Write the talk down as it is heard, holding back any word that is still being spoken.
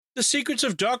The Secrets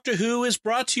of Doctor Who is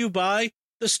brought to you by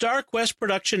the Star Quest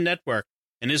Production Network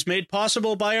and is made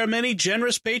possible by our many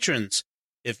generous patrons.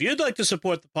 If you'd like to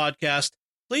support the podcast,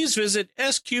 please visit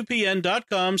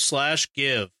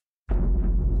sqpn.com/give.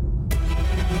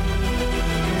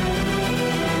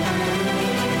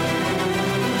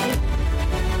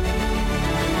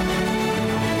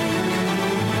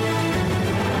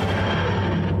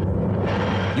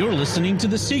 You're listening to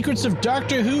The Secrets of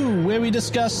Doctor Who, where we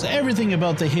discuss everything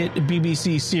about the hit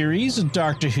BBC series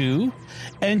Doctor Who.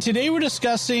 And today we're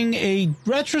discussing a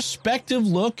retrospective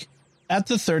look at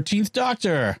the 13th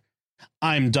Doctor.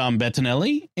 I'm Dom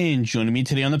Bettinelli, and joining me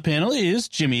today on the panel is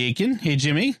Jimmy Aiken. Hey,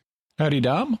 Jimmy. Howdy,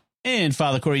 Dom. And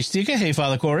Father Corey Stika. Hey,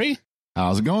 Father Corey.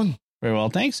 How's it going? Very well,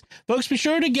 thanks. Folks, be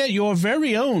sure to get your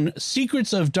very own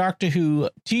Secrets of Doctor Who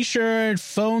t-shirt,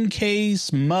 phone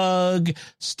case, mug,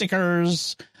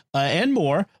 stickers, and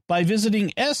more by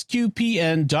visiting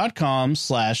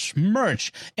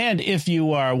sqpn.com/merch. And if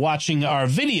you are watching our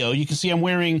video, you can see I'm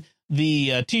wearing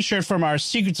the t-shirt from our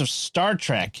Secrets of Star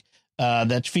Trek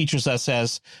that features us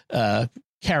as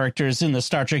characters in the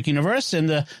Star Trek universe, and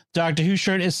the Doctor Who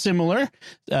shirt is similar.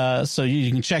 So you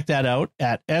can check that out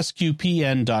at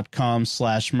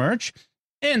sqpn.com/merch.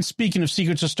 And speaking of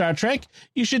Secrets of Star Trek,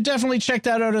 you should definitely check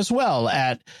that out as well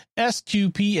at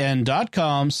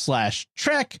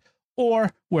sqpn.com/trek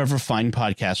or wherever fine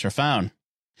podcasts are found.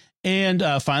 And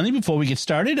finally, before we get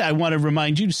started, I want to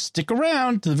remind you to stick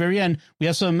around to the very end. We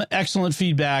have some excellent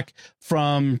feedback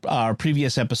from our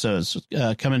previous episodes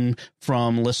coming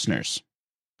from listeners.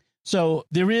 So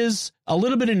there is a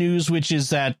little bit of news, which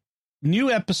is that new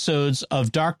episodes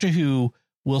of Doctor Who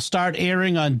will start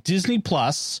airing on Disney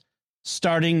Plus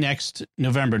starting next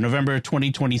November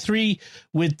 2023,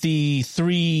 with the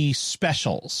 3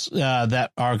 specials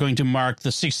that are going to mark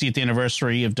the 60th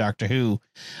anniversary of Doctor Who,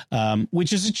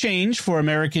 which is a change for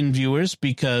American viewers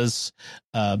because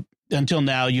until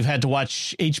now you've had to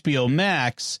watch HBO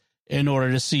Max in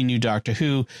order to see new Doctor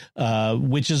Who,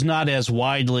 which is not as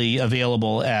widely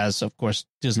available as, of course,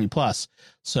 Disney Plus.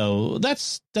 So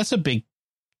that's a big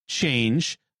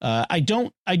change. I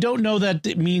don't know that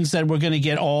it means that we're going to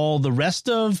get all the rest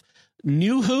of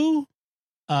New Who,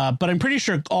 but I'm pretty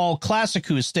sure all Classic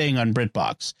Who is staying on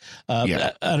BritBox.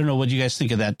 I don't know what you guys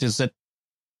think of that. Is that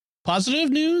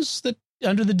positive news that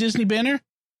under the Disney banner?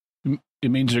 It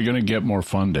means they're going to get more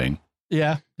funding.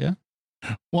 Yeah.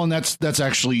 Well, and that's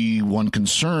actually one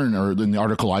concern, or in the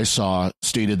article I saw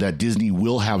stated that Disney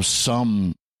will have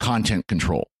some content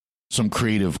control, some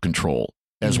creative control,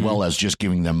 as well as just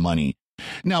giving them money.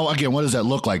 Now, again, what does that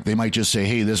look like? They might just say,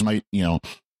 hey, this might,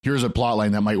 here's a plot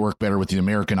line that might work better with the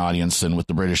American audience than with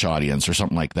the British audience or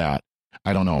something like that.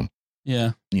 I don't know.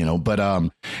 Yeah. But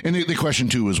and the question,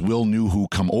 too, is will New Who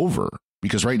come over?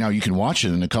 Because right now you can watch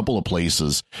it in a couple of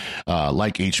places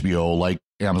like HBO, like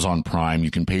Amazon Prime. You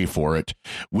can pay for it.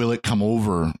 Will it come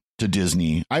over to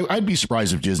Disney? I'd be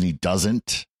surprised if Disney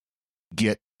doesn't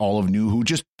get all of New Who,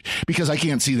 just because I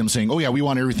can't see them saying, oh, yeah, we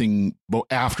want everything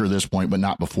after this point, but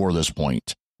not before this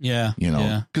point. Yeah.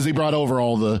 Because they brought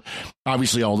over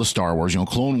obviously all the Star Wars,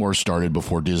 Clone Wars started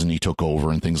before Disney took over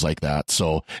and things like that.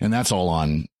 So, and that's all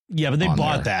on. Yeah, but they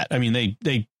bought that. I mean,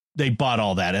 they bought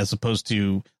all that as opposed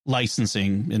to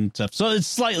licensing and stuff. So it's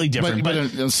slightly different, but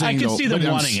I'm saying, I can see them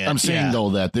wanting it. I'm saying,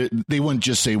 though, that they wouldn't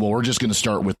just say, well, we're just going to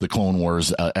start with the Clone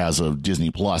Wars as of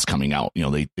Disney Plus coming out.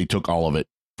 They took all of it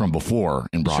from before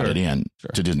and brought it in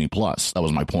to Disney Plus. That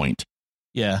was my point.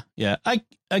 Yeah. I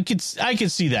could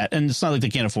see that, and it's not like they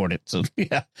can't afford it. So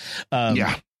yeah.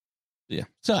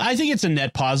 So I think it's a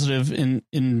net positive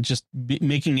in just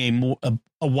making a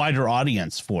wider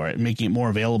audience for it, making it more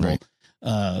available. Right.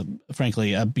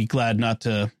 Frankly, I'd be glad not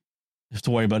to have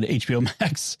to worry about HBO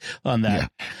Max on that. Yeah.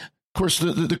 Of course,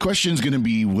 the question is going to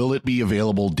be, will it be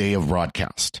available day of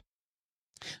broadcast?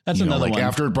 That's another one.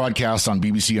 After it broadcasts on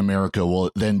BBC America, will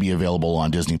it then be available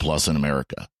on Disney Plus in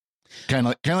America? Kind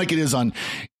of like it is for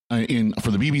the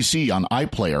BBC on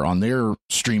iPlayer, on their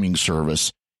streaming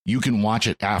service. You can watch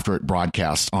it after it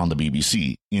broadcasts on the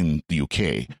BBC in the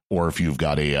UK, or if you've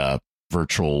got a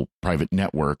virtual private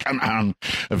network, a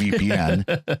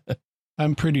VPN.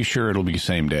 I'm pretty sure it'll be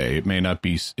same day. It may not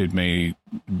be. It may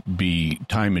be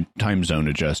time zone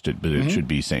adjusted, but it should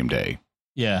be same day.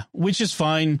 Yeah, which is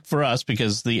fine for us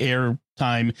because the air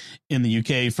time in the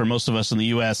UK for most of us in the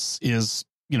US is,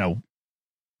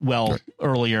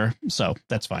 earlier. So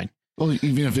that's fine. Well,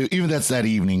 even that's that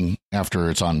evening after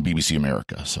it's on BBC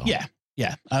America. So yeah.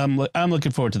 I'm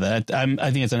looking forward to that. I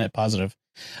think it's a net positive.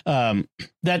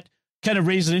 That kind of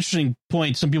raised an interesting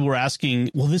point. Some people were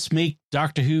asking, will this make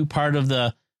Doctor Who part of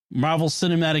the Marvel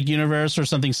Cinematic Universe or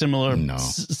something similar. No.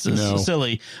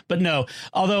 Silly. But no,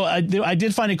 although I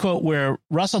did find a quote where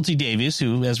Russell T. Davies,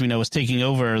 who, as we know, is taking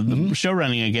over the show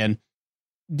running again,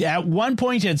 at one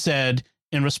point had said,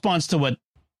 in response to what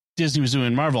Disney was doing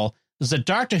in Marvel, is that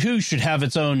Doctor Who should have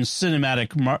its own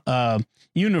cinematic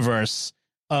universe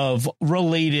of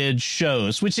related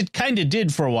shows, which it kind of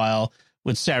did for a while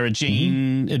with Sarah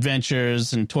Jane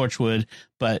Adventures and Torchwood,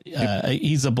 but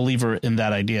he's a believer in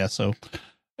that idea. So,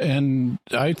 and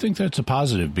I think that's a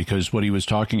positive, because what he was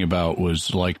talking about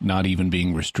was like not even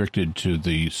being restricted to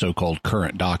the so-called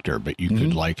current Doctor, but you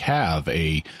could like have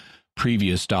a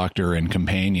previous Doctor and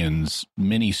Companions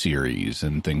miniseries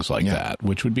and things like that,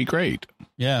 which would be great.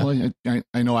 Yeah. Well,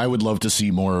 I know I would love to see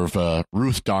more of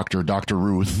Ruth Dr.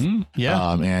 Ruth.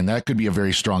 Yeah. And that could be a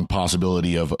very strong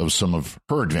possibility of some of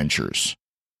her adventures.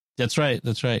 That's right.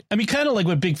 That's right. I mean, kind of like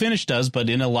what Big Finish does, but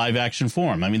in a live action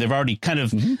form. I mean, they've already kind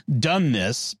of done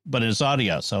this, but it's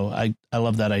audio. So I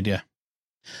love that idea.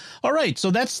 All right. So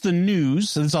that's the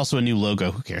news. There's also a new logo.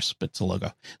 Who cares? But it's a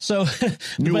logo. So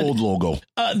old logo.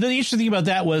 The interesting thing about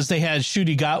that was they had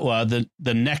Ncuti Gatwa,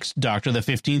 the next Doctor, the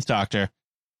 15th Doctor,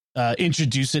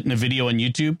 introduce it in a video on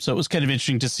YouTube. So it was kind of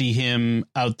interesting to see him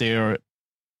out there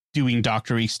doing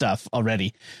doctor-y stuff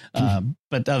already.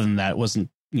 But other than that, it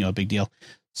wasn't, a big deal.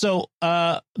 So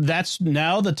that's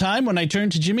now the time when I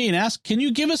turn to Jimmy and ask, can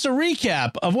you give us a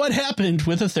recap of what happened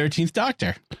with the 13th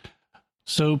Doctor?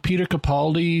 So Peter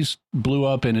Capaldi blew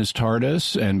up in his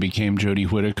TARDIS and became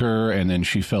Jodie Whittaker, and then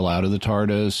she fell out of the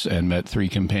TARDIS and met three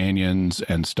companions,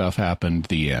 and stuff happened.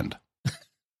 The end.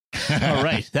 All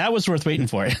right. That was worth waiting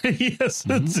for. Yes,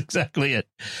 that's exactly it.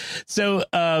 So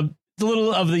a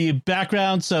little of the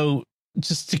background. So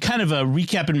just to kind of a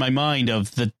recap in my mind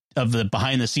of the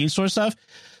behind the scenes sort of stuff.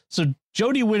 So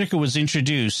Jodie Whittaker was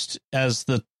introduced as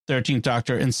the 13th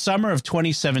Doctor in summer of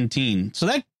 2017. So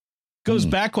that goes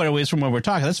back quite a ways from where we're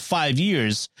talking. That's 5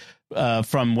 years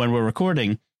from when we're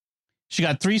recording. She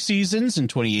got 3 seasons in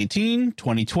 2018,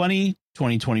 2020,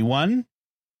 2021.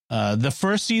 The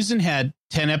first season had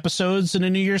 10 episodes in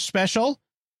a New Year's special.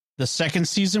 The second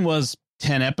season was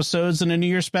 10 episodes in a New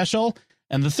Year's special.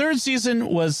 And the third season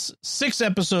was 6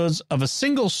 episodes of a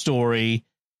single story.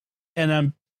 And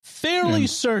I'm fairly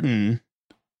certain...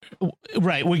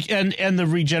 Right. And the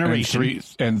regeneration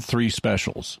and three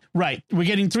specials. Right. We're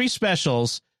getting 3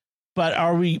 specials, but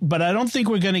I don't think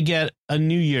we're going to get a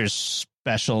New Year's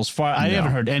specials. I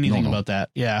haven't heard anything about that.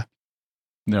 Yeah.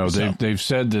 No, they've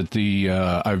said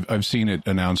that I've seen it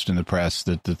announced in the press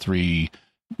that the 3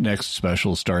 next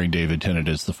specials starring David Tennant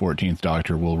as the 14th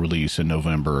Doctor will release in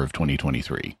November of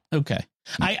 2023. Okay.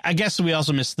 I guess we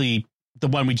also missed the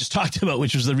one we just talked about,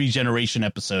 which was the regeneration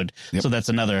episode. Yep. So that's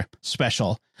another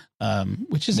special,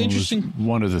 which is interesting.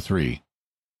 One of the 3.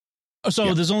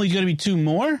 So there's only going to be 2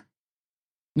 more?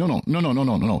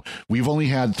 No. We've only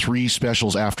had 3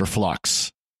 specials after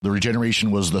Flux. The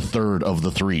regeneration was the 3rd of the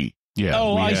 3. Yeah.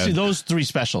 Oh, I see. Those 3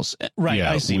 specials. Right.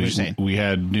 Yeah, I see what you're saying. We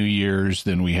had New Year's,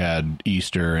 then we had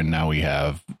Easter, and now we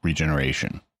have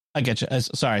regeneration. I get you.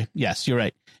 Sorry. Yes, you're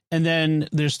right. And then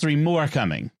there's 3 more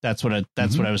coming. That's what I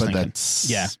was thinking.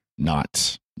 That's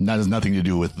that has nothing to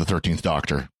do with the 13th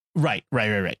Doctor. Right.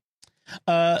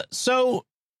 So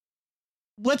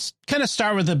let's kind of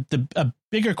start with a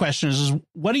bigger question is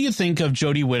what do you think of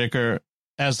Jodie Whittaker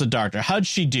as the Doctor? How'd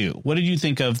she do? What did you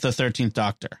think of the 13th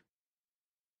Doctor?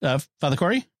 Father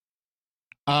Corey?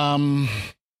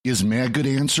 Is May a good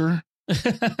answer?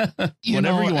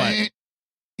 Whatever you want.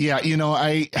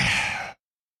 I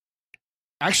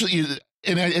actually,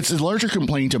 and it's a larger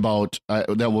complaint about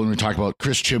that when we talk about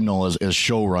Chris Chibnall as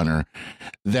showrunner,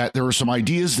 that there were some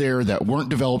ideas there that weren't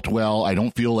developed well. I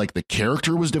don't feel like the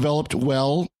character was developed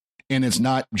well, and it's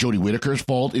not Jodie Whittaker's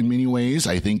fault in many ways.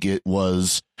 I think it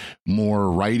was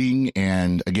more writing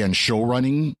and, again, show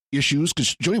running issues,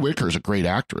 because Jodie Whittaker is a great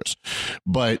actress,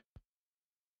 but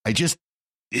I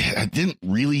didn't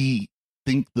really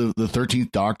think the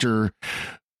 13th Doctor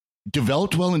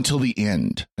developed well until the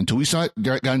end, until we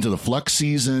got into the Flux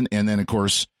season. And then, of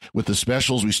course, with the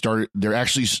specials, there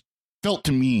actually felt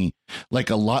to me like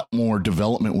a lot more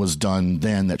development was done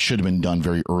then that should have been done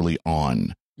very early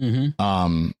on.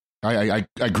 I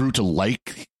grew to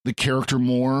like the character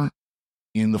more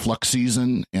in the Flux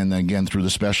season, and then again through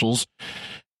the specials,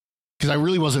 because I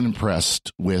really wasn't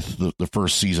impressed with the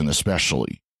first season,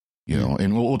 especially.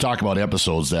 And we'll talk about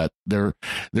episodes that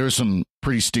there's some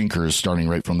pretty stinkers starting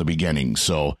right from the beginning.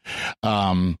 So,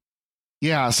 not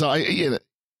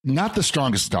the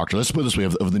strongest Doctor. Let's put it this way: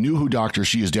 of the new Who Doctor,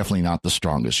 she is definitely not the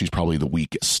strongest. She's probably the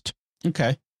weakest.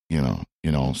 Okay.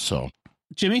 So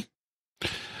Jimmy.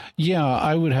 Yeah,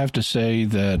 I would have to say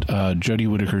that Jodie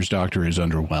Whittaker's Doctor is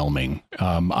underwhelming.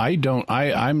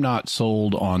 I'm not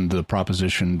sold on the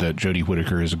proposition that Jodie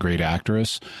Whittaker is a great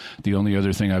actress. The only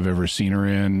other thing I've ever seen her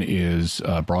in is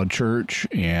Broadchurch,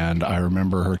 and I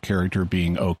remember her character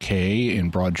being okay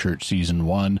in Broadchurch season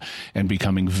 1 and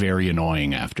becoming very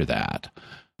annoying after that.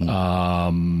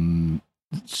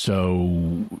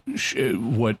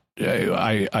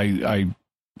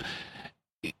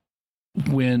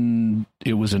 When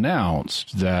it was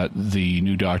announced that the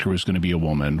new Doctor was going to be a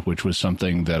woman, which was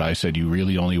something that I said you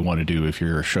really only want to do if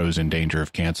your show's in danger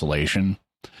of cancellation,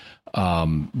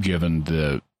 given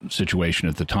the situation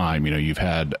at the time. You know, you've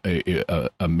had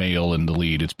a male in the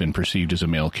lead. It's been perceived as a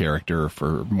male character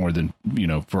for more than,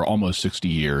 for almost 60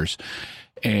 years.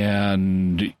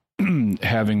 And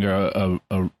having as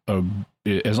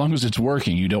long as it's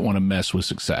working, you don't want to mess with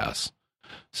success.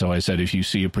 So I said, if you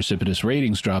see a precipitous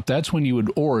ratings drop, that's when you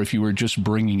would, or if you were just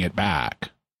bringing it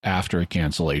back after a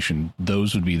cancellation,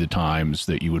 those would be the times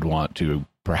that you would want to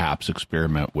perhaps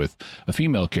experiment with a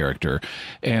female character.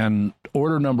 And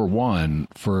order number 1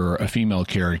 for a female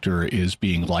character is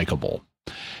being likable.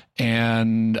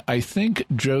 And I think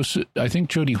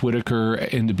Jodie Whittaker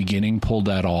in the beginning pulled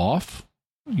that off.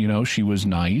 She was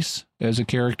nice as a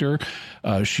character.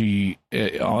 She,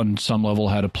 on some level,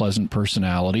 had a pleasant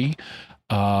personality.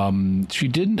 She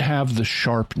didn't have the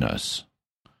sharpness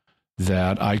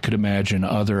that I could imagine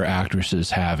other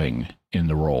actresses having in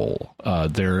the role.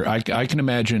 I can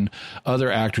imagine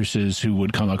other actresses who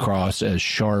would come across as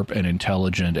sharp and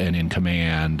intelligent and in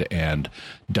command and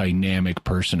dynamic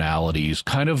personalities,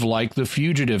 kind of like the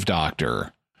Fugitive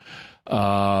Doctor.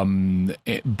 But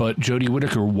Jodie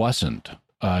Whittaker wasn't.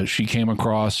 She came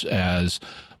across as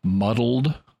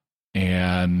muddled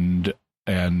and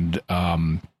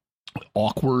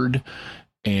awkward,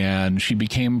 and she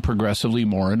became progressively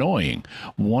more annoying.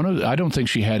 I don't think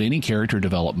she had any character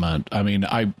development. I mean,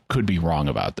 I could be wrong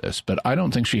about this, but I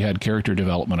don't think she had character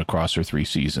development across her 3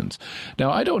 seasons.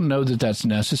 Now, I don't know that that's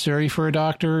necessary for a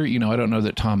Doctor. I don't know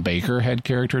that Tom Baker had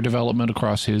character development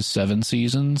across his 7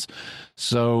 seasons.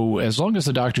 So as long as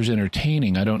the Doctor's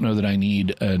entertaining, I don't know that I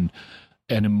need an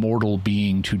immortal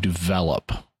being to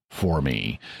develop for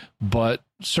me. But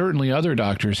certainly other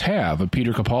Doctors have.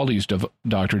 Peter Capaldi's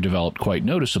Doctor developed quite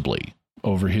noticeably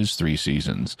over his 3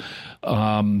 seasons.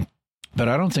 But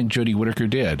I don't think Jodie Whittaker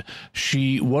did.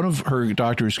 One of her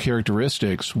Doctor's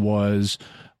characteristics was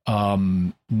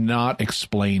not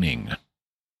explaining.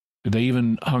 They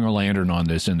even hung a lantern on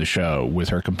this in the show, with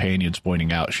her companions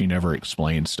pointing out she never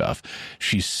explains stuff.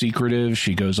 She's secretive.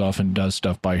 She goes off and does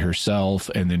stuff by herself,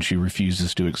 and then she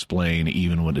refuses to explain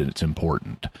even when it's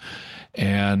important.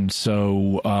 And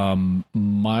so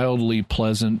mildly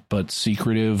pleasant but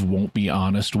secretive, won't be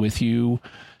honest with you,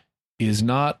 is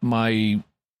not my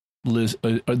list.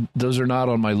 Those are not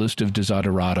on my list of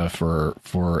desiderata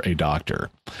for a Doctor.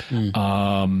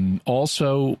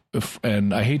 Also,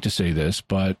 and I hate to say this,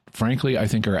 but frankly, I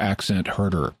think her accent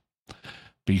hurt her,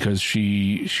 because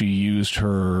she used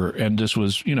her, and this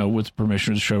was, with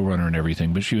permission of the showrunner and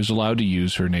everything, but she was allowed to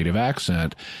use her native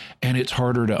accent, and it's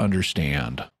harder to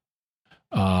understand,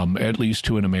 at least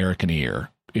to an American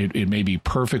ear. It may be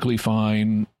perfectly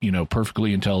fine,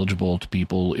 perfectly intelligible to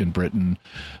people in Britain,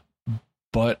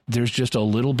 but there's just a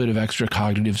little bit of extra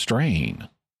cognitive strain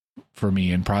for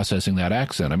me in processing that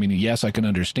accent. I mean, yes, I can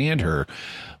understand her,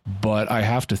 but I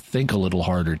have to think a little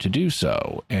harder to do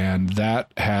so. And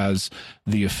that has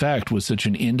the effect with such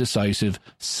an indecisive,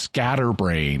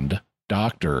 scatterbrained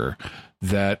Doctor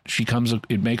that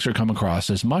it makes her come across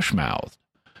as mush-mouthed.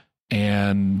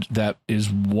 And that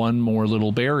is one more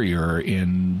little barrier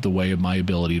in the way of my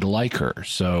ability to like her.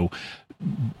 So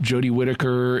Jodie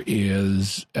Whittaker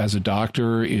as a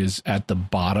Doctor, is at the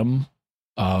bottom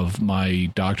of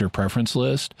my Doctor preference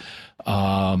list.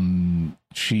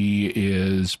 She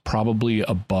is probably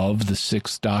above the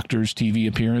 6 Doctor's TV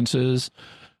appearances,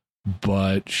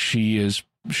 but she is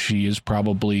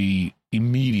probably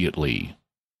immediately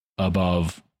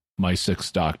above my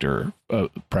 6th Doctor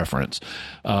preference,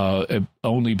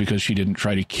 only because she didn't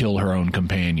try to kill her own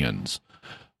companions,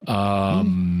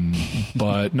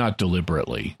 but not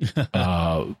deliberately.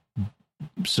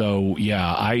 So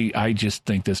yeah, I just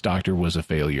think this Doctor was a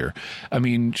failure. I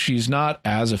mean, she's not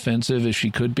as offensive as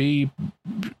she could be,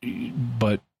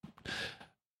 but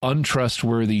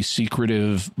untrustworthy,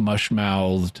 secretive,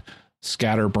 mush-mouthed,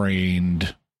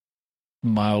 scatterbrained,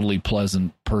 mildly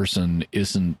pleasant person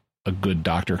isn't a good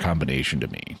Doctor combination to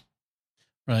me.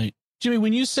 Right. Jimmy,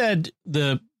 when you said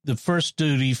the first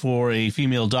duty for a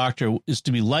female Doctor is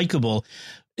to be likable,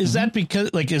 is that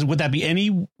because, would that be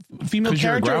any female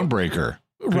character? You're a groundbreaker.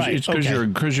 Right. It's because you're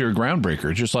a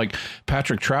groundbreaker. Just like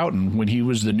Patrick Troughton, when he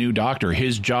was the new Doctor,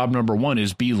 his job number one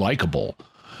is be likable.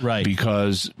 Right.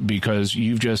 Because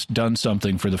you've just done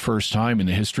something for the first time in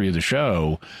the history of the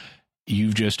show.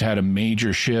 You've just had a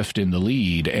major shift in the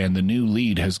lead, and the new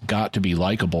lead has got to be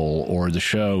likable, or the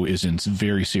show is in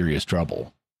very serious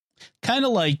trouble. Kind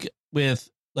of like with,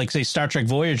 like, say, Star Trek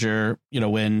Voyager,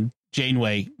 when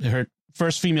Janeway, her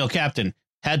first female captain,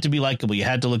 had to be likable. You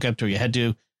had to look up to her. You had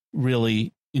to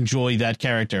really enjoy that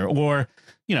character, or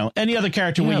any other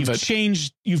character where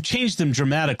you've changed them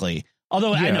dramatically.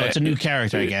 Although I know it's a new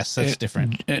character, I guess that's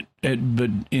different. But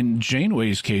in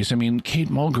Janeway's case, I mean, Kate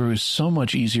Mulgrew is so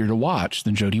much easier to watch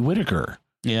than Jodie Whittaker.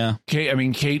 Yeah.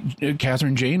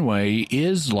 Catherine Janeway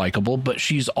is likable, but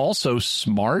she's also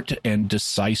smart and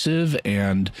decisive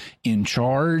and in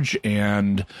charge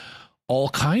and all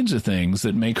kinds of things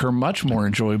that make her much more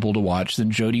enjoyable to watch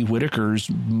than Jodie Whittaker's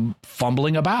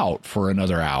fumbling about for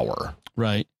another hour.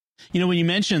 Right. When you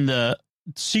mentioned the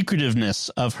secretiveness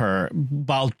of her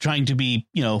while trying to be,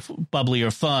 bubbly or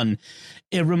fun,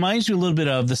 it reminds me a little bit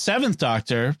of the Seventh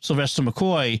Doctor, Sylvester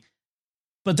McCoy,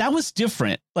 but that was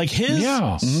different. Like his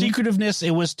secretiveness, it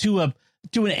was to an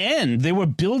end. They were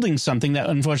building something that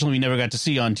unfortunately we never got to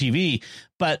see on TV,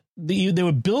 but they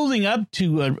were building up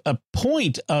to a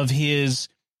point of his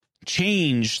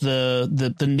change,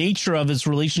 the nature of his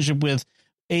relationship with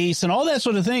Ace and all that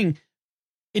sort of thing.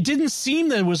 It didn't seem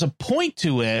there was a point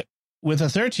to it with the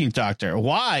 13th Doctor.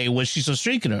 Why was she so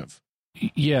secretive?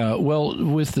 Yeah, well,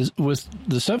 with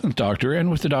the Seventh Doctor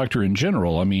and with the Doctor in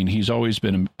general, I mean, he's always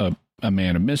been a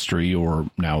man of mystery, or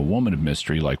now a woman of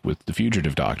mystery, like with the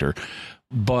Fugitive Doctor.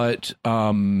 But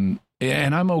and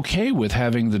I'm okay with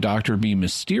having the Doctor be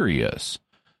mysterious,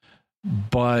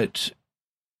 but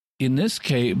in this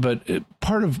case,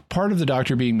 part of the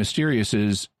Doctor being mysterious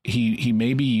is he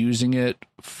may be using it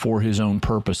for his own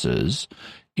purposes,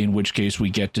 in which case we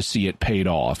get to see it paid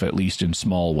off, at least in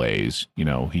small ways.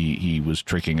 He was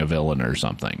tricking a villain or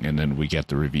something, and then we get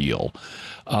the reveal.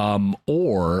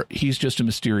 Or he's just a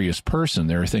mysterious person.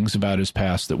 There are things about his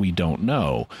past that we don't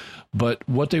know. But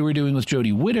what they were doing with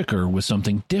Jodie Whittaker was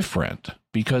something different,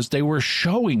 because they were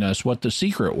showing us what the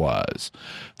secret was.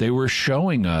 They were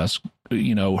showing us,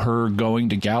 her going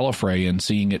to Gallifrey and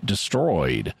seeing it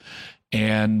destroyed.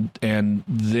 And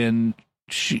then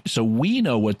so we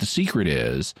know what the secret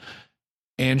is,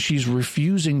 and she's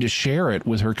refusing to share it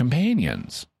with her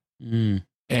companions.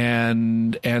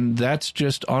 And that's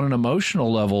just on an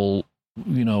emotional level,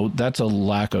 that's a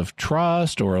lack of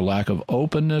trust, or a lack of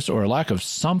openness, or a lack of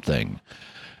something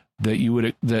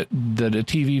that that a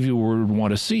TV viewer would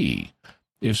want to see.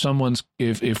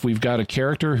 If we've got a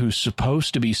character who's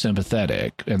supposed to be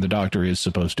sympathetic, and the Doctor is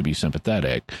supposed to be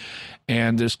sympathetic,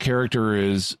 and this character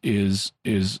is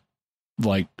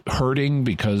like hurting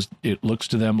because it looks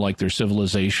to them like their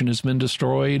civilization has been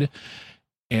destroyed,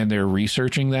 and they're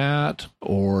researching that,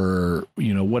 or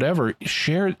whatever,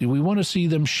 we want to see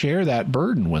them share that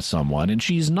burden with someone, and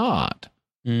she's not.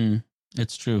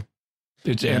 It's true.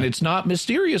 And it's not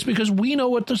mysterious because we know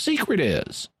what the secret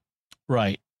is.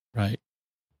 Right.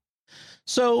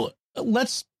 So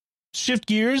let's shift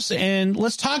gears and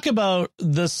let's talk about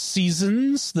the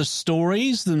seasons, the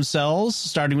stories themselves,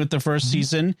 starting with the first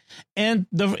season and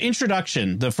the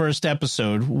introduction, the first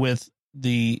episode with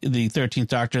the 13th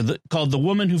Doctor, called The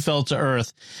Woman Who Fell to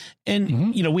Earth.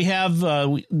 And, we have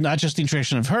not just the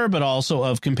introduction of her, but also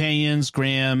of companions,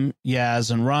 Graham,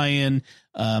 Yaz, and Ryan,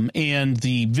 and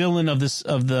the villain of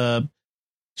the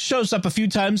shows up a few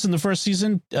times in the first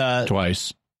season.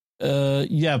 Twice.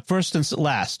 First and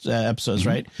last episodes,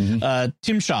 right?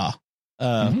 Tim Shaw,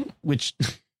 which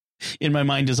in my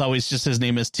mind is always just his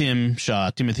name as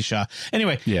Timothy Shaw.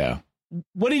 Anyway,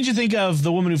 what did you think of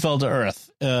The Woman Who Fell to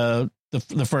Earth?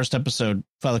 The first episode,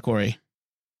 Father Corey.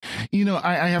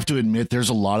 I have to admit, there's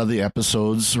a lot of the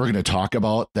episodes we're going to talk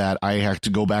about that I have to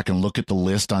go back and look at the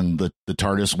list on the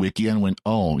TARDIS wiki and went,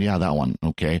 oh yeah, that one.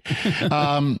 Okay.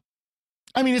 I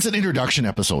mean, it's an introduction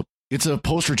episode. It's a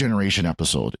post-regeneration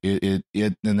episode. It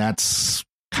and that's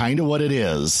kind of what it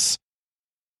is.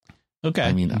 Okay.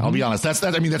 I mean, I'll be honest.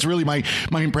 That's really my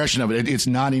impression of it. It's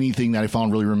not anything that I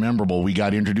found really memorable. We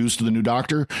got introduced to the new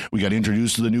Doctor. We got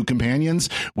introduced to the new companions.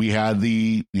 We had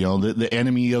the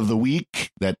enemy of the week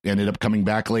that ended up coming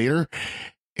back later,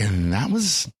 and that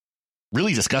was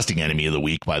really disgusting enemy of the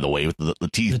week, by the way, with the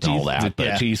teeth and all that.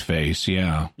 The teeth face,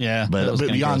 yeah. But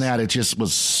beyond that, it just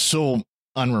was so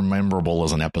unrememberable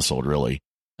as an episode, really.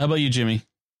 How about you, Jimmy?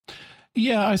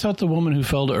 Yeah, I thought The Woman Who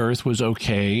Fell to Earth was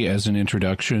okay as an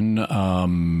introduction.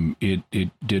 It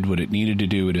did what it needed to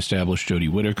do. It established Jodie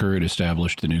Whittaker. It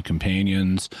established the new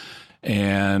companions.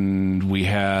 and we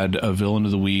had a villain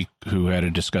of the week who had a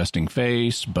disgusting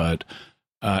face, but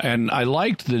and I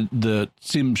liked the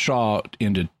Tim Shaw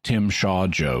into Tim Shaw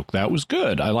joke. That was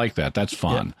good. I like that. That's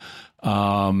fun.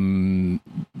 Yeah.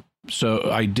 So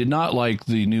I did not like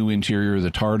the new interior of the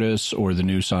TARDIS or the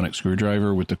new sonic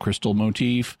screwdriver with the crystal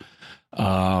motif.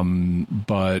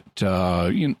 But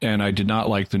and I did not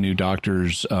like the new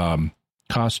Doctor's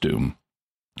costume.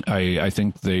 I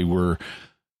think they were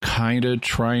kind of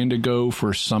trying to go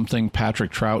for something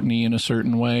Patrick Troughton-y in a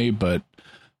certain way, but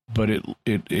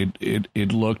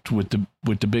it looked with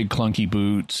the big clunky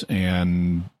boots,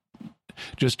 and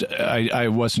just I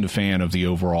wasn't a fan of the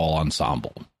overall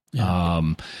ensemble.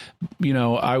 Yeah.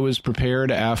 I was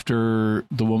prepared after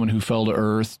The Woman Who Fell to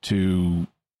Earth to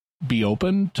be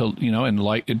open to,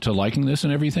 and to liking this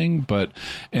and everything,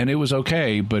 and it was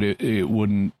okay, but it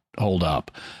wouldn't hold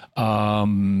up.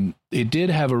 It did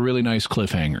have a really nice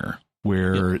cliffhanger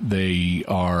where they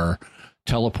are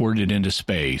teleported into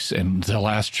space, and the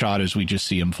last shot is we just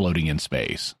see him floating in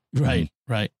space. Right.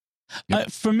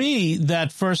 Yep. For me,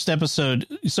 that first episode,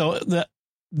 so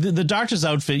the Doctor's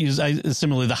outfit is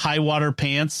similarly the high water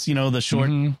pants, the short,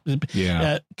 kind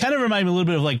of remind me a little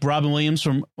bit of like Robin Williams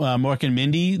from Mork and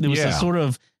Mindy. There was a sort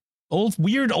of old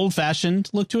fashioned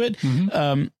look to it.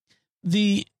 Mm-hmm.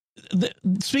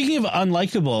 Speaking of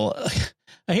unlikable,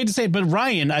 I hate to say it, but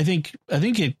Ryan, I think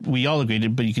we all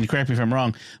agreed, but you can correct me if I'm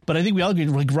wrong, but I think we all agreed,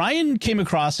 like Ryan came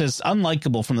across as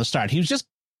unlikable from the start. He was just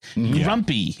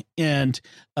grumpy, and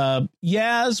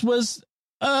Yaz was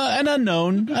an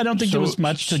unknown. I don't think there was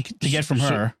much to get from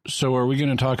her. So are we going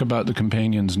to talk about the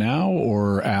companions now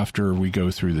or after we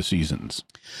go through the seasons?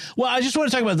 Well, I just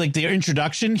want to talk about like their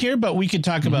introduction here, but we could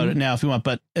talk about it now if you want.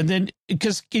 And then,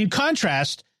 because in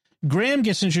contrast, Graham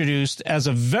gets introduced as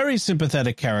a very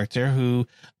sympathetic character who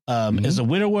is a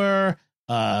widower,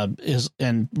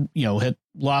 had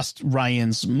lost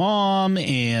Ryan's mom,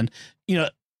 and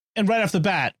right off the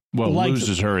bat,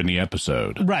 loses her in the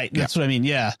episode. Right. That's what I mean.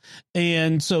 Yeah.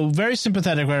 And so very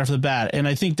sympathetic right off the bat. And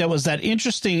I think that was that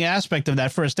interesting aspect of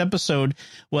that first episode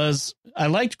was I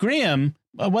liked Graham.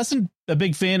 I wasn't a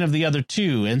big fan of the other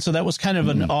two. And so that was kind of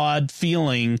an odd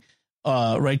feeling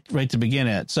right to begin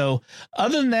at. So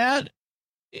other than that,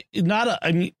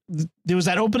 there was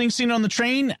that opening scene on the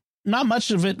train. Not much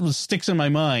of it sticks in my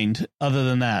mind other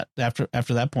than that after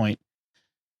that point.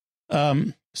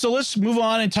 So let's move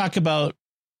on and talk about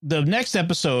the next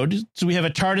episode. So we have a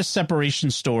TARDIS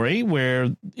separation story where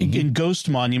in Ghost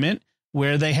Monument,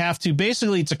 where they have to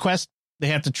it's a quest. They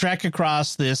have to trek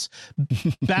across this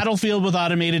battlefield with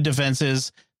automated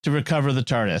defenses to recover the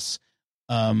TARDIS.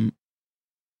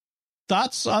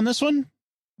 Thoughts on this one?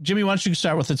 Jimmy, why don't you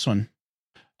start with this one?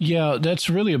 Yeah, that's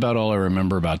really about all I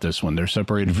remember about this one. They're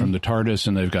separated from the TARDIS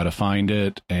and they've got to find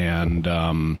it. And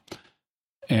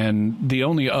the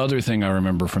only other thing I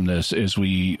remember from this is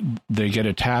they get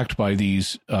attacked by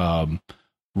these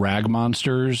rag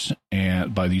monsters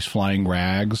and by these flying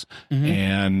rags,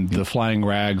 and the flying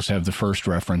rags have the first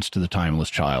reference to the Timeless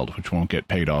Child, which won't get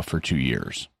paid off for 2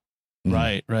 years.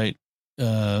 Right.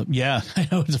 Yeah, I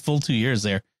know it's a full 2 years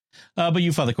there. But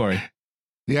you, Father Corey.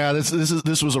 Yeah,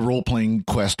 this was a role-playing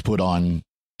quest put on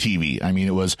TV. I mean,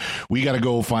 it was, we got to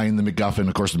go find the MacGuffin.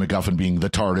 Of course, the MacGuffin being the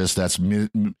TARDIS that's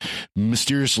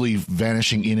mysteriously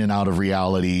vanishing in and out of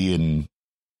reality. And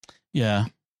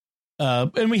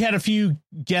and we had a few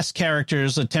guest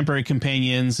characters, temporary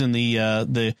companions in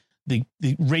the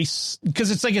race,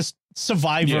 because it's like a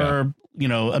Survivor,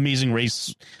 Amazing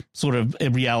Race sort of a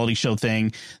reality show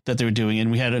thing that they were doing.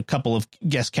 And we had a couple of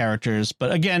guest characters,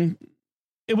 but again,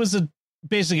 it was a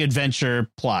basic adventure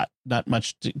plot, not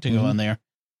much to go on there.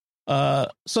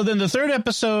 So then the third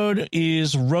episode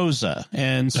is Rosa.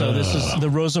 And so this is the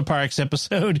Rosa Parks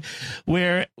episode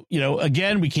where,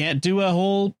 again, we can't do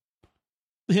a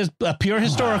pure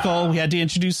historical. We had to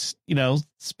introduce,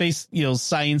 space,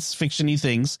 science fiction-y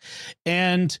things.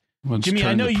 And Jimmy,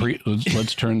 I know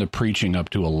let's turn the preaching up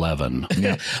to 11.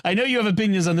 Yeah. I know you have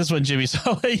opinions on this one, Jimmy, so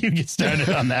I'll let you get started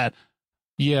on that.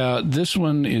 Yeah, this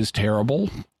one is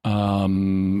terrible. It's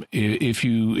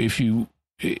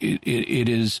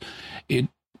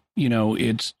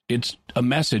a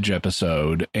message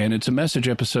episode, and it's a message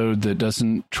episode that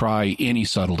doesn't try any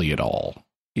subtlety at all.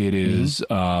 It is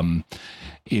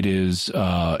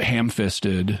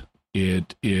ham-fisted.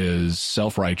 It is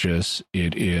self-righteous.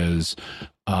 It is,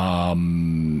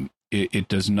 it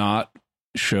does not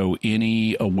show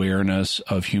any awareness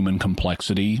of human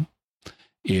complexity.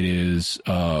 It is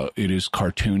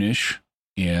cartoonish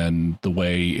in the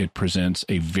way it presents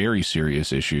a very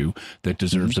serious issue that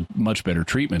deserves a much better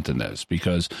treatment than this,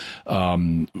 because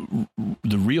the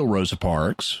real Rosa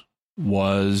Parks,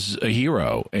 was a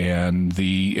hero, and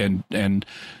the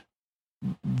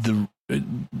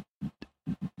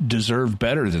deserved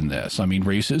better than this. I mean,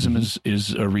 racism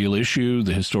is a real issue.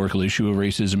 The historical issue of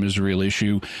racism is a real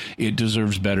issue. It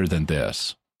deserves better than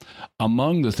this.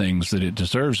 Among the things that it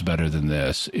deserves better than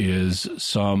this is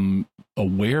some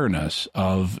awareness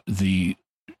of the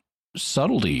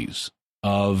subtleties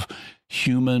of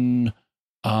human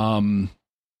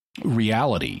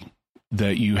reality,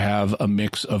 that you have a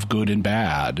mix of good and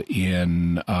bad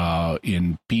in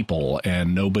people,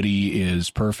 and nobody is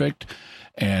perfect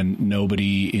and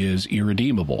nobody is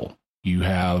irredeemable. You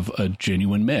have a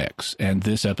genuine mix, and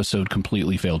this episode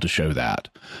completely failed to show that.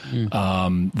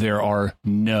 There are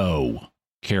no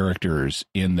characters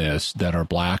in this that are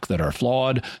black, that are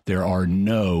flawed. There are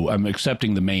no, I'm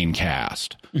accepting the main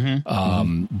cast,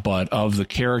 but of the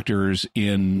characters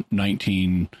in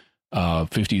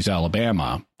 1950s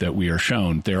Alabama that we are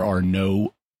shown, there are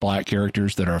no black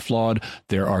characters that are flawed.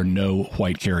 There are no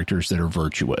white characters that are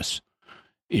virtuous.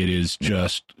 It is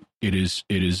just, it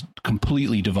is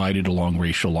completely divided along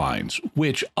racial lines,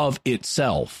 which of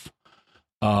itself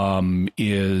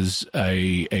is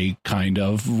a kind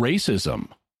of racism.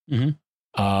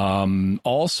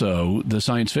 Also, the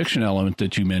science fiction element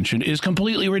that you mentioned is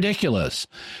completely ridiculous.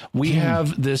 We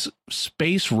have this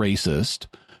space racist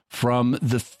from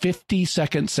the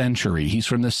 52nd century. He's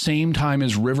from the same time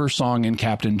as River Song and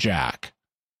Captain Jack.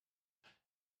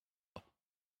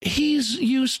 He's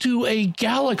used to a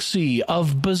galaxy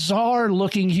of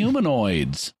bizarre-looking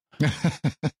humanoids.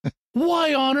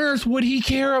 Why on earth would he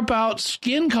care about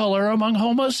skin color among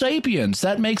Homo sapiens?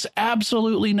 That makes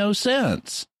absolutely no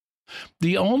sense.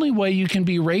 The only way you can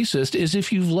be racist is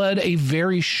if you've led a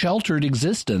very sheltered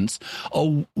existence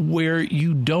where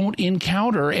you don't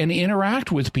encounter and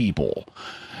interact with people.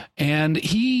 And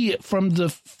he, from the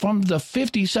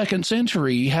 52nd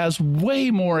century, has way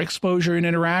more exposure and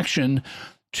interaction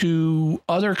to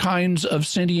other kinds of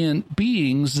sentient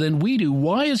beings than we do.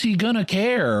 Why is he going to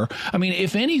care? I mean,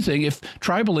 if anything, if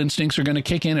tribal instincts are going to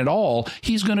kick in at all,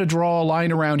 he's going to draw a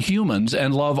line around humans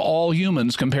and love all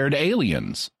humans compared to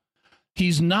aliens.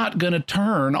 He's not going to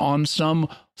turn on some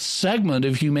segment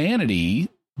of humanity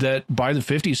that by the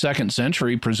 52nd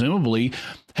century, presumably,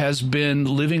 has been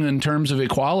living in terms of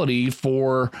equality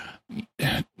for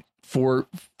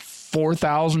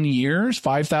 4,000 years,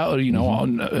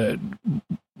 5,000,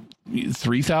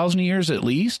 3,000 years at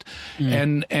least,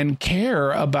 and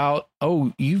care about,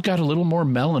 oh, you've got a little more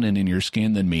melanin in your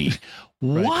skin than me.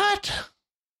 Right. What?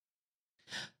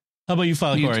 How about you,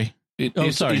 Father Corey?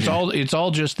 It's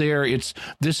all just there.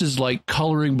 This is like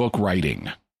coloring book writing.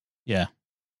 Yeah.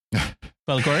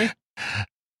 Father Corey?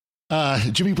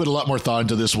 Jimmy put a lot more thought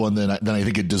into this one than I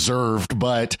think it deserved,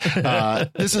 but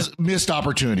this is missed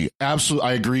opportunity. Absolutely,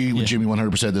 I agree with Jimmy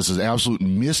 100%. This is absolute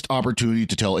missed opportunity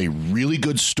to tell a really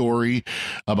good story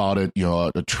about a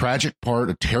tragic part,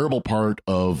 a terrible part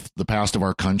of the past of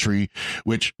our country.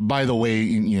 Which, by the way,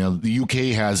 the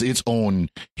UK has its own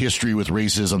history with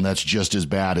racism that's just as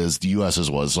bad as the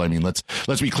US's was. So I mean, let's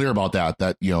be clear about that.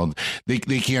 That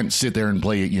they can't sit there and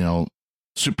play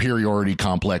superiority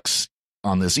complex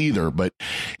on this either, but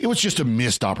it was just a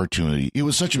missed opportunity.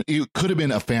 It could have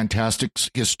been a fantastic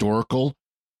historical,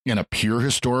 and a pure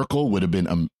historical would have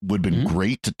been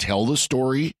great to tell the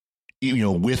story,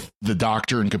 with the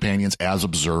Doctor and companions as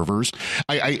observers.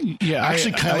 I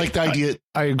actually kind of like the idea.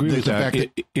 I agree with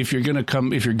that. If you're going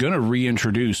to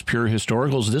reintroduce pure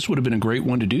historicals, this would have been a great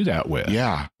one to do that with.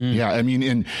 Yeah. Yeah. I mean,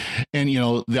 and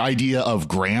the idea of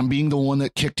Graham being the one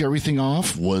that kicked everything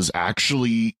off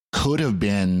could have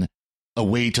been a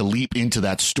way to leap into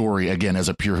that story again as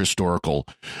a pure historical,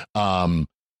 but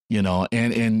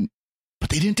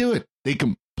they didn't do it. They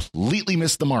completely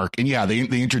missed the mark. And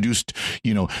they introduced,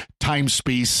 time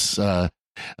space,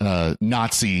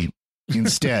 Nazi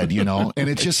instead, and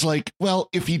it's just like, well,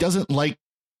 if he doesn't like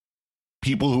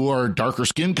people who are darker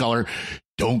skin color,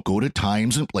 don't go to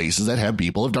times and places that have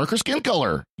people of darker skin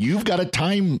color. You've got a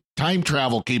time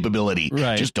travel capability.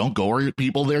 Right. Just don't go where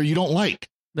people there you don't like.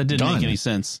 That didn't make any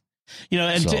sense.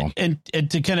 And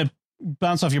to kind of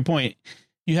bounce off your point,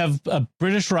 you have a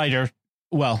British writer.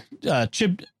 Well,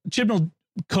 Chibnall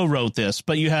co-wrote this,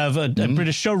 but you have a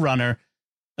British showrunner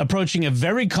approaching a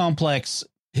very complex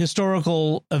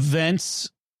historical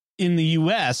events in the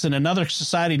U.S. and another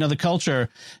society, another culture,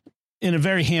 in a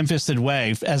very ham-fisted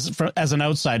way. As an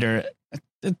outsider,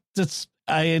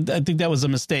 I think that was a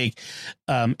mistake.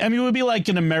 It would be like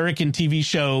an American TV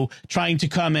show trying to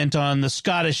comment on the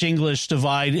Scottish-English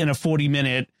divide in a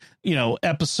 40-minute,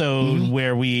 episode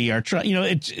where we are trying,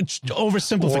 it's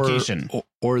oversimplification.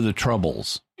 Or the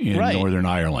Troubles in Northern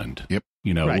Ireland. Yep.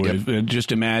 You know, Right,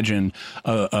 just imagine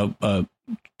I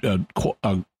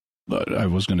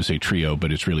was going to say trio,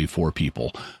 but it's really 4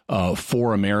 people,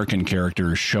 4 American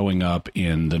characters showing up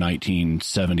in the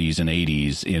 1970s and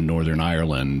 80s in Northern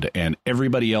Ireland, and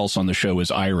everybody else on the show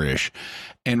is Irish.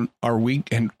 And are we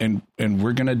and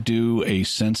we're going to do a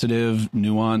sensitive,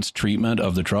 nuanced treatment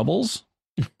of the Troubles?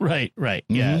 Right.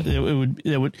 Yeah,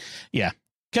 it would. Yeah,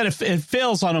 kind of. It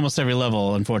fails on almost every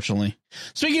level, unfortunately.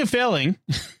 Speaking of failing.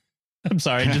 I'm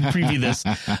sorry, I didn't preview this.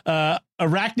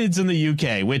 Arachnids in the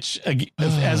UK, which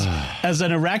as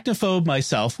an arachnophobe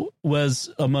myself was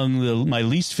among my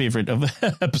least favorite of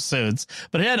episodes,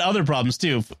 but it had other problems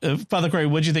too. Father Corey,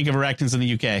 what'd you think of Arachnids in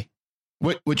the UK?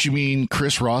 What you mean,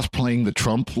 Chris Ross playing the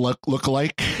Trump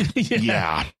lookalike?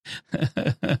 Yeah.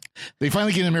 They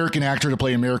finally get an American actor to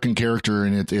play an American character,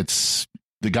 and it's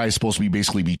the guy's supposed to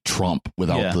be Trump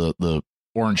without the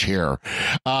orange hair.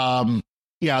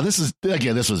 Yeah, this was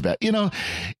bad. You know,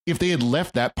 if they had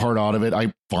left that part out of it,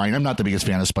 I'm fine. I'm not the biggest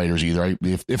fan of spiders either.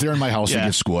 If they're in my house, they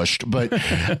get squished. But,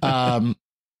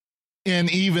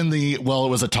 and even it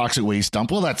was a toxic waste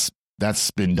dump. Well, that's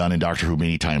been done in Doctor Who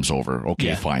many times over.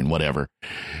 Okay, fine, whatever.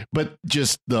 But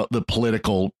just the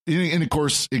political, and of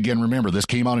course, again, remember, this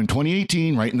came out in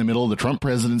 2018, right in the middle of the Trump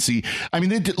presidency. I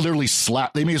mean, they literally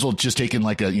they may as well just taken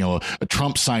like a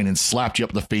Trump sign and slapped you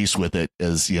up the face with it,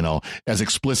 as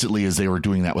explicitly as they were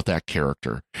doing that with that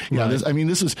character. Yeah, this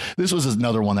was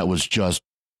another one that was just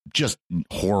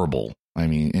horrible. I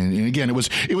mean, and again, it was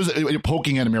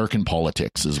poking at American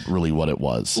politics is really what it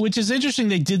was. Which is interesting.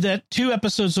 They did that 2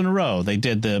 episodes in a row. They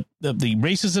did the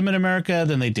racism in America,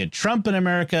 then they did Trump in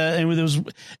America, and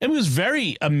it was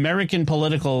very American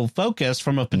political focus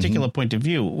from a particular point of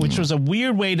view, which was a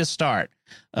weird way to start.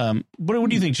 What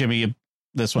do you think, Jimmy?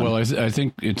 This one? Well, I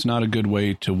think it's not a good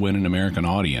way to win an American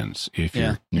audience if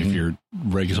you're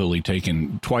regularly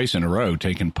twice in a row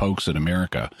taking pokes at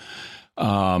America.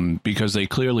 Because they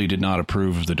clearly did not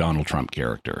approve of the Donald Trump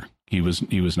character. He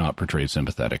was not portrayed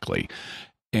sympathetically.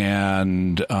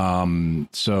 And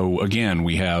so again,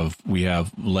 we have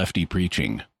lefty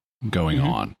preaching going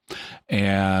on.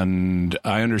 And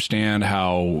I understand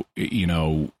how,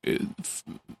 the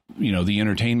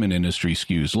entertainment industry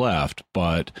skews left,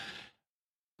 but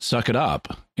suck it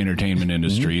up, entertainment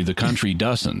industry. The country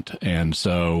doesn't. And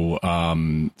so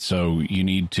you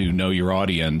need to know your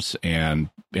audience and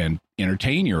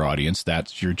entertain your audience.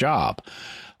 That's your job.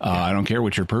 I don't care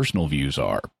what your personal views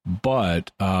are,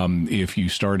 but if you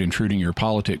start intruding your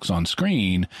politics on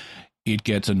screen, it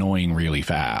gets annoying really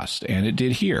fast. And it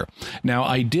did here. Now,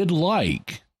 I did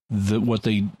like what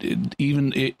they did,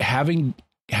 having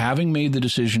made the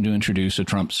decision to introduce a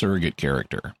Trump surrogate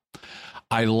character.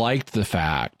 I liked the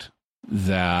fact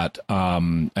that,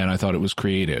 and I thought it was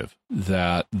creative,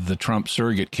 that the Trump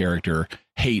surrogate character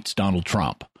hates Donald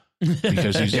Trump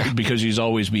because he's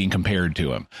always being compared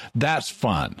to him. That's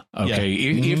fun. Okay.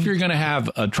 Yeah. If you're going to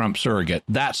have a Trump surrogate,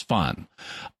 that's fun.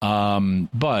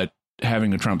 But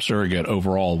having a Trump surrogate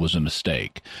overall was a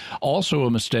mistake. Also a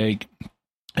mistake.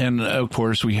 And of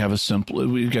course, we get a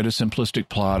simplistic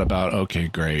plot about, okay,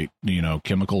 great.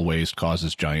 Chemical waste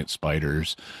causes giant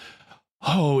spiders.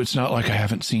 Oh, it's not like I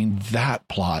haven't seen that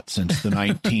plot since the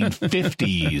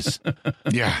 1950s.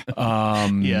 Yeah.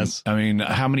 Yes. I mean,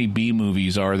 how many B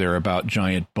movies are there about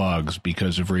giant bugs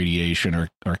because of radiation or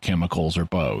chemicals or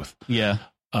both? Yeah.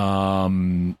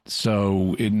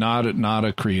 So not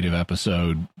a creative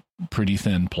episode, pretty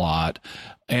thin plot.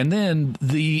 And then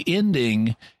the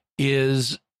ending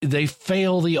is they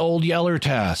fail the Old Yeller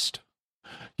test.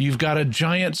 You've got a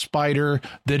giant spider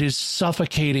that is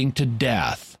suffocating to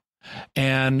death.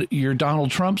 And your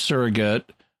Donald Trump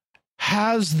surrogate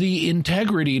has the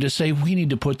integrity to say, we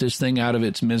need to put this thing out of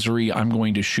its misery. I'm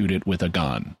going to shoot it with a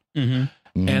gun. And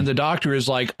the doctor is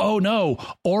like, oh, no,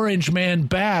 orange man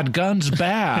bad, guns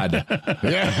bad.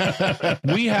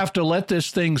 We have to let this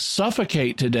thing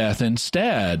suffocate to death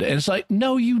instead. And it's like,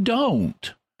 no, you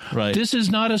don't. Right. This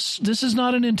is not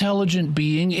an intelligent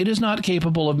being. It is not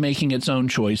capable of making its own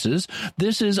choices.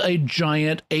 This is a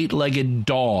giant 8-legged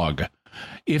dog.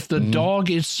 If the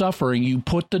dog is suffering, you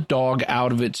put the dog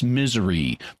out of its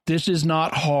misery. This is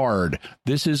not hard.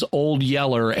 This is Old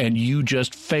Yeller, and you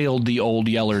just failed the Old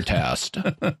Yeller test.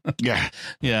 Yeah.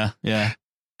 If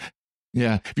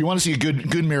you want to see a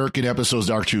good American episodes,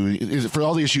 Doctor Who, for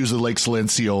all the issues of the Lake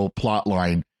Silencio plot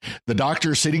line, the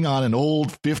Doctor sitting on an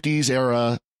old 50s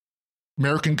era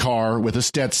American car with a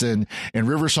Stetson and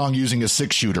River Song using a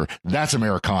 6-shooter. That's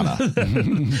Americana.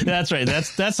 That's right.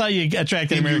 That's how you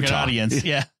attract an American Utah. Audience.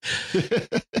 Yeah.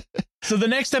 So the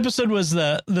next episode was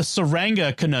the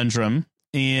Saranga conundrum.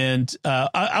 And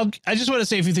I just want to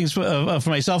say a few things for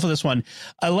myself for this one.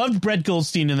 I loved Brett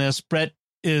Goldstein in this. Brett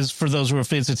is, for those who are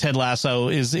fans of Ted Lasso,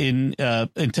 is in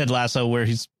Ted Lasso, where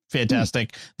he's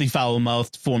fantastic. The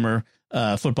foul-mouthed former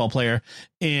football player.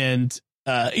 And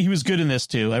he was good in this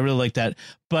too. I really like that.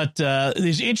 But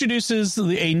this introduces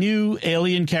a new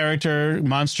alien character,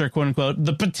 monster, quote unquote,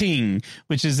 the Pating,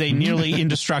 which is a nearly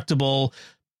indestructible,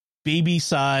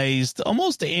 baby-sized,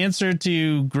 almost answer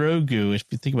to Grogu, if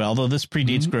you think about it, although this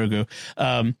predates Grogu.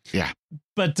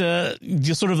 But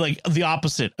just sort of like the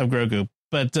opposite of Grogu.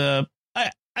 But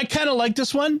I kind of like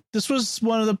this one. This was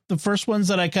one of the first ones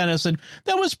that I kind of said,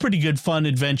 that was pretty good, fun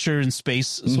adventure in space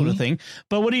sort of thing.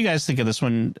 But what do you guys think of this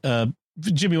one?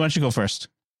 Jimmy, why don't you go first?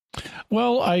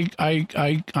 Well,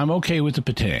 I'm okay with the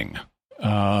Pating.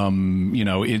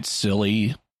 It's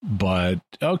silly, but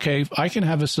okay, I can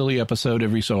have a silly episode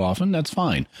every so often. That's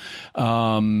fine.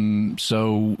 The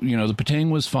Pating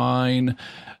was fine.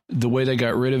 The way they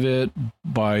got rid of it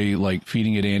by like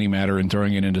feeding it antimatter and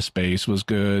throwing it into space was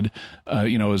good.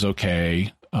 Was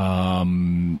okay. I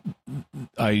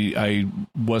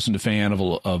wasn't a fan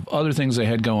of other things they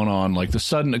had going on, like the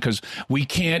sudden, because we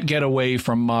can't get away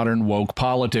from modern woke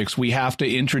politics. We have to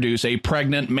introduce a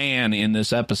pregnant man in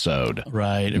this episode.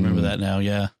 Right. I remember that now.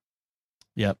 Yeah.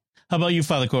 Yep. How about you,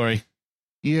 Father Corey?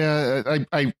 Yeah,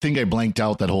 I think I blanked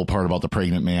out that whole part about the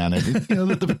pregnant man.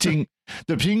 The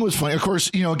Pating was funny. Of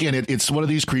course, again, it's one of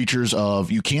these creatures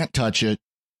of you can't touch it.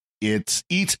 It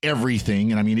eats everything.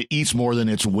 And I mean, it eats more than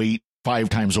its weight 5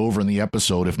 times over in the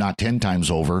episode, if not 10 times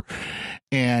over.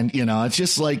 And, it's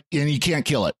just like, and you can't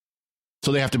kill it.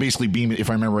 So they have to basically beam it.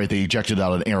 If I remember right, they ejected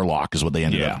out an airlock is what they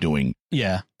ended up doing.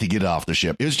 Yeah. To get it off the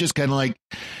ship. It was just kind of like,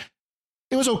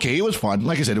 it was okay. It was fun.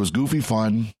 Like I said, it was goofy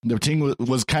fun. The Pating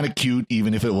was kind of cute,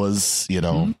 even if it was, it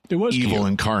was evil cute.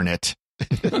 Incarnate.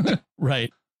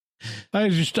 Right. I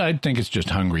think it's just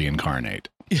hungry incarnate.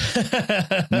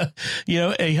 A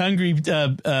hungry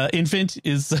infant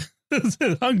is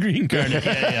hungry incarnate.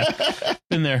 Yeah.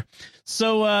 Been there.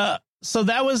 So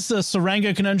that was the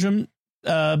Saranga Conundrum.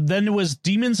 Then there was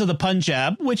Demons of the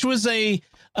Punjab, which was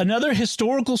another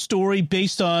historical story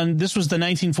based on, this was the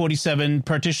 1947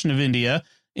 partition of India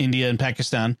and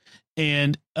Pakistan,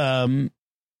 and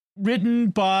written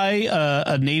by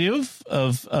a native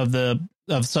of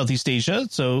Southeast Asia,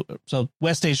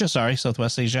 Southwest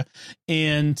Asia,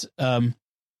 and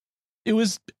it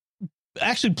was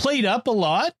actually played up a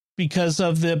lot because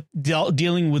of the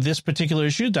dealing with this particular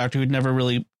issue. Doctor Who had never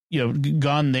really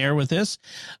gone there with this.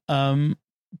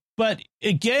 But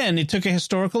again, it took a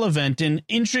historical event and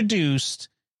introduced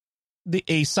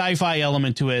a sci-fi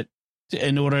element to it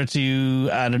in order to,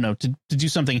 to do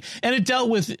something. And it dealt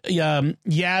with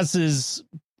Yaz's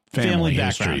family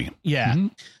background. History. Yeah. Mm-hmm.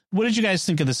 What did you guys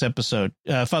think of this episode?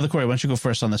 Father Corey, why don't you go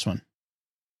first on this one?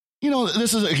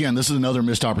 This is another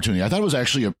missed opportunity. I thought it was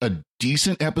actually a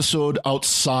decent episode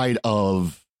outside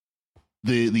of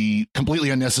the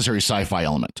completely unnecessary sci-fi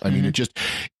element. I mean,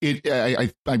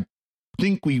 I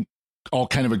think we all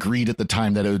kind of agreed at the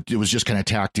time that it was just kind of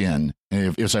tacked in,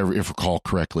 if I recall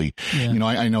correctly. Yeah.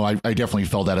 I definitely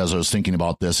felt that as I was thinking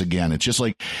about this again. It's just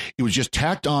like it was just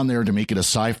tacked on there to make it a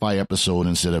sci-fi episode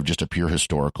instead of just a pure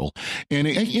historical. And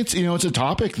it's a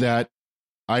topic that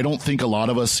I don't think a lot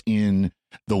of us in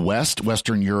the West,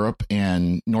 Western Europe,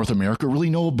 and North America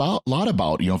really know a lot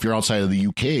about. If you're outside of the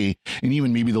UK, and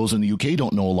even maybe those in the UK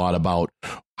don't know a lot about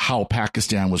how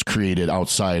Pakistan was created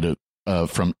outside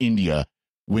of from India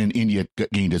when India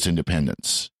gained its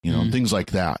independence, things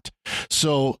like that.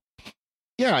 So,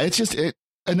 yeah, it's just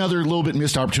another little bit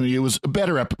missed opportunity. It was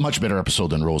a much better episode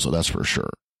than Rosa, that's for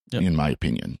sure, in my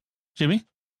opinion. Jimmy?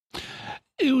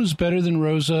 It was better than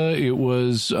Rosa. It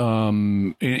was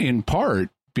in part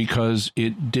because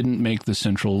it didn't make the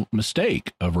central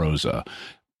mistake of Rosa.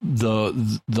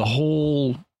 The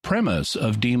whole premise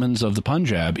of Demons of the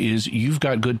Punjab is you've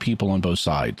got good people on both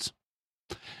sides.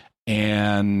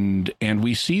 And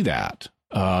we see that.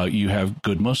 You have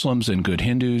good Muslims and good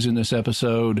Hindus in this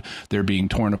episode. They're being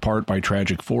torn apart by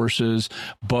tragic forces,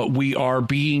 but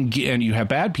and you have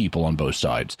bad people on both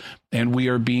sides, and we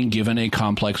are being given a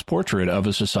complex portrait of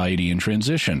a society in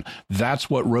transition. That's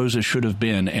what Rosa should have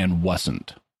been and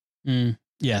wasn't.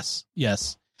 Yes.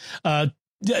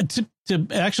 To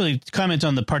actually comment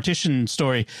on the partition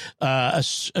story, a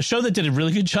show that did a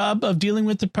really good job of dealing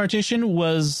with the partition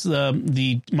was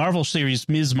the Marvel series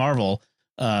Ms. Marvel,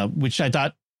 which I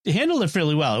thought handled it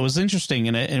fairly well. It was interesting,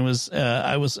 and it was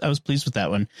I was pleased with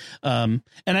that one. And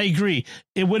I agree,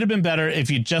 it would have been better if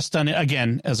you'd just done it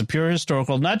again as a pure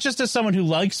historical, not just as someone who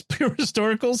likes pure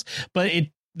historicals, but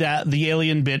that the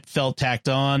alien bit felt tacked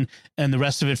on and the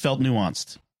rest of it felt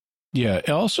nuanced. Yeah.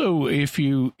 Also, if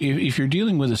you're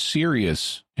dealing with a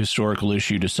serious historical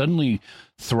issue, to suddenly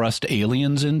thrust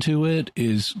aliens into it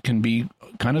can be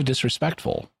kind of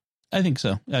disrespectful. I think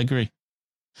so. I agree.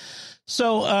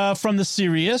 So from the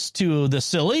serious to the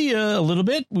silly a little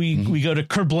bit, we go to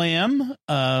Kerblam,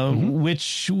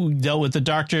 which dealt with the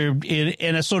Doctor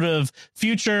in a sort of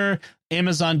future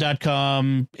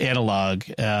Amazon.com analog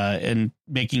and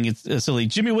making it silly.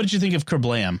 Jimmy, what did you think of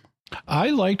Kerblam? I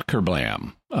liked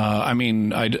Kerblam. I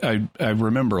mean, I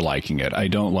remember liking it. I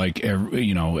don't like,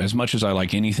 as much as I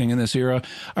like anything in this era,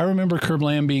 I remember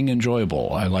Kerblam being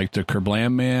enjoyable. I liked the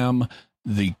Kerblam Ma'am,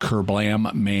 the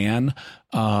Kerblam Man,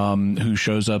 who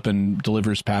shows up and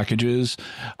delivers packages.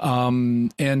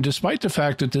 And despite the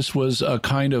fact that this was a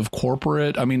kind of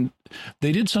corporate, I mean,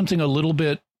 they did something a little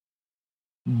bit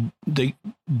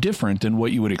different than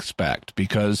what you would expect,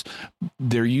 because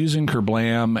they're using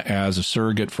Kerblam as a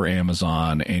surrogate for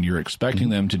Amazon, and you're expecting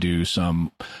them to do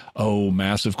some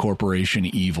massive corporation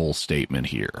evil statement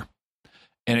here,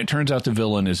 and it turns out the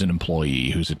villain is an employee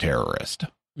who's a terrorist,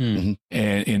 and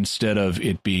instead of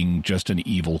it being just an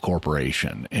evil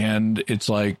corporation. And it's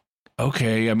like,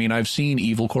 okay, I mean, I've seen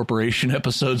evil corporation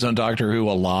episodes on Doctor Who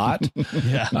a lot.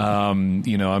 Yeah. I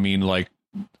mean, like,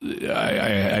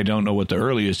 I don't know what the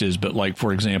earliest is, but like,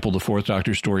 for example, the Fourth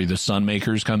Doctor story, The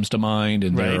Sunmakers, comes to mind,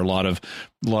 and there are a lot of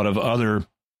other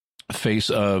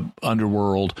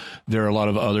underworld. There are a lot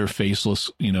of other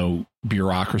faceless,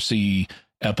 bureaucracy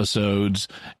episodes,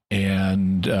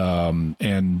 and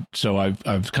so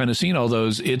I've kind of seen all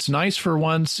those. It's nice for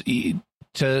once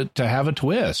to have a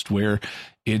twist where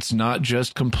it's not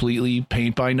just completely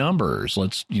paint by numbers.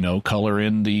 Let's color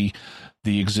in the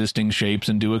existing shapes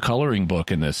and do a coloring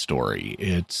book in this story.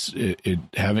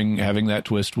 Having that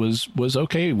twist was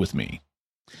okay with me.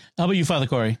 How about you, Father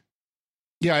Corey?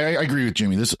 Yeah, I agree with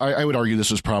Jimmy. I would argue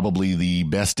this was probably the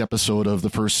best episode of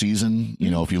the first season.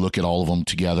 If you look at all of them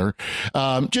together,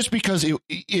 just because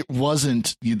it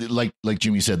wasn't like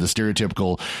Jimmy said, the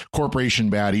stereotypical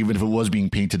corporation bad, even if it was being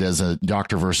painted as a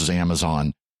Doctor versus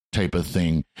Amazon type of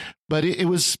thing. But it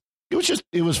was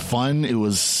fun. It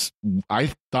was,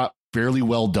 I thought, fairly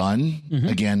well done.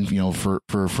 Again, for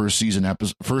first season of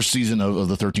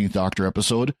the 13th Doctor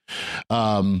episode.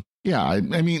 Yeah, I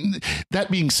mean,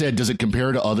 that being said, does it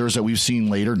compare to others that we've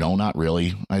seen later? No, not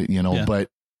really. But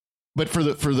for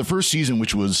the first season,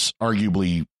 which was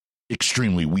arguably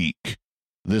extremely weak,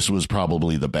 this was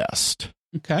probably the best.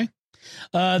 Okay.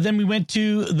 Then we went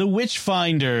to The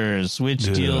Witchfinders,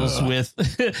 which deals with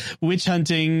witch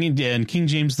hunting and King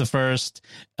James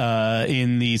I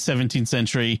in the 17th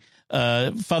century.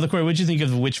 Father Corey, what did you think of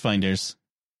The Witchfinders?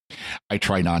 I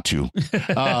try not to.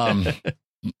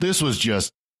 This was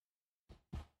just,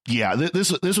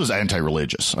 this was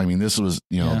anti-religious. I mean, this was,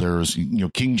 there's,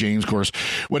 King James, of course,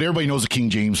 what everybody knows the King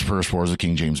James first for is the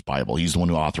King James Bible. He's the one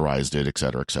who authorized it, et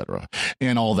cetera,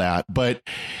 and all that. But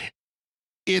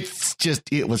it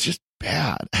was just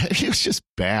bad. It was just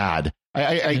bad.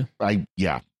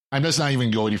 I'm just not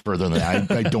even going any further than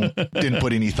that. I didn't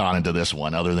put any thought into this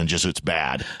one other than just it's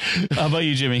bad. How about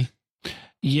you, Jimmy?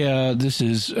 Yeah, this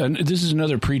is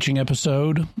another preaching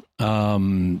episode,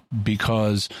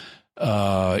 because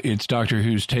it's Doctor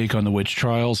Who's take on the witch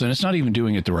trials, and it's not even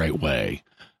doing it the right way.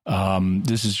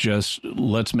 This is just,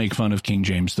 let's make fun of King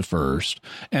James I.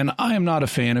 And I am not a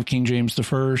fan of King James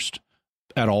I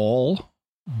at all,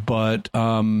 but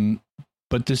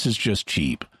this is just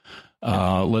cheap.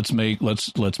 Let's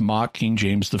mock King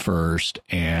James I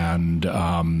and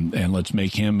let's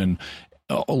make him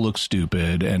look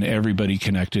stupid, and everybody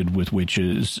connected with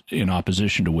witches in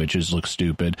opposition to witches look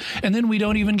stupid. And then we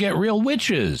don't even get real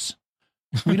witches.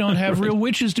 We don't have real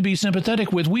witches to be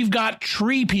sympathetic with. We've got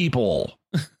tree people.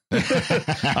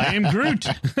 I am Groot.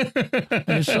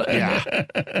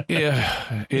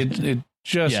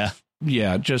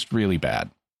 Just really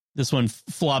bad. This one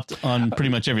flopped on pretty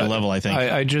much every level, I think.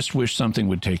 I just wish something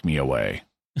would take me away.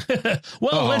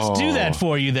 Well, let's do that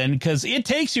for you then, because It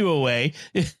Takes You Away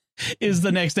is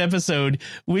the next episode,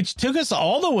 which took us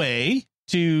all the way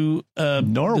to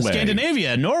Norway,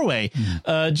 Scandinavia, Norway.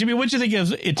 Jimmy, what do you think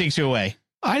of It Takes You Away?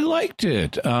 I liked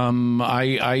it.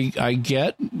 I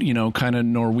get, kind of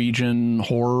Norwegian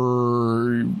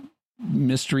horror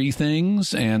mystery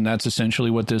things, and that's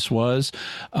essentially what this was.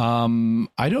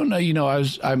 I don't know,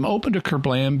 I'm open to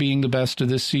Kerblam being the best of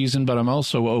this season, but I'm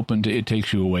also open to It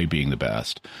Takes You Away being the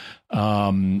best.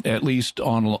 At least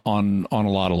on a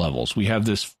lot of levels. We have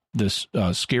this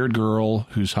scared girl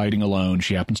who's hiding alone.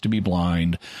 She happens to be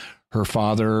blind. Her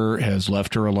father has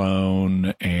left her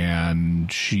alone, and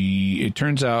it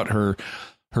turns out her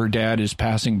dad is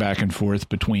passing back and forth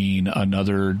between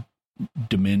another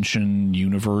dimension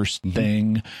universe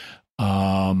thing.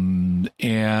 And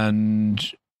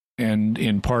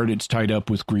in part it's tied up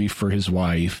with grief for his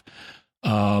wife.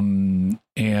 And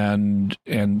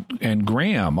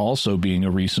Graham also being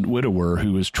a recent widower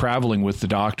who is traveling with the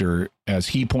Doctor, as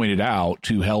he pointed out,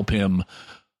 to help him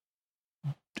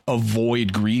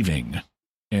avoid grieving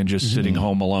and just sitting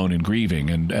home alone and grieving.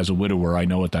 And as a widower, I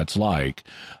know what that's like.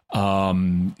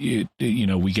 We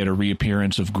get a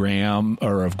reappearance of Graham,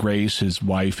 or of Grace, his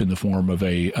wife, in the form of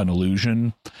an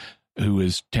illusion who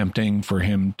is tempting for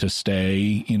him to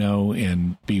stay,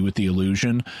 and be with the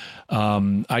illusion.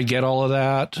 I get all of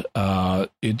that. I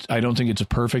don't think it's a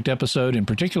perfect episode. In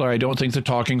particular, I don't think the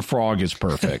talking frog is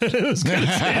perfect. I was going to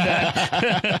say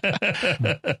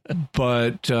that.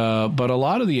 But a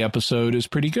lot of the episode is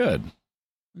pretty good.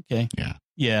 Okay.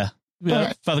 Yeah.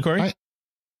 Father Corey?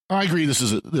 I agree. This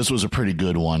was a pretty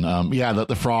good one.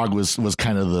 The frog was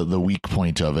kind of the weak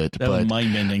point of it. That was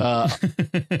mind bending.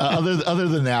 Other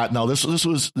than that, no, this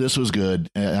was good.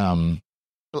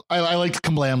 I liked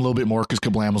Kablam a little bit more because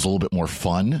Kablam was a little bit more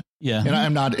fun. Yeah, and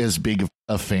I'm not as big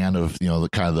a fan of the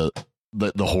kind of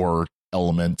the horror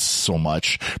elements so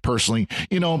much personally,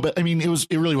 but I mean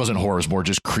it really wasn't horror, it was more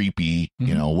just creepy,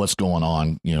 what's going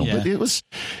on, but it was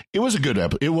a good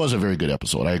it was a very good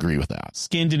episode. I agree with that.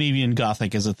 Scandinavian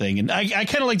Gothic is a thing, and I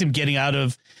kind of liked him getting out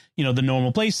of the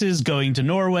normal places, going to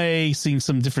Norway, seeing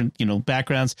some different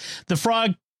backgrounds. The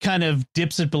frog kind of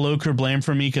dips it below Kablam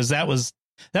for me because that was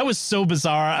so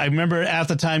bizarre. I remember at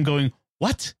the time going,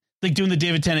 what, like doing the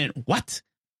David Tennant what.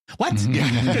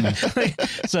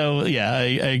 So yeah, I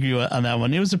agree on that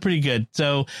one. It was a pretty good.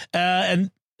 So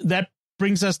and that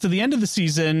brings us to the end of the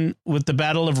season with the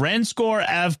Battle of Ranskor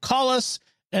Av Kolos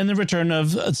and the return of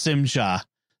Tsimsha.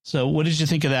 So what did you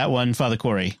think of that one, Father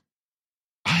Corey?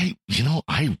 I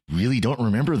really don't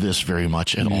remember this very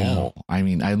much at all. I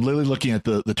mean, I'm literally looking at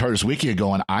the TARDIS Wiki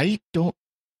going, I don't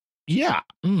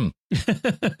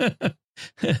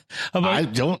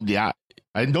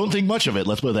think much of it.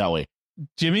 Let's put it that way.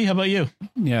 Jimmy, how about you?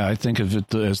 Yeah, I think of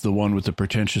it as the one with the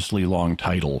pretentiously long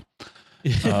title.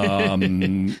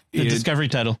 The Discovery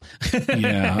title.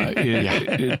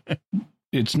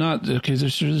 It's not okay.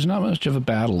 There's not much of a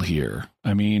battle here.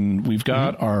 I mean, we've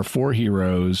got our four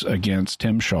heroes against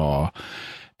Tim Shaw,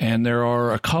 and there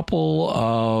are a couple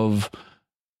of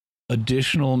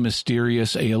additional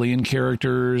mysterious alien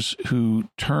characters who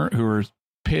are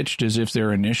pitched as if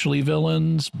they're initially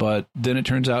villains, but then it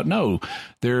turns out no,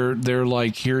 they're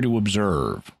like here to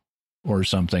observe or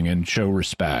something and show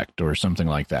respect or something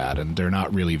like that, and they're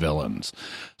not really villains.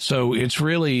 So it's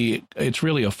really a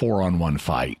 4-on-1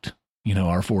 fight.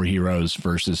 Our four heroes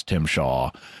versus Tim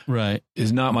Shaw, right,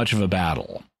 is not much of a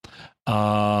battle.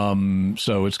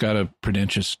 So it's got a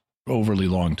pretentious, overly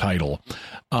long title.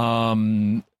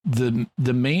 The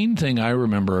main thing I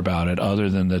remember about it, other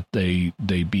than that they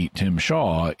beat Tim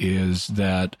Shaw, is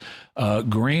that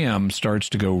Graham starts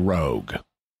to go rogue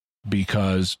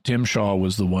because Tim Shaw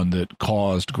was the one that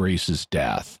caused Grace's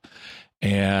death,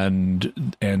 and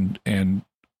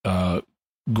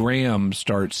Graham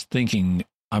starts thinking,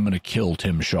 I'm going to kill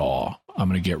Tim Shaw. I'm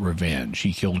going to get revenge.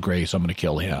 He killed Grace. I'm going to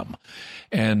kill him.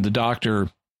 And the Doctor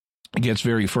gets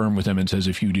very firm with him and says,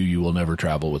 if you do, you will never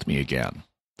travel with me again.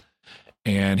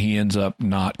 And he ends up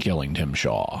not killing Tim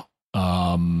Shaw.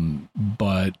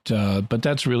 But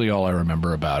that's really all I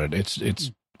remember about it.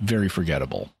 It's very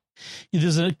forgettable.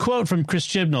 There's a quote from Chris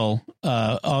Chibnall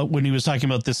when he was talking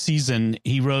about this season.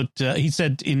 He wrote, he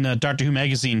said in Doctor Who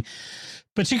magazine,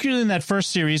 particularly in that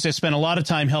first series, I spent a lot of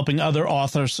time helping other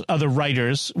authors, other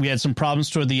writers. We had some problems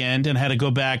toward the end and had to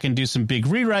go back and do some big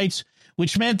rewrites,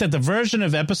 which meant that the version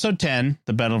of episode 10,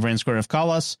 The Battle of Ranskor Av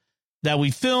Kolos, that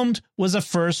we filmed was a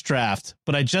first draft,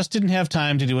 but I just didn't have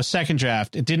time to do a second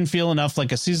draft. It didn't feel enough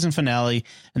like a season finale,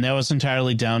 and that was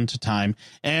entirely down to time.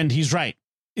 And he's right.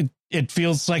 It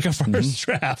feels like a first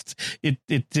draft.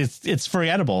 It's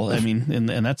forgettable. I mean, in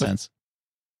that sense.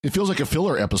 It feels like a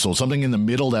filler episode, something in the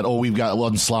middle that, we've got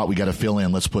one slot we got to fill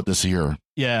in. Let's put this here.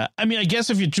 Yeah. I mean, I guess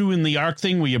if you're doing the arc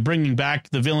thing where you're bringing back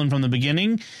the villain from the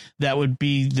beginning, that would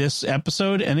be this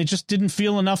episode. And it just didn't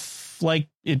feel enough like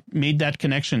it made that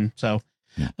connection. So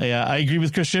I agree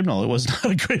with Chris Chibnall. It was not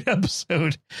a great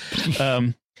episode.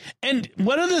 And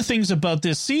one of the things about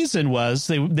this season was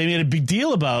they made a big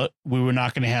deal about we were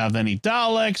not going to have any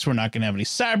Daleks. We're not going to have any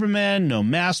Cybermen, no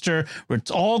Master.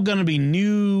 It's all going to be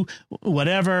new,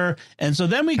 whatever. And so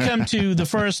then we come to the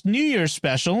first New Year's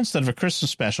special instead of a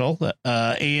Christmas special.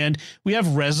 And we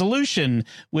have Resolution,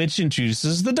 which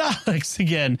introduces the Daleks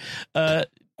again.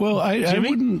 Well, I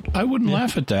wouldn't Yeah.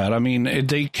 laugh at that. I mean,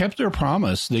 they kept their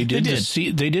promise. They did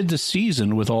the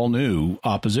season with all new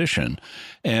opposition,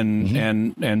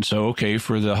 and so okay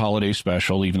for the holiday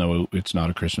special, even though it's not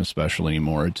a Christmas special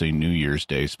anymore, it's a New Year's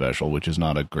Day special, which is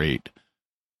not a great.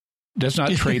 That's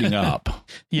not trading up.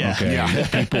 Yeah. Okay.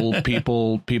 Yeah.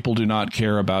 People do not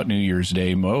care about New Year's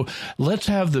Day. Let's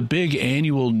have the big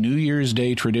annual New Year's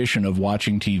Day tradition of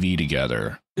watching TV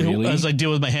together. Really? As I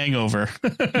deal with my hangover.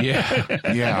 Yeah.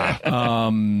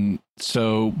 Yeah.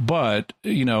 So, but,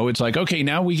 it's like, okay,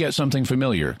 now we get something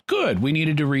familiar. Good. We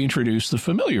needed to reintroduce the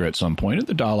familiar at some point, and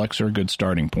the Daleks are a good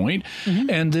starting point. Mm-hmm.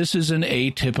 And this is an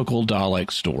atypical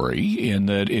Dalek story in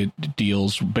that it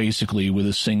deals basically with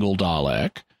a single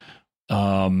Dalek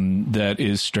that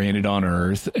is stranded on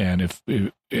Earth and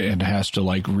and has to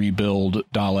like rebuild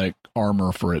Dalek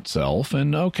armor for itself.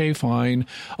 And okay, fine.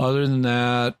 Other than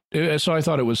that, so I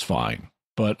thought it was fine,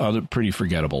 but pretty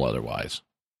forgettable otherwise.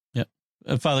 Yep.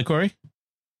 Father Corey?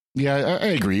 Yeah, I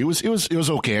agree. It was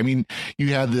okay. I mean,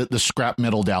 you had the scrap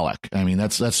metal Dalek. I mean,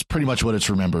 that's pretty much what it's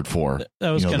remembered for.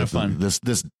 That was kind of fun.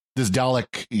 This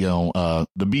Dalek,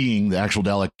 the actual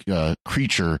Dalek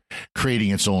creature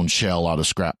creating its own shell out of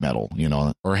scrap metal,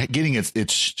 or getting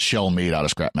its shell made out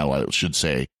of scrap metal, I should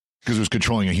say, because it was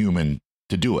controlling a human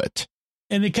to do it.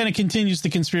 And it kind of continues the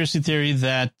conspiracy theory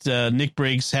that Nick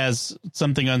Briggs has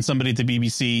something on somebody at the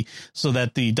BBC so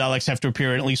that the Daleks have to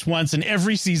appear at least once in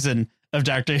every season of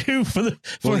Doctor Who for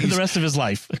the rest of his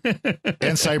life.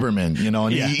 And Cyberman,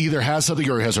 and he either has something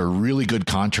or he has a really good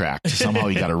contract. Somehow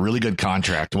he got a really good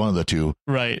contract, one of the two.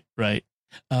 Right.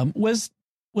 Was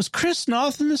Chris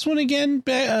Noth in this one again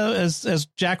as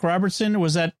Jack Robertson, or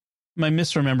was that, am I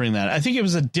misremembering that? I think it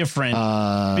was a different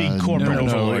big corporate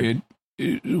overlord.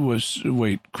 It was,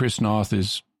 Chris Noth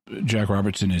is, Jack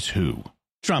Robertson is who?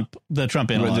 The Trump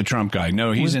analog. The Trump guy.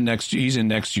 No, he's in next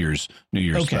year's New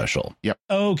Year's special. Yep.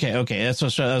 Okay. That's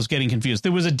what I was getting confused.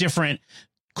 There was a different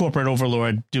corporate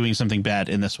overlord doing something bad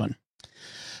in this one.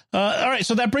 All right.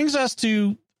 So that brings us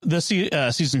to the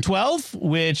season 12,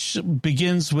 which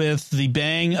begins with the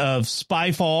bang of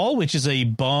Spyfall, which is a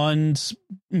Bond,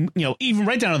 even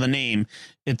right down to the name.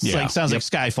 It's sounds like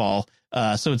Skyfall.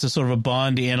 So it's a sort of a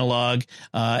Bond analog.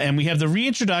 And we have the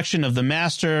reintroduction of the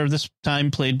Master, this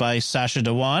time played by Sacha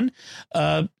Dhawan.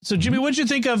 So, Jimmy, what did you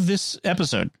think of this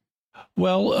episode?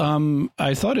 Well,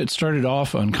 I thought it started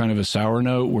off on kind of a sour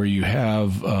note where you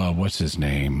have, what's his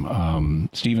name?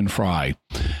 Stephen Fry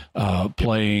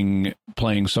playing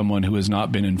someone who has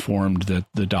not been informed that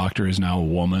the Doctor is now a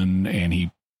woman, and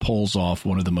he pulls off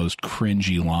one of the most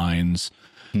cringy lines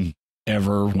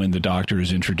ever when the Doctor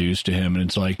is introduced to him, and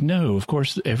it's like, no, of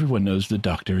course everyone knows the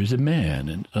Doctor is a man,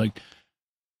 and like,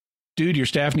 dude, your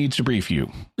staff needs to brief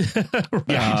you.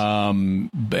 Right.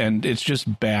 And it's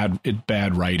just bad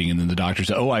writing, and then the Doctor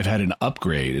says, oh, I've had an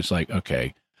upgrade. It's like,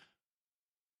 okay.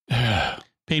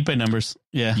 Paid by numbers.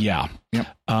 Yeah. Yep.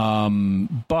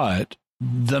 But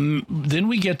then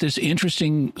we get this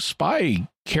interesting spy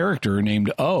character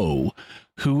named O,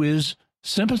 who is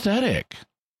sympathetic.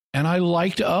 And I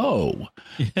liked O,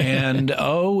 and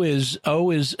O has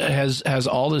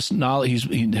all this knowledge.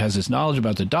 He has this knowledge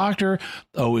about the Doctor.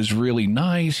 O is really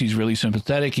nice. He's really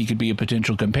sympathetic. He could be a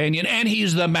potential companion, and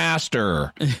he's the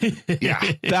Master. Yeah,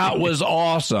 that was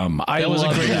awesome. That was a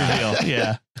great reveal.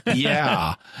 Yeah.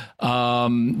 Yeah.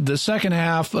 The second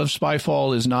half of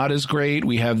Spyfall is not as great.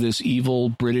 We have this evil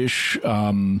British,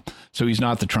 so he's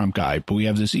not the Trump guy, but we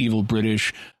have this evil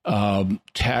British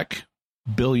tech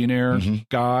billionaire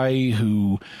guy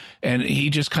who, and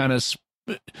he just kind of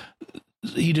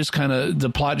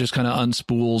the plot just kind of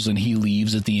unspools, and he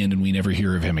leaves at the end, and we never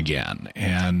hear of him again.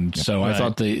 And so I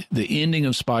thought the ending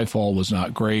of Spyfall was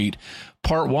not great.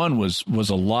 Part one was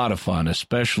a lot of fun,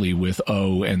 especially with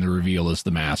O and the reveal as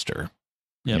the Master.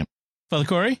 Yep. Father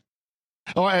Corey?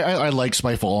 Oh, I like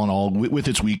Spyfall and all with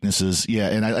its weaknesses. Yeah.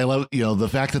 And I love, the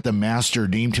fact that the Master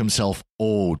named himself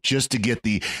O just to get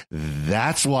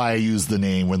that's why I used the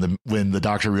name when the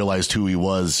Doctor realized who he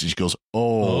was. She goes,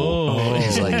 oh. And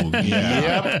he's like,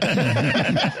 yep.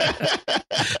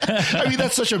 I mean,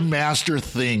 that's such a Master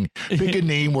thing. Pick a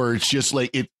name where it's just like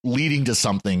it leading to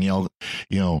something,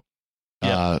 so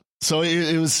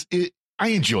it was I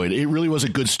enjoyed it. It really was a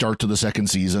good start to the second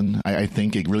season. I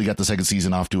think it really got the second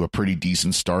season off to a pretty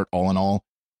decent start, all in all.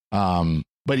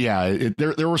 But yeah,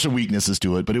 there were some weaknesses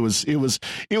to it, but it was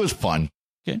fun.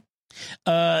 Okay.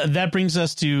 That brings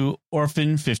us to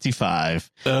Orphan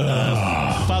 55.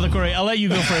 Father Corey, I'll let you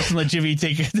go first and let Jimmy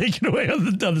take it away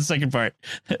on the second part.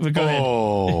 But go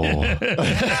ahead.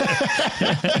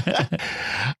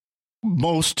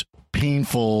 Most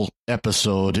painful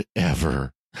episode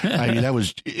ever. I mean,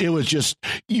 it was just,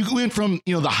 you went from,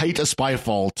 the height of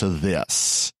Spyfall to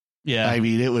this. Yeah. I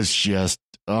mean, it was just,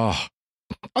 I'm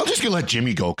just going to let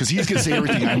Jimmy go because he's going to say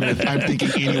everything I'm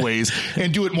thinking anyways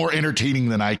and do it more entertaining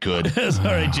than I could. All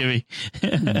right, Jimmy.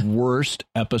 Worst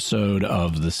episode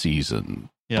of the season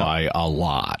by a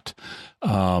lot.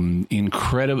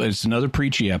 Incredible. It's another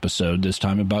preachy episode, this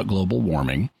time about global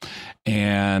warming.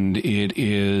 And it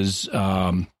is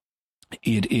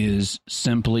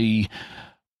simply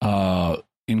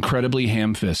incredibly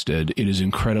ham-fisted. It is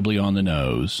incredibly on the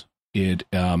nose. It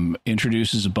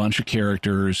introduces a bunch of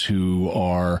characters who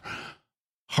are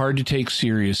hard to take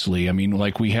seriously. I mean,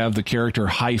 like we have the character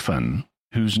Hyphen,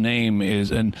 whose name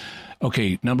is,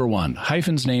 number one,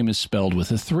 Hyphen's name is spelled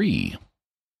with a 3.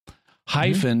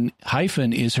 Hyphen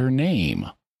is her name.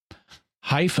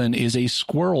 Hyphen is a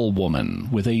squirrel woman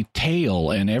with a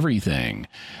tail and everything.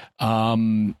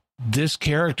 This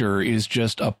character is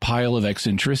just a pile of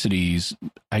eccentricities,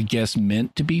 I guess,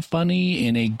 meant to be funny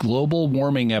in a global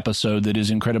warming episode that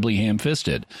is incredibly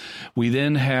ham-fisted. We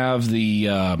then have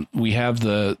I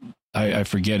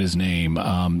forget his name,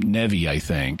 Nevi, I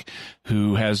think,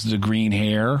 who has the green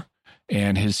hair,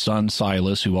 and his son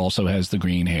Silas, who also has the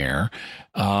green hair.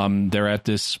 They're at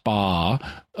this spa.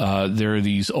 There are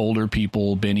these older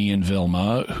people, Benny and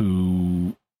Vilma,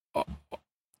 who...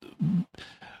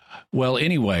 Well,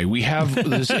 anyway, we have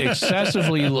this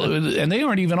excessively, and they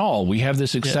aren't even all, we have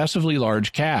this excessively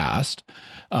large cast.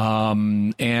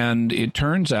 And it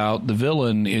turns out the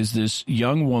villain is this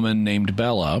young woman named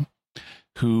Bella,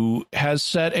 who has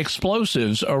set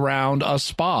explosives around a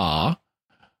spa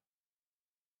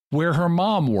where her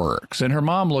mom works. And her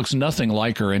mom looks nothing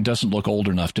like her and doesn't look old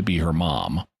enough to be her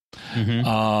mom.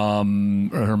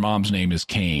 Mm-hmm. Her mom's name is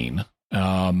Kane.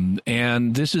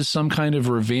 And this is some kind of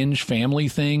revenge family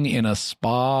thing in a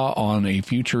spa on a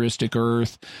futuristic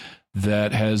Earth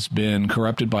that has been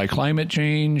corrupted by climate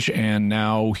change. And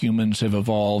now humans have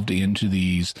evolved into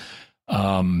these,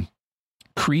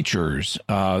 creatures,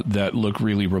 that look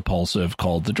really repulsive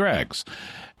called the Dregs.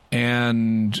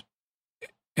 And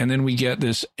then we get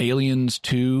this Aliens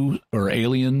 2 or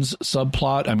Aliens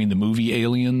subplot. I mean, the movie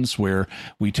Aliens, where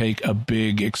we take a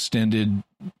big extended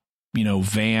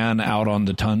van out on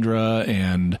the tundra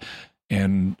and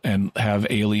have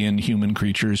alien human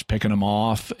creatures picking them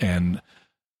off. And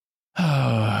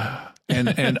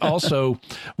also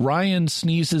Ryan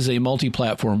sneezes a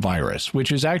multi-platform virus,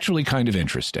 which is actually kind of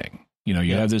interesting.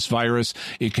 You have this virus,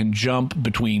 it can jump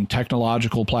between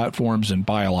technological platforms and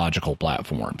biological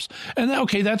platforms. And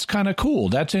that's kind of cool.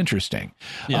 That's interesting.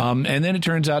 Yeah. And then it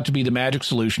turns out to be the magic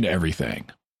solution to everything.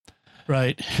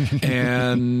 Right.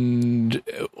 And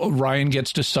Ryan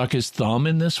gets to suck his thumb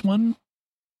in this one.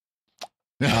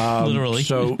 Literally.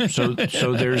 So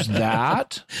there's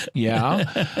that.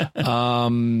 Yeah.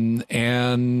 And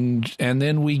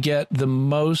then we get the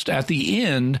most at the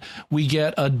end, we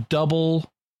get a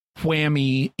double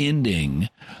whammy ending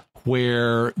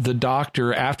where the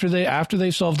doctor, after they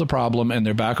solve the problem and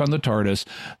they're back on the TARDIS,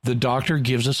 the doctor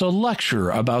gives us a lecture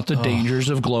about the dangers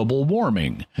of global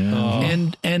warming.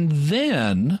 And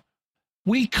then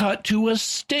we cut to a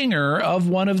stinger of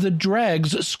one of the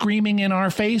dregs screaming in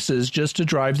our faces just to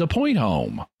drive the point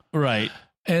home. Right.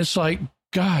 And it's like,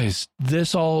 guys,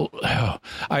 the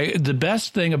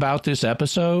best thing about this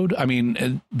episode, I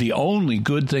mean, the only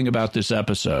good thing about this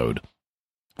episode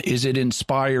is it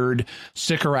inspired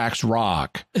Sycorax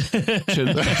Rock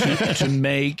to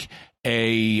make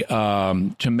a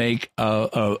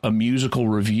musical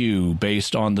review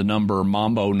based on the number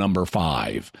Mambo number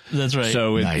 5. That's right.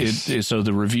 So Nice. So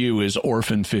the review is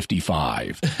Orphan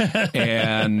 55,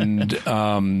 and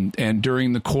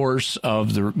during the course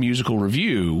of the musical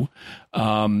review,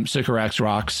 Sycorax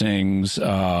Rock sings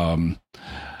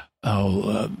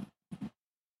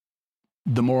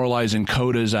demoralizing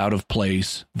coda's out of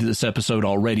place. This episode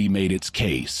already made its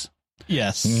case.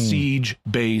 Yes. Siege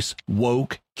base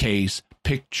woke case.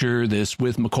 Picture this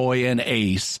with McCoy and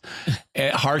Ace,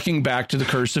 harking back to the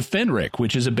Curse of Fenric,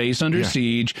 which is a base under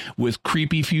siege with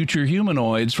creepy future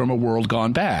humanoids from a world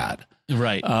gone bad.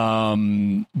 Right.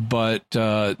 But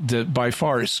by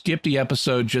far, skip the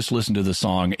episode. Just listen to the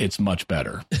song. It's much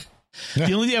better.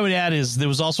 The only thing I would add is there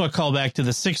was also a callback to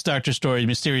the Sixth Doctor story,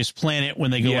 Mysterious Planet,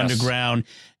 when they go underground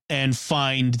and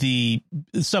find the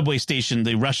subway station,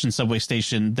 the Russian subway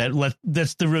station,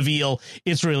 that's the reveal.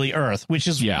 It's really Earth, which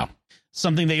is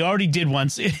something they already did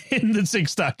once in the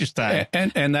Sixth Doctor's time.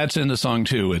 And that's in the song,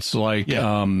 too. It's like,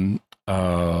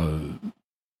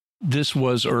 this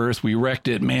was Earth. We wrecked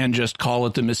it. Man, just call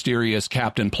it the mysterious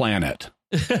Captain Planet.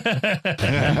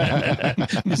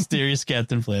 Mysterious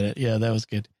Captain Planet. Yeah, that was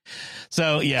good.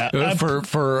 So yeah,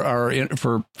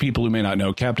 for people who may not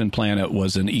know, Captain Planet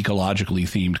was an ecologically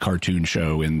themed cartoon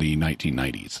show in the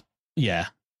 1990s. Yeah.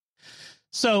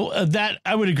 So that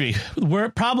I would agree. We're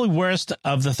probably worst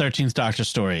of the 13th Doctor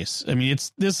stories. I mean,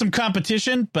 there's some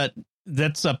competition, but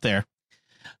that's up there.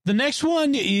 The next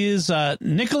one is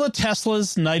Nikola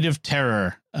Tesla's Night of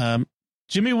Terror.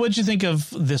 Jimmy, what'd you think of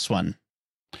this one?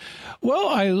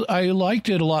 Well, I liked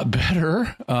it a lot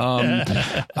better.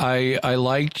 I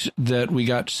liked that we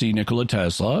got to see Nikola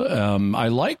Tesla. I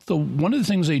like one of the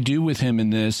things they do with him in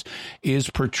this is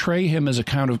portray him as a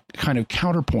kind of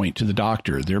counterpoint to the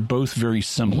Doctor. They're both very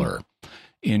similar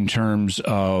in terms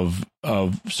of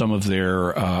some of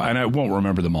their, and I won't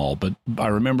remember them all, but I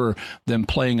remember them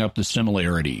playing up the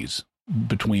similarities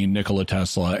between Nikola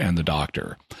Tesla and the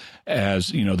Doctor.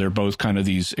 As you know, they're both kind of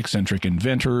these eccentric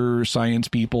inventor science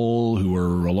people who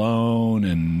are alone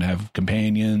and have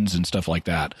companions and stuff like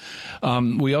that.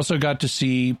 We also got to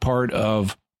see part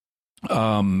of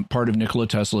Nikola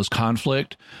Tesla's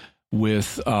conflict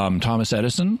with Thomas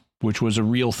Edison, which was a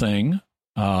real thing.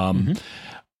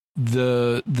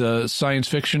 The science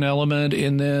fiction element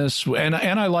in this, and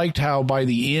I liked how by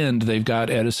the end they've got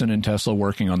Edison and Tesla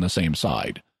working on the same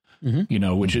side. You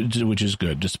know, which is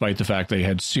good, despite the fact they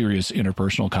had serious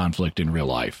interpersonal conflict in real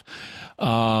life.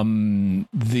 I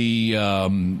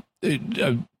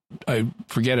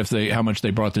forget how much they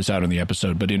brought this out in the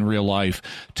episode, but in real life,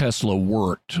 Tesla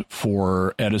worked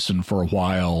for Edison for a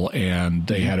while, and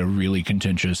they had a really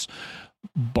contentious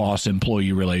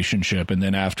boss-employee relationship. And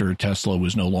then after Tesla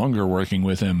was no longer working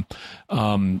with him,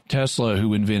 Tesla,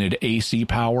 who invented AC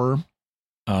power,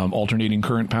 alternating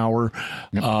current power,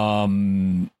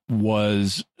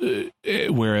 whereas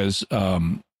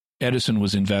Edison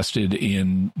was invested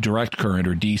in direct current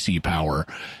or DC power,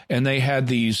 and they had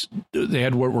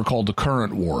what were called the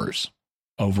current wars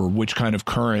over which kind of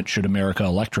current should America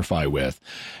electrify with.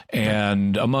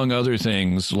 And among other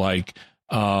things, like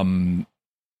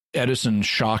Edison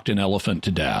shocked an elephant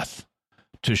to death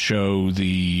to show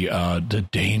the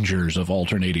dangers of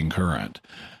alternating current.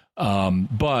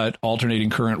 But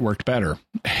alternating current worked better.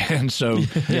 And so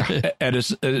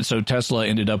so Tesla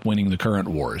ended up winning the current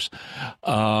wars.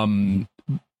 Then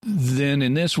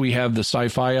in this, we have the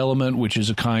sci-fi element, which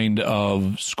is a kind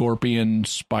of scorpion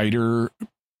spider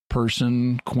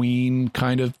person queen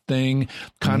kind of thing,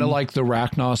 kind of like the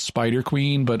Rachnos Spider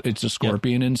Queen, but it's a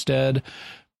scorpion instead.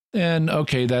 And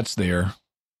okay, that's there.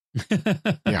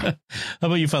 How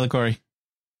about you, Father Corey?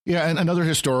 Yeah, and another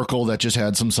historical that just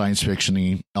had some science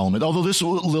fiction-y element, although this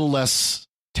was a little less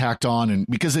tacked on, and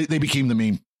because they became the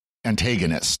main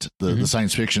antagonist. The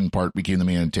science fiction part became the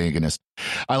main antagonist.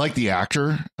 I like the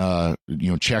actor,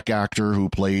 Czech actor who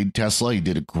played Tesla. He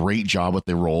did a great job with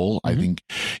the role. I think,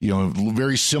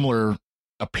 very similar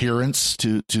appearance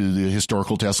to the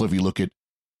historical Tesla if you look at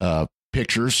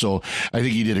pictures. So I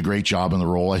think he did a great job in the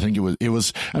role. I think it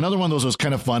was another one of those that was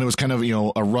kind of fun. It was kind of,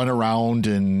 a run around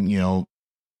and,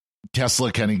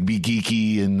 Tesla kind of be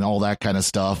geeky and all that kind of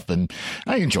stuff. And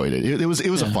I enjoyed it. It was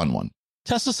a fun one.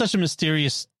 Tesla's such a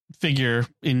mysterious figure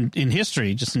in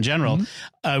history, just in general.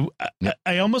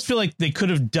 I almost feel like they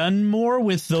could have done more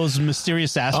with those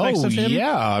mysterious aspects of him.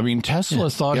 Yeah. I mean,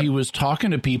 Tesla thought he was talking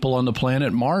to people on the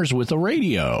planet Mars with a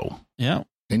radio. Yeah.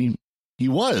 And it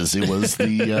was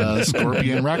the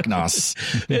Scorpion Rachnos.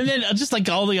 And then just like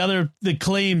all the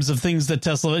claims of things that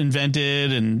Tesla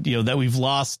invented and, that we've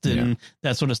lost and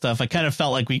that sort of stuff. I kind of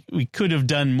felt like we could have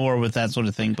done more with that sort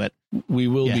of thing, but we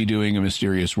will be doing a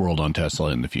mysterious world on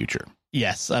Tesla in the future.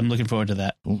 Yes. I'm looking forward to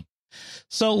that. Cool.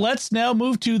 So let's now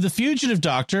move to the Fugitive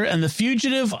Doctor and the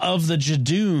Fugitive of the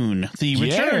Judoon, the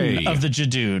return of the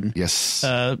Judoon. Yes.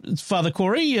 Father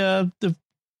Corey, the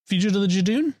Fugitive of the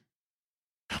Judoon.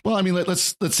 Well, I mean,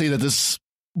 let's say that this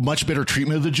much better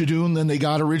treatment of the Judoon than they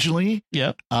got originally.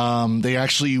 Yep. They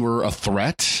actually were a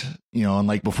threat,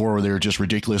 unlike before where they were just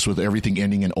ridiculous with everything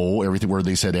ending in O, everything where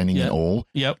they said ending in O.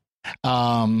 Yep.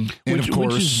 And of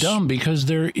course, which is dumb because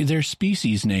their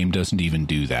species name doesn't even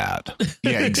do that.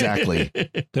 Yeah, exactly.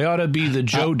 They ought to be the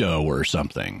Jodo or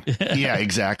something. Yeah,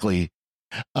 exactly.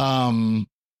 And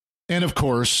of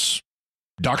course,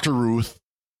 Dr. Ruth.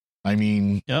 I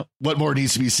mean, what more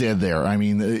needs to be said there? I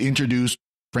mean, introduced,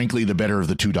 frankly, the better of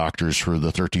the two doctors for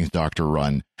the 13th Doctor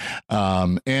run.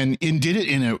 And did it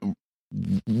in a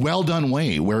well done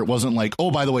way where it wasn't like,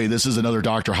 oh, by the way, this is another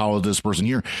doctor. How is this person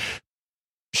here?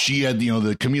 She had,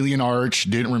 the chameleon arch,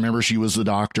 didn't remember she was the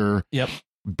doctor. Yep.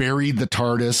 Buried the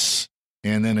TARDIS.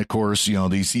 And then, of course, you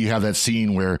have that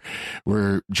scene where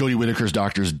Jodie Whittaker's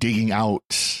doctor is digging out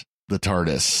the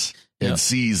TARDIS. and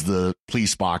sees the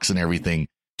police box and everything.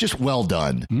 Just well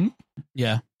done.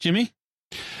 Yeah. Jimmy?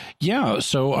 Yeah,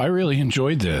 so I really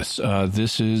enjoyed this.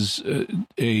 This is and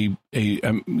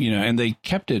they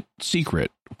kept it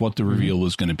secret what the reveal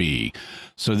was going to be.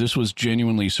 So this was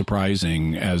genuinely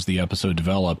surprising as the episode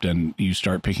developed, and you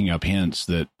start picking up hints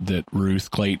that Ruth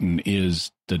Clayton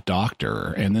is the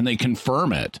doctor, and then they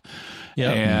confirm it.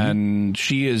 Yeah, and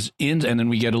she is in, and then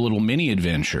we get a little mini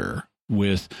adventure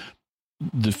with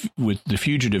the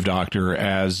fugitive doctor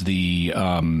as the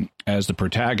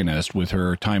protagonist, with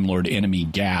her Time Lord enemy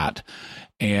Gat,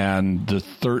 and the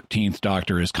 13th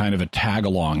Doctor is kind of a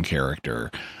tag-along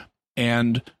character,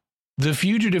 and the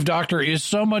fugitive doctor is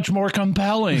so much more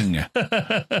compelling.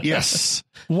 Yes.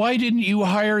 Why didn't you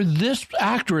hire this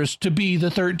actress to be the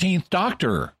 13th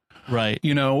Doctor? Right.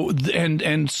 You know,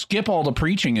 and skip all the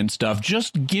preaching and stuff.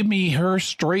 Just give me her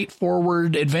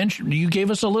straightforward adventure. You gave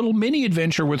us a little mini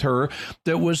adventure with her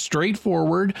that was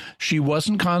straightforward. She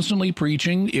wasn't constantly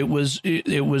preaching. It was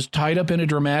tied up in a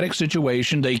dramatic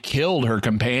situation. They killed her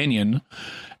companion.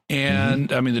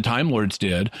 And I mean, the Time Lords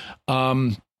did.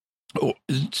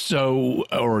 So,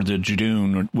 or the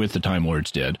Judoon with the Time Lords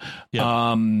did.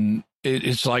 Yeah.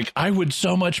 It's like, I would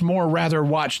so much more rather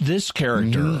watch this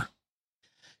character.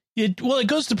 It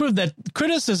goes to prove that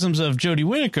criticisms of Jodie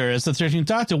Whittaker as the 13th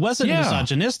Doctor wasn't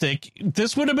misogynistic.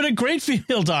 This would have been a great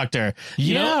female Doctor.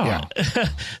 You know?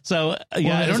 So,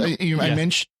 I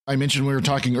mentioned we were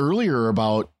talking earlier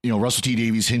about, Russell T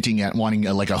Davies hinting at wanting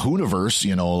like a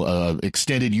Whoniverse,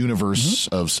 extended universe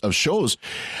of shows.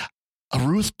 A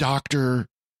Ruth Doctor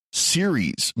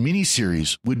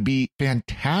miniseries would be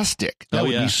fantastic. That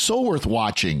would be so worth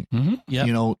watching,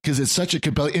 because it's such a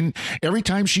compelling, and every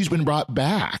time she's been brought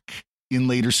back in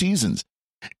later seasons,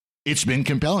 it's been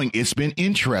compelling. It's been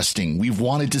interesting. We've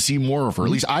wanted to see more of her.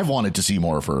 At least I've wanted to see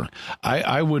more of her.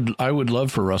 I would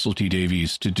love for Russell T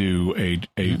Davies to do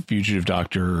a Fugitive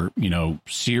Doctor,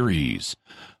 series.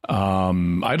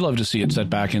 I'd love to see it set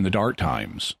back in the dark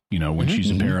times, when she's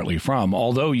apparently from,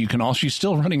 although she's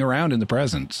still running around in the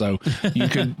present. So you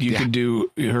could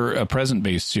do a present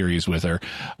based series with her.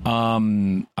 I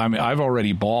mean, I've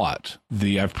already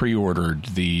I've pre-ordered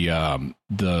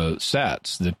the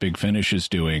sets that Big Finish is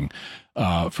doing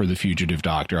for the Fugitive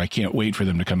Doctor. I can't wait for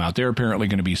them to come out. They're apparently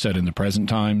going to be set in the present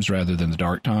times rather than the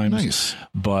dark times. Nice.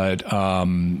 But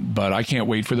I can't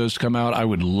wait for those to come out. I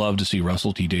would love to see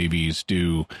Russell T Davies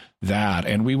do that,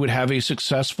 and we would have a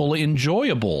successful,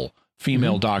 enjoyable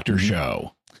female Doctor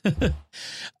show.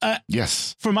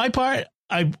 Yes. For my part,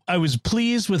 I was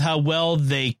pleased with how well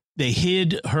they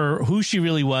hid who she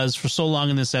really was for so long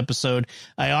in this episode.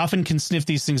 I often can sniff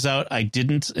these things out. I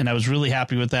didn't, and I was really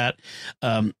happy with that.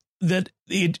 This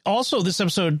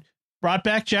episode brought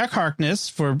back Jack Harkness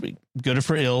for good or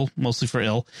for ill, mostly for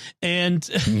ill, and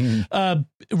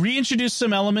reintroduced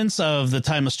some elements of the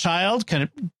Timeless Child. Kind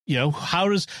of,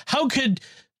 how could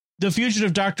the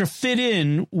Fugitive Doctor fit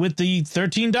in with the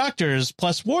 13 Doctors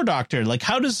plus War Doctor? Like,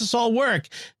 how does this all work?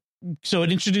 So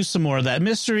it introduced some more of that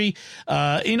mystery,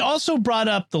 and also brought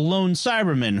up the lone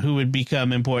Cyberman, who would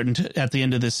become important at the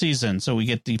end of this season. So we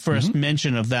get the first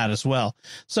mention of that as well.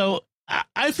 So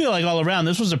I feel like all around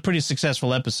this was a pretty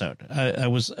successful episode. I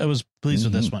was pleased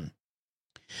with this one.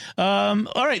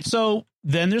 All right, so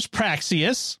then there's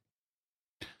Praxeus,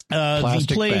 the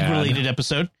plague-related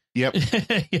episode. Yep.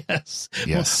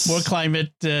 Yes. More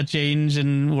climate change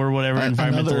or whatever,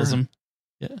 environmentalism.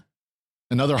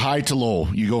 Another high to low.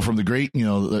 You go from the great,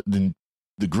 the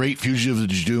great Fugitive of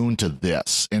the Judoon to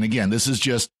this. And again, this is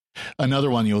just another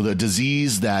one, the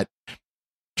disease that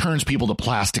turns people to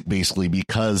plastic basically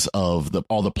because of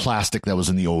all the plastic that was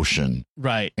in the ocean.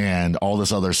 Right. And all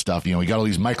this other stuff. We got all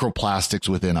these microplastics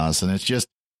within us, and it's just.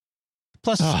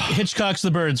 Plus Hitchcock's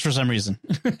The Birds for some reason.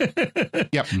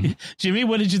 Yep. Jimmy,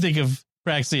 what did you think of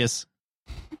Praxeus?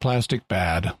 Plastic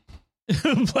bad.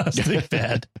 Plastic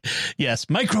bad. Yes,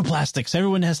 microplastics.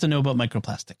 Everyone has to know about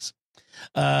microplastics.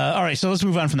 All right, so let's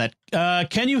move on from that.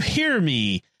 Can you hear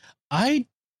me? I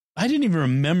didn't even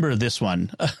remember this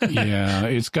one. Yeah,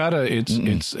 it's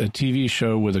a TV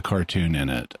show with a cartoon in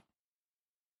it.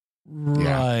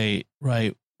 Right.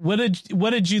 What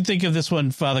did you think of this one,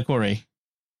 Father Corey?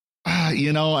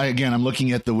 Again, I'm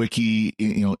looking at the wiki,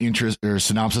 interest or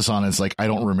synopsis on it. It's like, I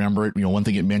don't remember it. One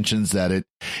thing it mentions that it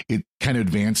kind of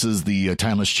advances the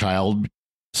Timeless Child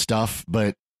stuff,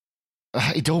 but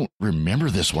I don't remember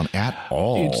this one at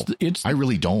all. I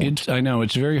really don't. I know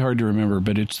it's very hard to remember,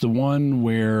 but it's the one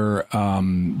where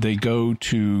they go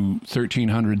to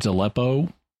 1300s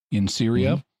Aleppo in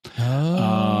Syria.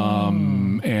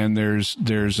 and there's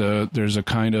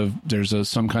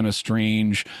some kind of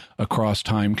strange across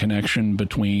time connection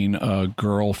between a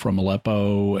girl from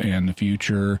Aleppo and the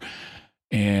future.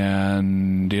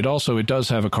 And it does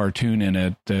have a cartoon in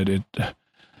it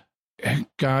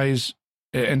guys,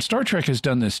 and Star Trek has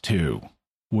done this too,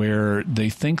 where they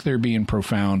think they're being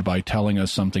profound by telling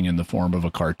us something in the form of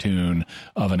a cartoon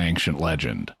of an ancient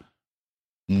legend.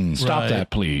 Stop that,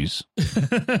 please.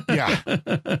 Yeah.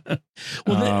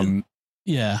 Well,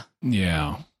 yeah.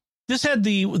 This had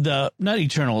the not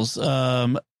Eternals, Immortals.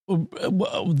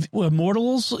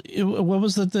 What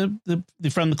was the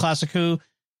from the classic Who?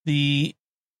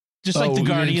 Like the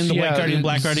Guardian, the White Guardian,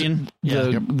 Black Guardian.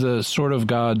 The sort of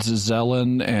gods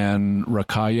Zelen and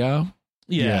Rakaya.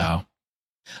 Yeah.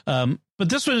 But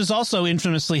this one has also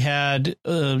infamously had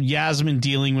Yasmin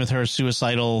dealing with her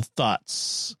suicidal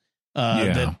thoughts.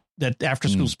 That after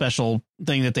school special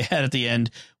thing that they had at the end,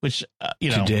 which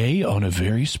today on a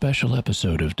very special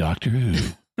episode of Doctor Who.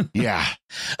 Yeah.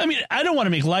 I mean, I don't want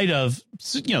to make light of,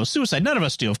 suicide. None of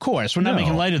us do, of course. We're not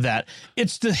making light of that.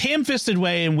 It's the ham-fisted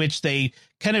way in which they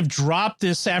kind of drop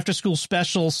this after-school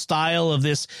special style of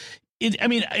this. If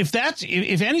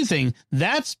anything,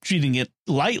 that's treating it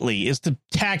lightly, is to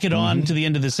tack it on to the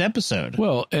end of this episode.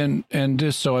 Well, and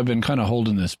just so I've been kind of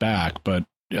holding this back, but,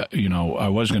 I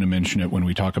was going to mention it when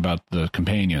we talk about the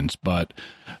companions, but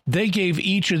they gave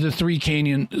each of the three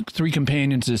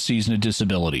companions this season a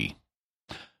disability.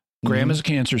 Graham is a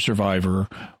cancer survivor,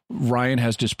 Ryan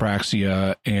has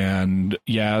dyspraxia, and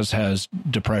Yaz has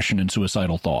depression and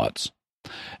suicidal thoughts.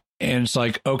 And it's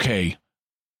like, okay,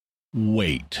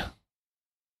 wait.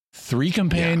 3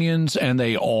 companions and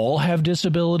they all have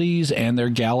disabilities and they're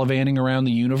gallivanting around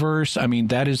the universe. I mean,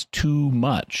 that is too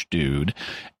much, dude.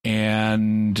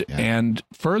 And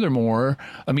furthermore,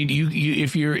 I mean, you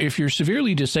if you're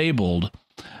severely disabled,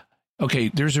 okay,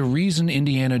 there's a reason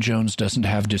Indiana Jones doesn't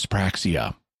have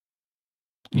dyspraxia.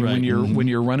 Right. When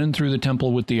you're running through the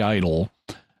temple with the idol,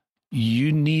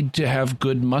 you need to have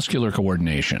good muscular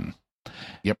coordination.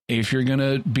 Yep. If you're going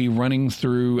to be running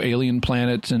through alien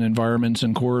planets and environments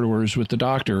and corridors with the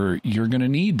Doctor, you're going to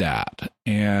need that.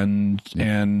 And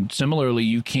similarly,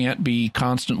 you can't be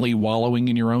constantly wallowing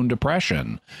in your own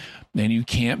depression, and you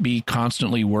can't be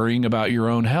constantly worrying about your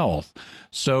own health.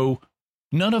 So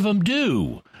none of them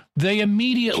do. They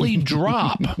immediately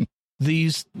drop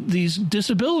these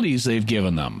disabilities they've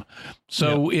given them.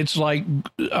 So it's like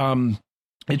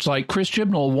Chris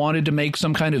Chibnall wanted to make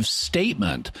some kind of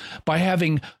statement by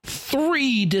having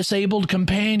 3 disabled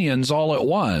companions all at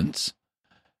once.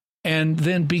 And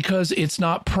then because it's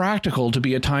not practical to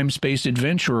be a time-space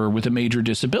adventurer with a major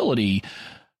disability,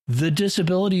 the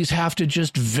disabilities have to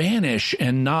just vanish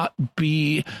and not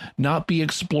be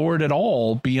explored at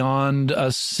all beyond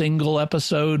a single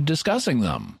episode discussing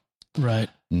them. Right.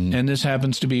 And this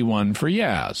happens to be one for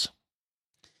Yaz.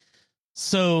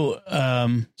 So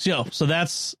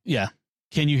that's,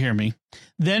 Can you hear me?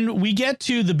 Then we get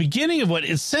to the beginning of what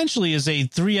essentially is a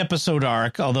 3-episode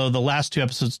arc, although the last 2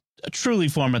 episodes truly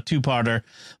form a 2-parter,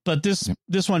 but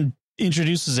this one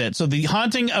introduces it. So the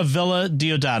Haunting of Villa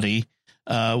Diodati,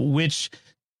 which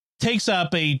takes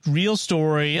up a real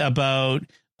story about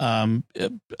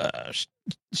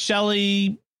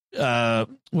Shelley.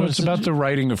 It's about the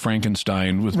writing of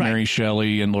Frankenstein with Mary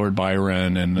Shelley and Lord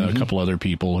Byron and a couple other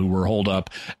people who were holed up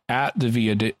at the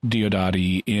Villa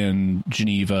Diodati in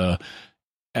Geneva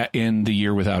in the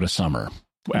year without a summer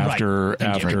after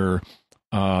the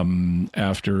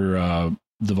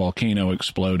volcano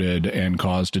exploded and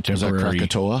caused a temporary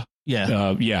Krakatoa?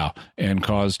 And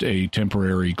caused a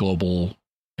temporary global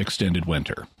extended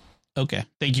winter. Okay,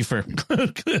 thank you for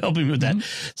helping me with that.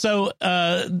 So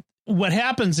what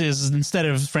happens is instead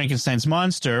of Frankenstein's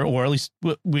monster, or at least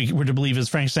what we were to believe is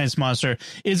Frankenstein's monster,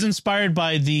 is inspired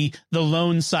by the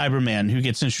lone Cyberman who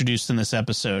gets introduced in this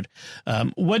episode.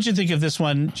 What'd you think of this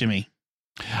one, Jimmy?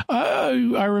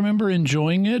 I remember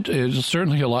enjoying it. It's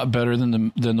certainly a lot better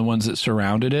than the ones that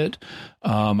surrounded it.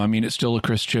 I mean, it's still a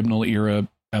Chris Chibnall era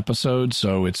episode,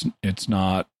 so it's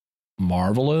not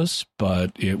marvelous,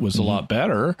 but it was a lot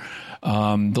better.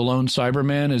 The lone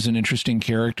Cyberman is an interesting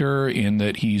character in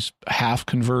that he's half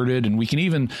converted, and we can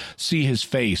even see his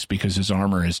face because his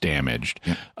armor is damaged.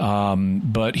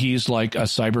 But he's like a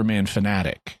Cyberman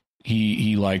fanatic.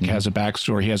 He like has a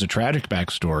backstory. He has a tragic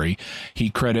backstory. He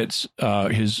credits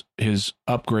his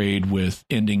upgrade with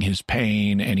ending his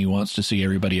pain, and he wants to see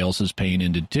everybody else's pain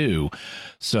ended too.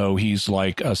 So he's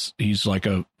like a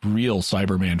real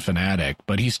Cyberman fanatic,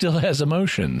 but he still has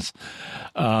emotions.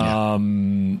 We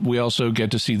also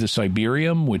get to see the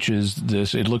Cyberium, which is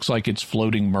this. It looks like it's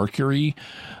floating Mercury,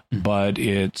 but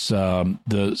it's the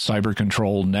cyber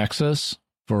control nexus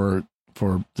for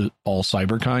all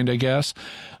cyberkind, I guess.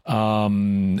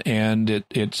 And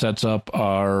it sets up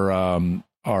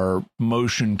our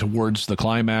motion towards the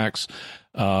climax.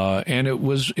 And it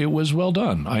was well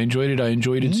done. I enjoyed it. I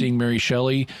enjoyed it seeing Mary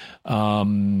Shelley.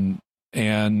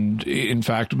 And in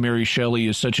fact, Mary Shelley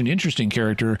is such an interesting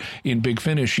character. In Big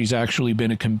Finish, she's actually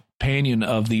been a companion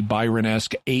of the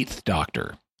Byron-esque Eighth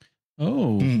Doctor.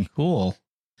 Oh, cool.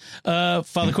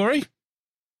 Father Corey?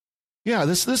 Yeah,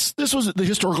 this was the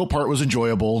historical part was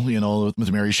enjoyable,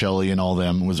 with Mary Shelley and all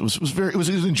them was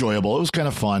enjoyable. It was kind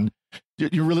of fun.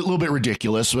 You're really a little bit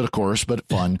ridiculous, but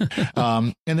fun.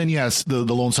 And then yes, the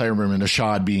Lone Cyberman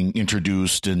Ashad being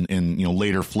introduced and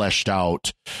later fleshed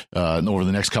out over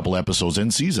the next couple episodes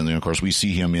and season. And of course, we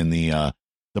see him in the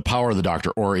Power of the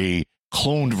Doctor, or a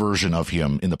cloned version of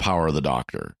him in the Power of the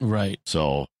Doctor. Right.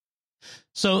 So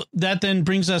that then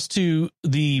brings us to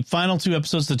the final two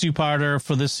episodes, the two-parter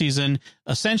for this season,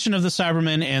 Ascension of the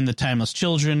Cybermen and the Timeless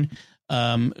Children.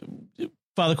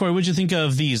 Father Corey, what'd you think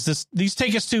of these? These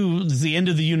take us to the end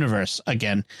of the universe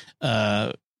again.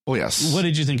 Oh, yes. What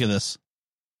did you think of this?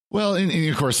 Well, and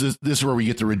of course, this is where we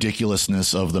get the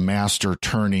ridiculousness of the Master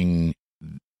turning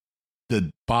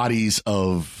the bodies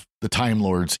of the Time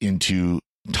Lords into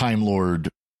Time Lord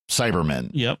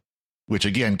Cybermen. Yep. Which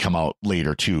again come out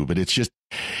later too, but it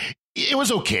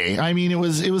was okay. I mean, it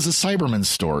was a Cyberman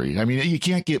story. I mean, you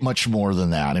can't get much more than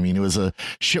that. I mean, it was a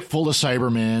ship full of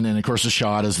Cybermen, and of course,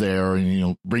 Ashad is there,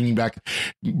 and bringing back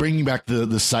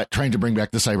the trying to bring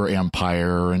back the Cyber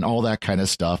Empire and all that kind of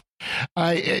stuff.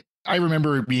 I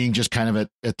remember it being just kind of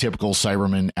a typical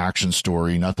Cyberman action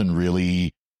story. Nothing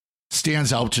really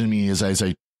stands out to me as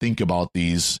I think about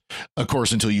these. Of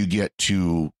course, until you get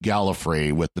to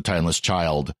Gallifrey with the Timeless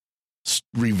Child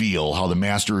reveal, how the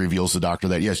Master reveals the Doctor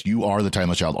that, yes, you are the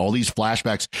Timeless Child. All these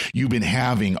flashbacks you've been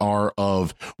having are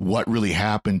of what really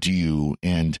happened to you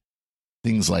and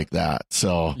things like that.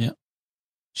 So, yeah.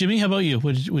 Jimmy, how about you?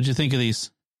 What'd you think of these?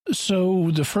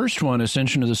 So the first one,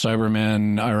 Ascension of the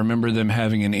Cybermen, I remember them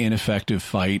having an ineffective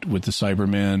fight with the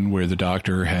Cybermen where the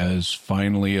Doctor has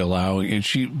finally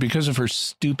because of her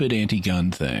stupid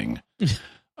anti-gun thing,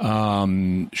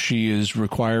 she is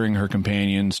requiring her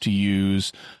companions to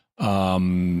use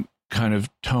kind of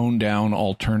toned down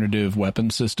alternative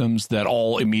weapon systems that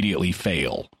all immediately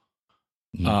fail.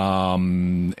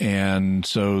 And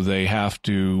so they have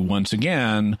to, once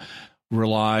again,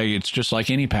 rely. It's just like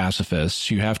any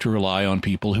pacifists. You have to rely on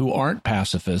people who aren't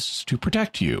pacifists to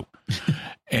protect you.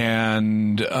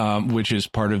 And which is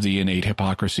part of the innate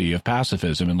hypocrisy of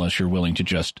pacifism, unless you're willing to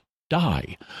just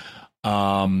die.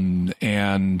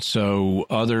 And so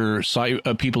other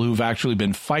people who've actually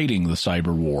been fighting the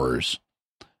cyber wars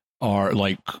are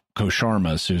like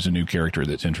Kosharmas, who's a new character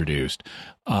that's introduced,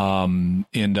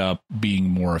 end up being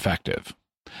more effective.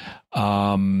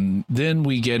 Then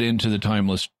we get into the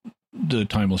Timeless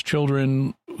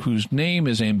Children, whose name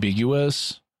is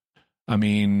ambiguous. I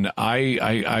mean,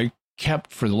 I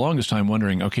kept for the longest time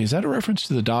wondering, okay, is that a reference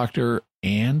to the Doctor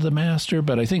and the Master?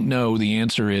 But I think no, the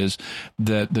answer is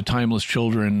that the Timeless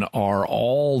Children are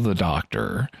all the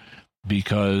Doctor,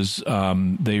 because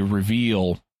they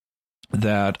reveal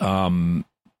that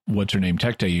what's her name,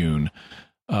 Tecteun,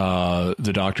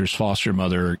 the Doctor's foster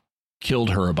mother, killed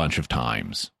her a bunch of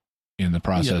times in the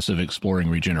process of exploring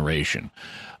regeneration.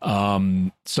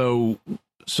 So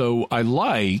I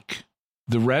like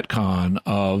the retcon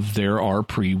of there are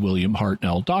pre-William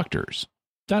Hartnell Doctors.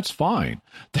 That's fine.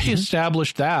 They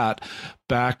established that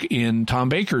back in Tom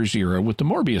Baker's era with the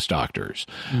Morbius Doctors.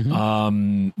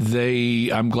 I'm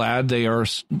glad they are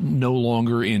no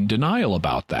longer in denial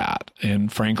about that.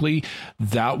 And frankly,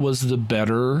 that was the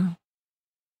better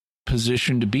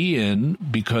position to be in,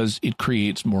 because it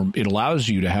allows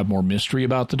you to have more mystery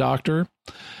about the Doctor,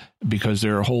 because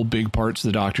there are whole big parts of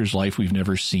the Doctor's life we've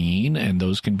never seen, and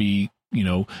those can be,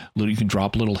 you can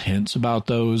drop little hints about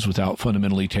those without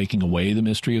fundamentally taking away the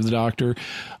mystery of the Doctor.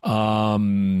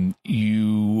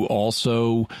 You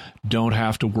also don't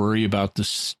have to worry about the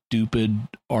stupid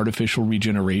artificial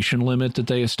regeneration limit that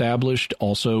they established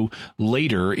also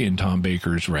later in Tom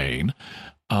Baker's reign.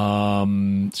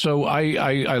 So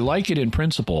I like it in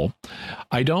principle.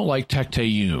 I don't like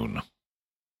Tecteun,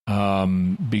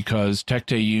 because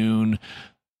Tecteun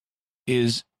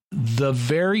is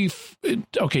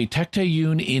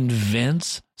Tecteun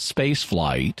invents space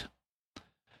flight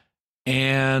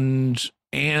and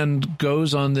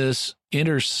goes on this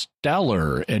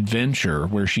interstellar adventure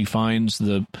where she finds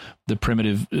the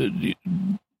primitive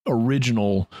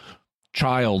original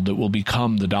child that will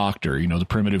become the Doctor, the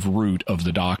primitive root of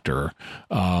the Doctor,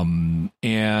 and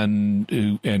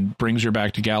brings her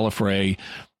back to Gallifrey,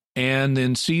 and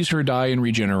then sees her die and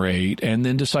regenerate, and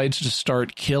then decides to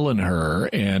start killing her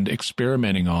and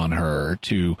experimenting on her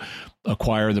to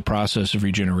acquire the process of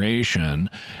regeneration.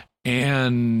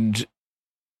 And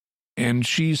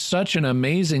she's such an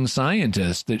amazing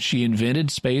scientist that she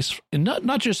invented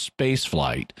not just space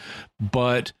flight,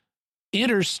 but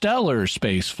interstellar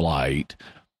space flight.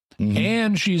 Mm-hmm.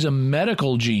 And she's a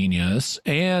medical genius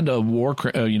and a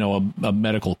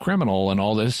medical criminal and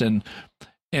all this. And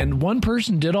one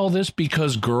person did all this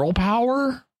because girl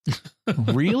power?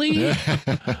 Really?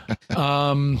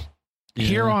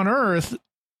 Here on Earth,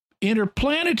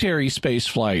 interplanetary space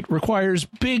flight requires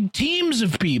big teams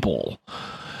of people.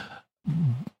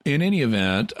 In any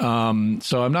event,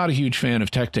 so I'm not a huge fan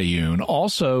of Tecteun.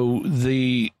 Also,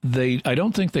 I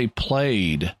don't think they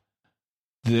played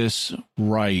this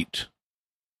right.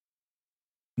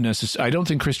 I don't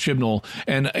think Chris Chibnall,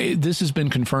 and this has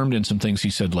been confirmed in some things he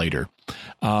said later,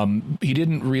 he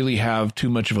didn't really have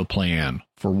too much of a plan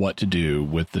for what to do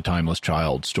with the Timeless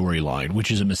Child storyline,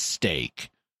 which is a mistake,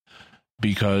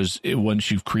 because once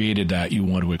you've created that, you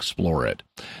want to explore it.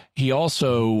 He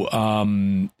also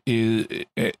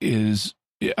is,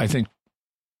 I think,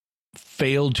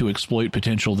 failed to exploit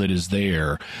potential that is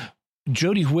there.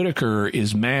 Jodie Whittaker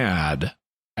is mad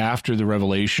after the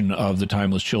revelation of the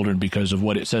Timeless Children because of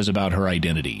what it says about her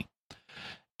identity.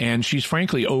 And she's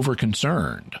frankly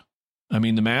over-concerned. I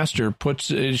mean, the Master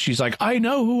she's like, I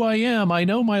know who I am. I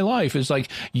know my life. It's like,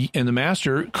 and the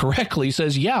Master correctly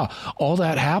says, yeah, all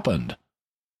that happened.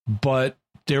 But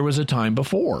there was a time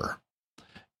before.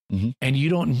 Mm-hmm. And you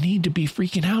don't need to be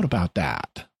freaking out about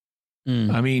that.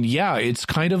 I mean, yeah, it's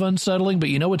kind of unsettling, but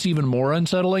you know what's even more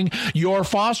unsettling? Your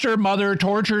foster mother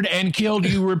tortured and killed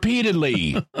you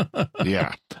repeatedly.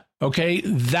 Yeah. Okay,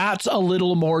 that's a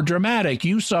little more dramatic.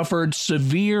 You suffered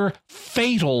severe,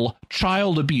 fatal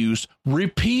child abuse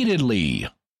repeatedly.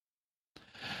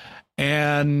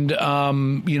 And,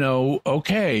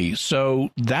 okay, so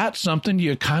that's something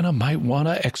you kind of might want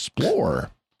to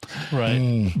explore.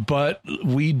 Right. But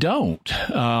we don't.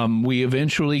 We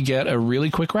eventually get a really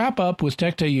quick wrap up with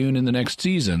Tecteun in the next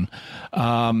season.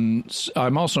 I'm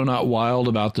also not wild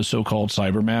about the so-called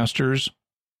Cybermasters.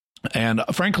 And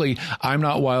frankly, I'm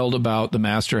not wild about the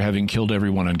Master having killed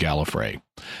everyone on Gallifrey.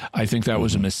 I think that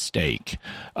was a mistake.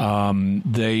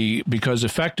 Because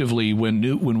effectively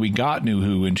when we got New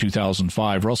Who in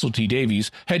 2005, Russell T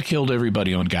Davies had killed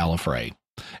everybody on Gallifrey.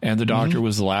 And the Doctor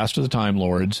was the last of the Time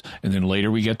Lords, and then later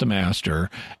we get the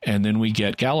Master, and then we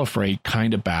get Gallifrey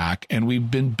kind of back, and we've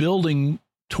been building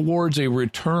towards a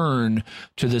return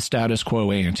to the status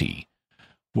quo ante,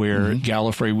 where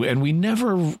Gallifrey, and we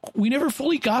never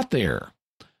fully got there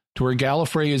to where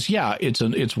Gallifrey is,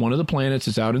 it's one of the planets,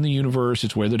 it's out in the universe,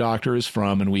 it's where the Doctor is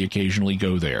from, and we occasionally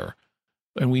go there,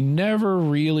 and we never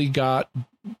really got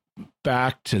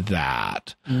back to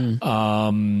that.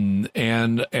 And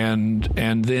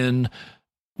then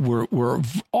we're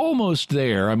almost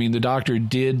there. I mean, the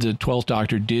 12th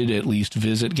Doctor did at least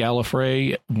visit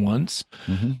Gallifrey once,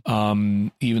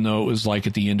 even though it was like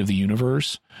at the end of the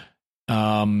universe.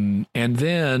 And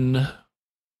then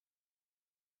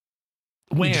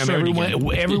wham,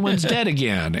 everyone's dead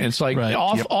again. And it's like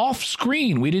off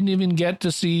screen. We didn't even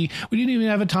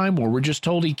have a time war. We're just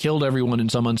told he killed everyone in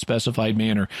some unspecified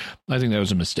manner. I think that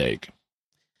was a mistake.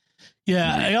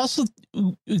 Yeah. I also,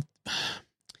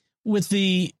 with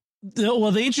they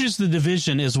introduced the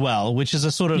Division as well, which is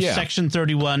a sort of Section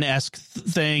 31-esque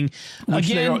thing. Which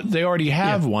they already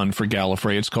have one for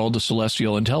Gallifrey. It's called the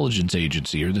Celestial Intelligence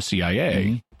Agency, or the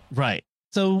CIA. Right.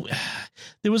 So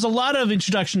there was a lot of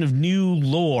introduction of new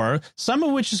lore, some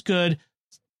of which is good,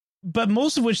 but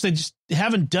most of which they just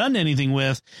haven't done anything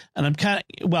with. And I'm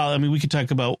we could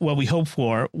talk about what we hope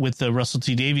for with the Russell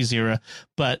T Davies era,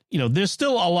 but there's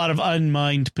still a lot of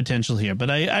unmined potential here.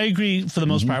 But I agree for the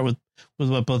most part with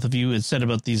what both of you had said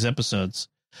about these episodes.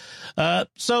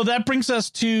 So that brings us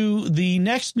to the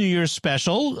next New Year's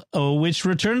special, which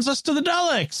returns us to the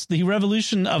Daleks, the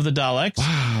Revolution of the Daleks.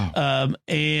 Wow.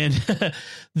 And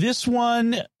this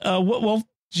one,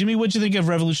 Jimmy, what'd you think of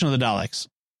Revolution of the Daleks?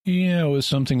 Yeah, it was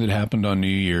something that happened on New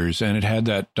Year's, and it had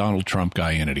that Donald Trump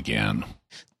guy in it again.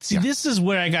 See, this is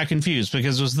where I got confused,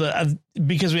 because it was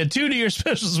because we had two New Year's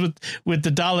specials with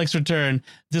the Daleks return.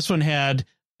 This one had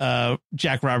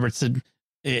Jack Robertson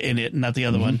in it, not the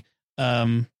other one.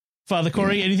 Father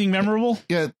Corey, anything memorable?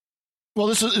 Yeah. Well,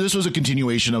 this was a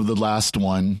continuation of the last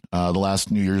one, the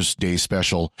last New Year's Day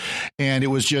special. And it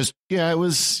was just,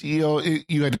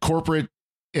 you had corporate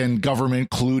and government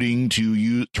colluding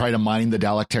to try to mine the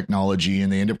Dalek technology, and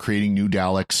they end up creating new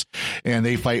Daleks, and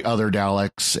they fight other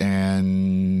Daleks.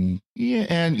 And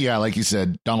like you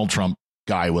said, Donald Trump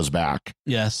guy was back.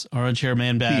 Yes, orange hair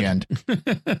man bad. The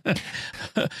end.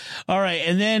 All right,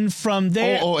 and then from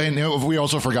there, and we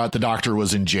also forgot the Doctor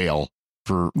was in jail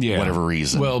for whatever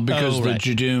reason. Well, because the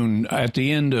Judoon at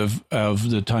the end of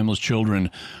the Timeless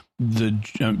Children, the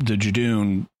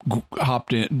Judoon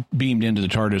beamed into the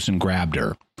TARDIS and grabbed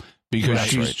her because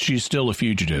she's still a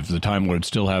fugitive. The Time Lords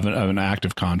still have an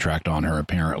active contract on her,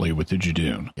 apparently, with the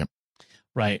Judoon. Yep.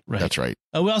 Right. That's right.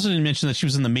 We also didn't mention that she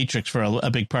was in the Matrix for a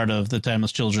big part of the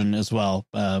Timeless Children as well,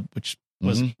 which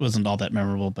wasn't all that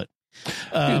memorable. But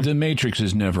the Matrix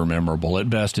is never memorable. At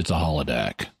best, it's a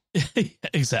holodeck.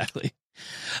 Exactly.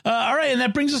 All right, and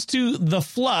that brings us to The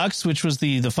Flux, which was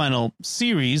the final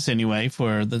series anyway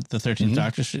for the 13th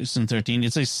Doctor, season 13.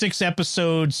 It's a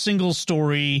 6-episode single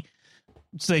story.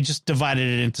 So they just divided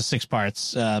it into 6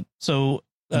 parts.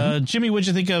 Jimmy, what'd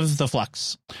you think of The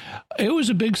Flux? It was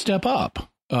a big step up.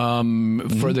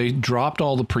 For they dropped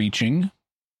all the preaching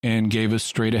and gave us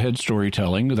straight ahead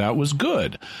storytelling. That was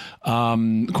good.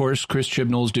 Of course, Chris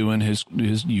Chibnall's doing his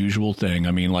usual thing.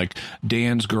 I mean, like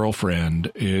Dan's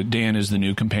girlfriend, Dan is the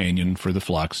new companion for the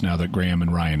Flux now that Graham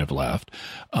and Ryan have left.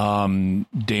 Dan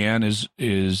has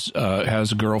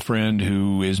a girlfriend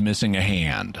who is missing a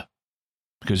hand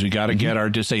because we got to get our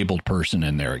disabled person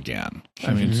in there again.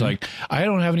 I mean, it's like, I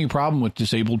don't have any problem with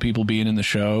disabled people being in the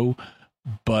show,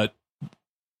 but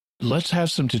let's have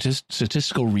some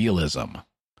statistical realism.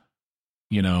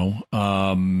 It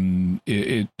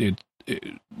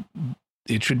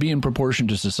should be in proportion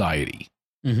to society.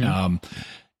 In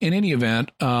any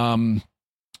event,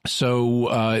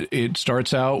 so it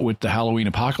starts out with the Halloween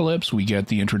apocalypse. We get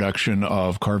the introduction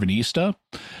of Carvanista,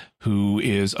 who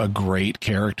is a great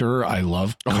character. I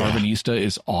love Carvanista.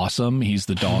 Is awesome. He's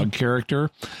the dog character.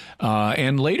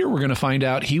 And later we're going to find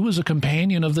out he was a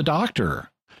companion of the Doctor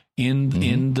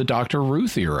in the Dr.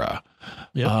 Ruth era.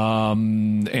 Yep.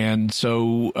 And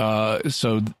so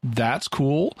that's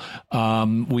cool.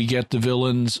 We get the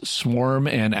villains Swarm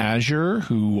and Azure,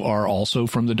 who are also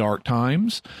from the Dark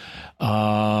Times,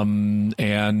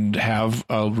 and have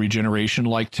a regeneration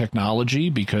like technology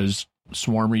because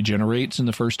Swarm regenerates in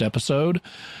the first episode.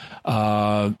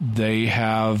 They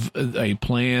have a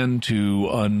plan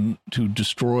to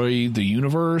destroy the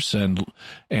universe, and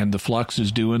the Flux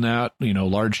is doing that.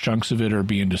 Large chunks of it are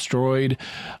being destroyed.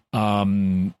 I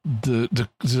like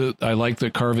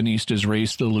that Carvanista's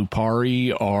race, the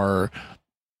Lupari, are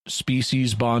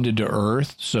species bonded to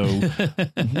Earth. So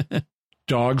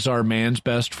dogs are man's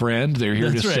best friend. They're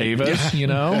here to save us,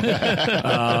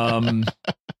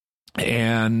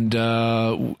 And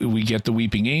we get the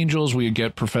Weeping Angels. We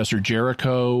get Professor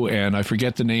Jericho, and I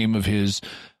forget the name of his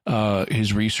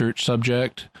research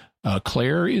subject.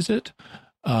 Claire, is it?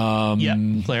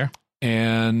 Claire.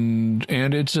 And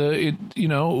it's a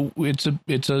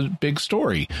big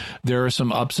story. There are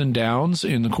some ups and downs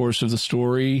in the course of the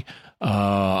story.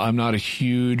 I'm not a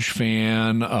huge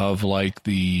fan of like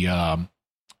the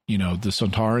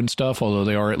Sontaran stuff, although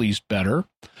they are at least better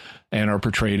and are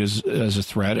portrayed as a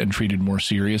threat and treated more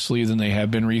seriously than they have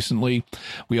been recently.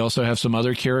 We also have some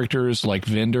other characters like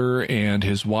Vinder and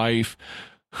his wife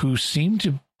who seem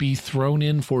to be thrown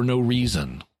in for no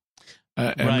reason.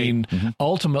 I mean,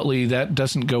 ultimately, that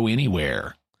doesn't go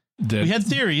anywhere. We had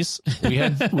theories. we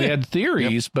had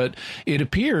theories, but it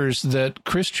appears that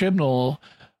Chris Chibnall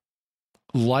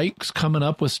likes coming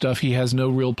up with stuff he has no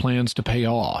real plans to pay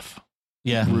off.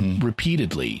 Yeah,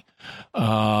 repeatedly.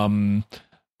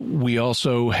 We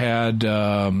also had.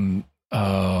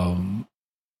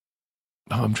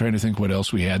 I'm trying to think what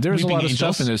else we had. There's a lot of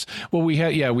stuff in this. Well, we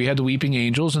had the Weeping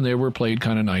Angels, and they were played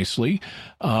kind of nicely.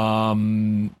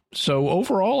 So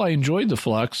overall, I enjoyed the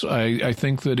Flux. I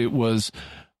think that it was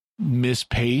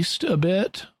mispaced a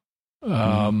bit.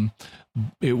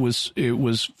 It was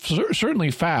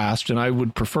certainly fast, and I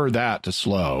would prefer that to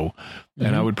slow,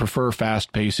 and I would prefer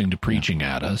fast pacing to preaching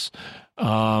at us.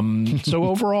 So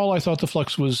overall, I thought the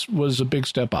Flux was a big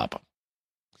step up.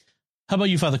 How about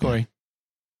you, Father Corey?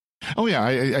 Oh yeah,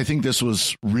 I think this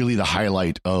was really the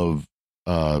highlight of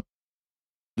the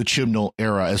Chibnall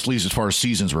era, at least as far as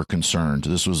seasons were concerned.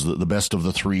 This was the best of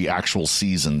the 3 actual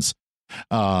seasons.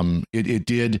 It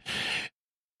did.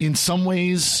 in some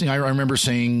ways, I remember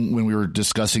saying when we were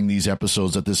discussing these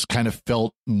episodes that this kind of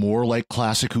felt more like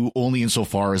Classic Who, only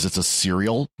insofar as it's a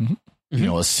serial,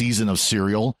 a season of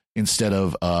serial instead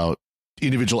of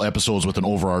individual episodes with an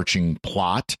overarching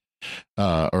plot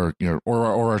or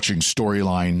overarching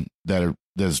storyline that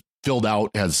is filled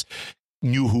out as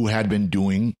New Who had been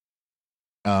doing.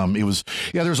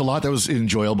 There's a lot that was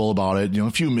enjoyable about it. A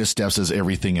few missteps as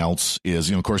everything else is.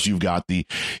 Of course, you've got the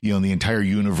entire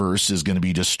universe is going to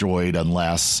be destroyed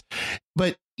unless.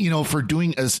 But for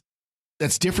doing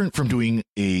that's different from doing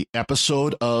a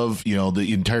episode of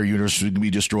the entire universe would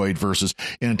be destroyed versus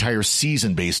an entire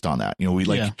season based on that.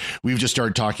 We've just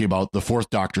started talking about the Fourth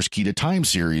Doctor's Key to Time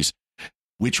series,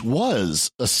 which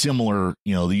was a similar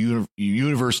the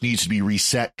universe needs to be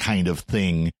reset kind of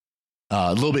thing.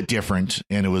 A little bit different,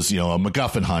 and it was a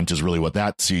MacGuffin hunt is really what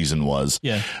that season was.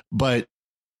 Yeah, but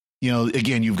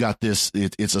again, you've got this.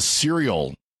 It's a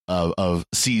serial of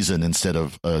season instead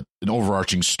of an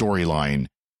overarching storyline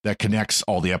that connects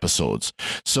all the episodes.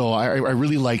 So I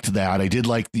really liked that. I did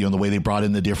like the way they brought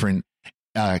in the different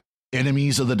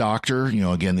enemies of the Doctor.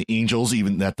 Again, the angels.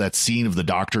 Even that scene of the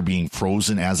Doctor being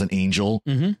frozen as an angel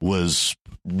was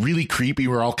really creepy.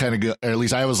 We're all kind of, at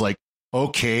least I was like,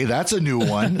 okay, that's a new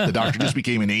one. The Doctor just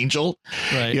became an angel,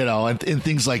 right? And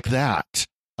things like that.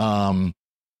 That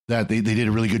they did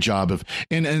a really good job of,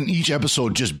 and each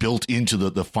episode just built into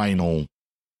the final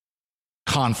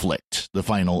conflict, the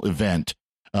final event.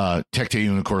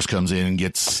 Tecteun, of course, comes in and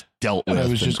gets dealt with. I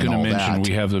was just going to mention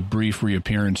we have the brief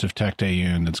reappearance of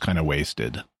Tecteun that's kind of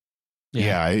wasted.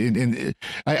 Yeah, and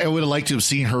I would have liked to have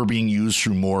seen her being used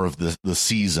through more of the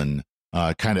season.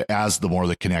 Kind of as the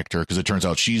connector, because it turns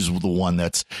out she's the one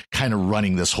that's kind of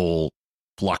running this whole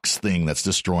flux thing that's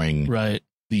destroying the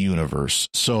universe.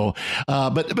 So,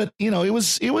 but it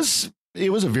was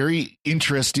a very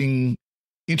interesting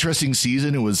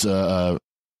season. It was I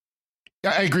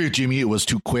agree with Jimmy. It was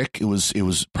too quick. It was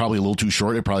probably a little too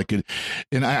short. It probably could,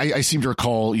 and I seem to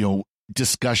recall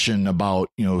discussion about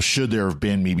should there have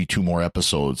been maybe 2 more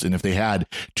episodes, and if they had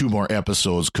 2 more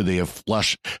episodes, could they have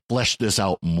fleshed this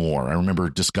out more? I remember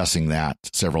discussing that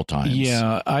several times.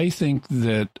 Yeah, I think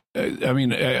that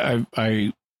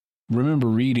I remember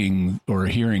reading or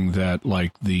hearing that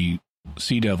like the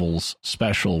Sea Devils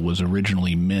special was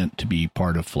originally meant to be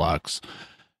part of Flux,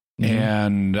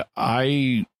 and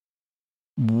I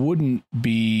wouldn't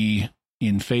be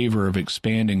in favor of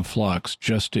expanding Flux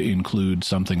just to include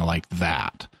something like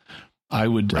that. I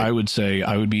would say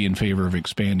I would be in favor of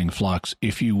expanding Flux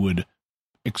if you would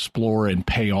explore and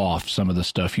pay off some of the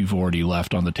stuff you've already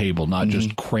left on the table, not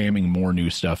just cramming more new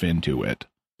stuff into it.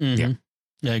 Yeah,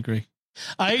 I agree.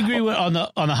 I agree on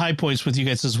the high points with you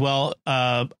guys as well.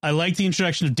 I like the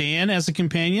introduction of Dan as a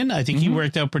companion. I think he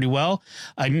worked out pretty well.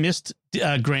 I missed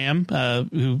Graham,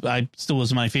 who I still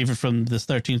was my favorite from this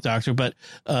 13th Doctor, but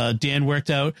Dan worked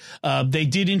out. They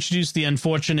did introduce the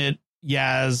unfortunate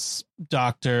Yaz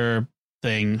Doctor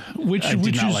thing, which I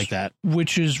did not like that.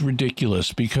 Which is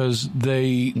ridiculous because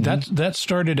that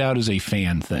started out as a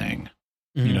fan thing.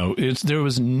 There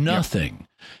was nothing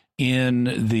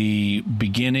in the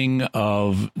beginning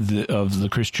of the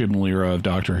Chris Chibnall era of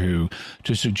Doctor Who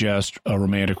to suggest a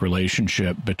romantic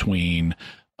relationship between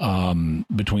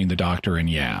the Doctor and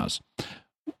Yaz,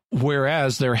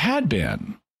 whereas there had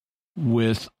been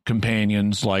with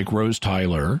companions like Rose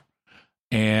Tyler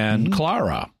and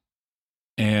Clara,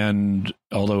 and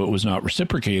although it was not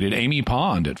reciprocated, Amy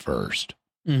Pond at first.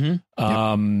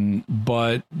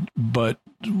 But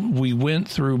we went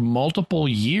through multiple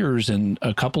years and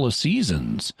a couple of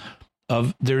seasons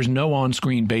of there's no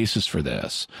on-screen basis for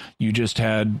this. You just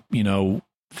had,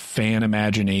 fan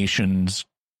imaginations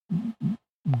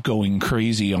going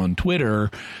crazy on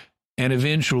Twitter, and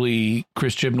eventually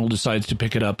Chris Chibnall decides to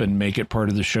pick it up and make it part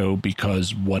of the show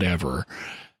because whatever.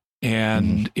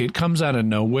 And it comes out of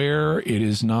nowhere. It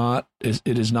is not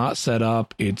set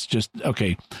up. It's just,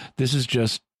 okay, this is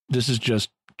just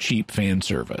cheap fan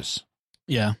service.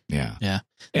 Yeah. And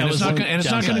it's not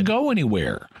going to go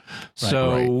anywhere. Right,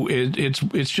 so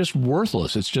it's just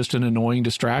worthless. It's just an annoying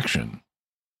distraction.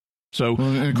 So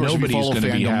nobody's going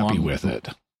to be happy with it.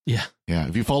 Yeah.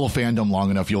 If you follow fandom long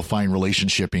enough, you'll find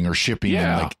relationshipping or shipping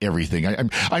and like everything.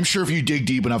 I'm sure if you dig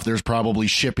deep enough, there's probably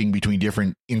shipping between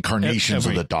different incarnations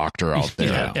of the Doctor out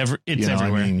there. It's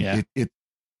everywhere.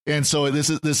 And so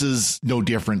this is no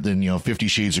different than 50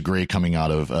 Shades of Grey coming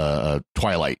out of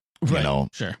Twilight. Right.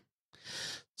 Sure.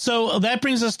 So that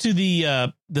brings us to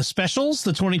the specials,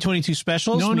 the 2022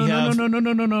 specials.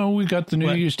 No. We got the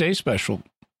New Year's Day special.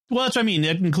 Well, that's what I mean.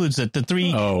 It includes the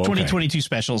 3 2022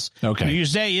 specials. Okay. New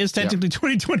Year's Day is technically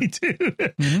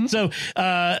 2022. So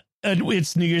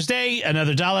it's New Year's Day,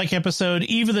 another Dalek episode,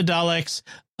 Eve of the Daleks.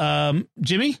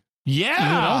 Jimmy?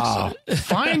 Yeah,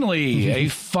 finally a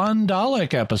fun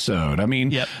Dalek episode. I mean,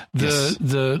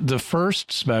 the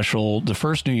first special, the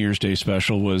first New Year's Day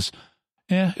special was,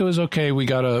 it was okay. We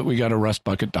got a Rust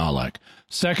Bucket Dalek.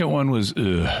 Second one was,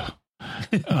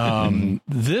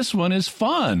 this one is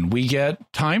fun. We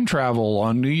get time travel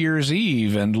on New Year's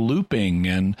Eve and looping,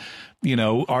 and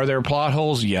are there plot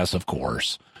holes? Yes, of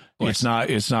course. It's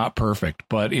not perfect,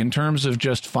 but in terms of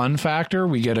just fun factor,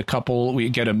 we get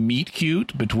a meet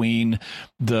cute between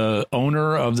the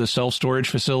owner of the self-storage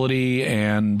facility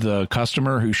and the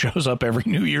customer who shows up every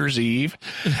New Year's Eve.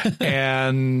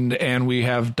 and we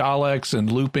have Daleks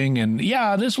and looping, and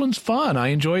this one's fun. I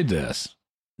enjoyed this.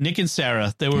 Nick and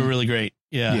Sarah, they were really great.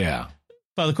 Yeah.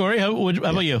 Father Corey, how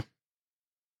about you?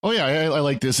 Oh yeah, I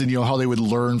like this, and how they would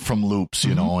learn from loops,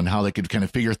 and how they could kind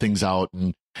of figure things out,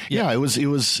 and it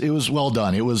was well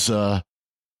done. It was it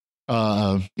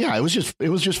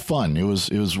was just fun. It was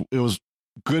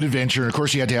good adventure. And of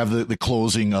course, you had to have the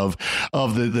closing of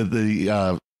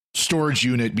the storage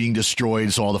unit being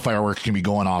destroyed, so all the fireworks can be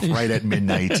going off right at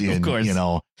midnight. Of course.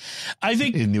 I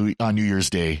think on New Year's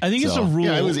Day. I think it's a rule.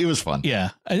 Yeah, it was fun.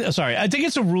 Yeah, I think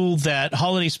it's a rule that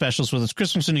holiday specials, whether it's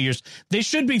Christmas and New Year's, they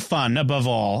should be fun above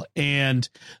all, and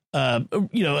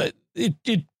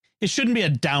it shouldn't be a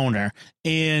downer.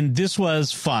 And this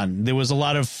was fun. There was a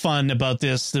lot of fun about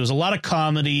this. There was a lot of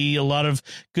comedy, a lot of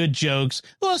good jokes,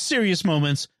 a lot of serious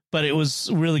moments, but it was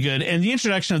really good. And the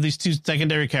introduction of these two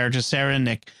secondary characters, Sarah and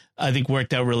Nick, I think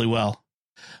worked out really well.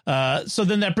 So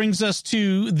then that brings us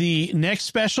to the next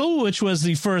special, which was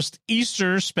the first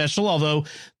Easter special, although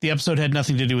the episode had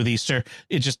nothing to do with Easter.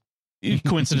 It just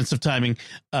coincidence of timing.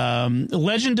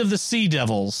 Legend of the Sea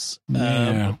Devils.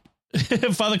 Father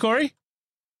Corey?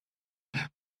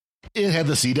 It had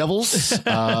the Sea Devils.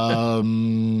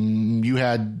 You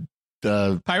had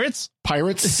pirates,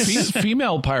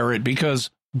 female pirate,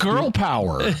 because girl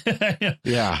power.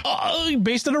 Yeah.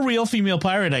 Based on a real female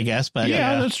pirate, I guess. But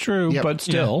that's true. Yep. But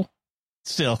still,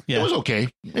 it was okay.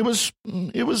 It was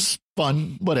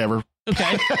fun. Whatever.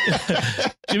 Okay.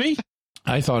 Jimmy?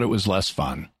 I thought it was less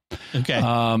fun. Okay.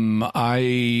 The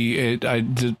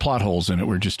plot holes in it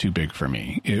were just too big for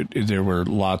me. There were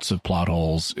lots of plot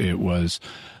holes. It was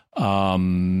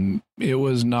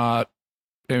not,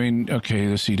 I mean, okay,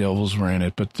 the Sea Devils were in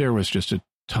it, but there was just a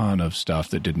ton of stuff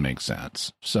that didn't make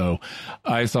sense. So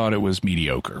I thought it was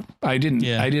mediocre. I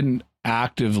didn't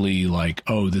actively like,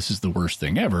 oh, this is the worst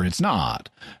thing ever. It's not.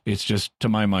 It's just, to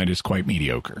my mind, it's quite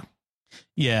mediocre.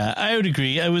 Yeah, I would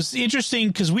agree. It was interesting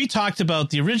because we talked about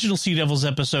the original Sea Devils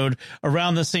episode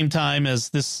around the same time as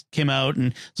this came out.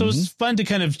 And so it was fun to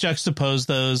kind of juxtapose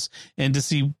those and to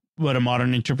see what a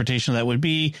modern interpretation of that would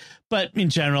be. But in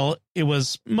general, it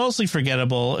was mostly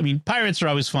forgettable. I mean, pirates are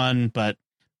always fun, but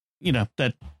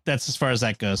that's as far as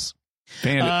that goes.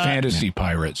 Fantasy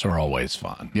pirates are always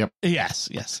fun. Yep. Yes.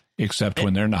 Except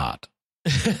when they're not.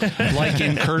 Like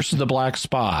in Curse of the Black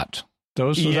Spot. That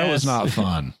was not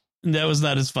fun. That was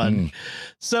not as fun.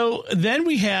 So then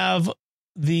we have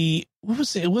what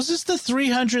was it? Was this the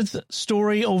 300th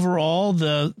story overall?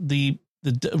 The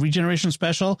regeneration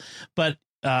special, but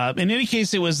in any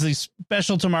case, it was the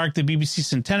special to mark the BBC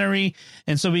centenary,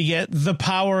 and so we get The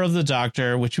Power of the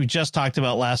Doctor, which we just talked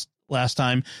about last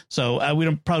time. So we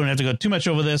probably don't have to go too much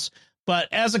over this. But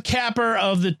as a capper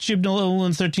of the Chibnall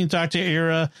and 13th Doctor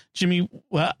era, Jimmy,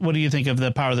 what do you think of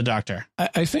The Power of the Doctor?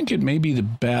 I think it may be the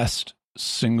best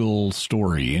single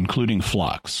story, including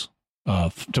Flux.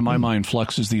 To my mind,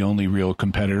 Flux is the only real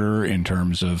competitor in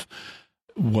terms of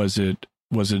was it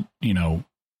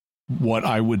what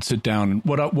I would sit down,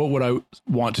 what would I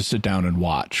want to sit down and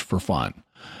watch for fun.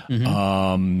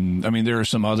 I mean, there are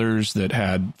some others that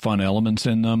had fun elements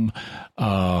in them,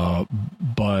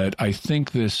 but I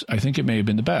think it may have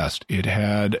been the best. It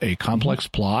had a complex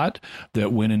plot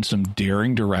that went in some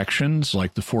daring directions,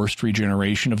 like the forced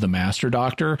regeneration of the Master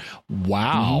Doctor.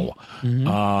 Wow.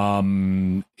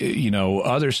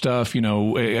 Other stuff,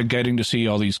 getting to see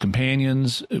all these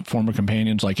former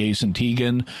companions like Ace and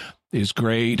Tegan is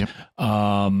great. Yep.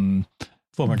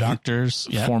 Former doctors.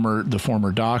 Yeah. The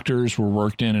former doctors were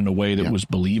worked in a way that was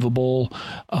believable,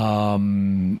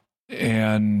 and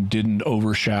didn't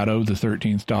overshadow the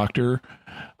 13th Doctor.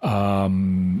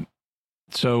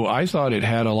 So I thought it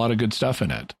had a lot of good stuff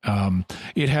in it.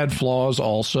 It had flaws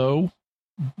also,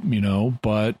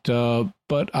 but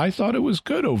I thought it was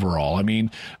good overall. I mean,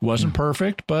 it wasn't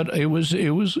perfect, but it was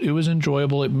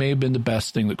enjoyable. It may have been the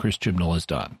best thing that Chris Chibnall has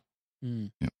done.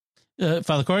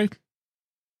 Father Corey?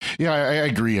 Yeah, I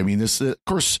agree. I mean, this, of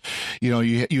course,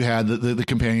 you had the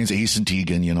companions, Ace and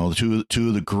Tegan, two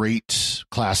of the great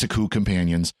classic Who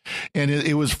companions, and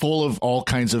it was full of all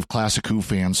kinds of classic Who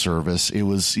fan service. It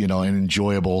was, an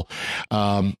enjoyable.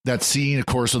 That scene, of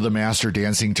course, of the Master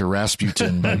dancing to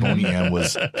Rasputin by Boney M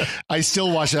was. I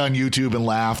still watch that on YouTube and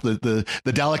laugh. The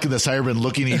Dalek and the Cyberman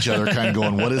looking at each other, kind of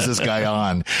going, "What is this guy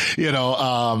on?"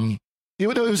 It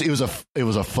was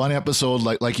a fun episode,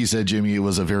 like you said, Jimmy.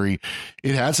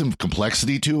 It had some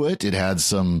complexity to it. It had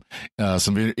some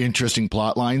interesting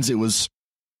plot lines. It was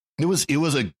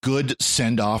a good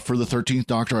send off for the 13th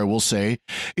Doctor, I will say.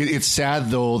 It's sad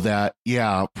though that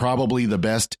probably the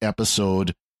best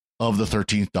episode of the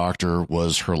 13th Doctor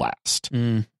was her last.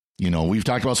 We've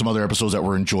talked about some other episodes that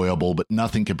were enjoyable, but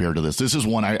nothing compared to this. This is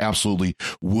one I absolutely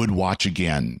would watch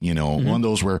again. One of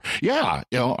those where,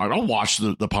 I'll watch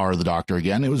the Power of the Doctor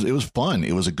again. It was fun.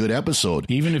 It was a good episode,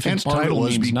 even if its title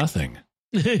means nothing.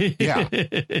 Yeah,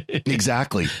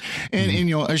 exactly. And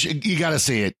you got to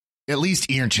say it. At least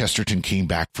Ian Chesterton came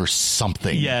back for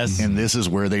something. Yes, and this is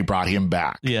where they brought him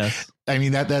back. Yes. I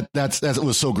mean, it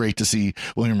was so great to see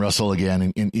William Russell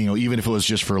again, and even if it was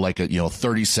just for like a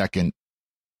 30-second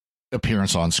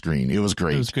appearance on screen. It was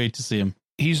great. It was great to see him.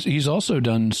 He's also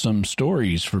done some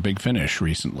stories for Big Finish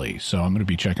recently, so I'm going to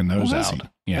be checking those out.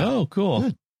 Yeah. Oh, cool.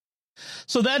 Good.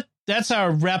 So that's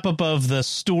our wrap up of the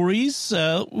stories.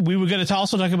 We were going to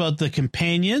also talk about the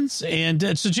companions,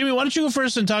 and so Jimmy, why don't you go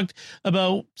first and talk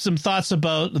about some thoughts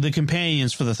about the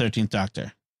companions for the 13th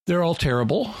Doctor? They're all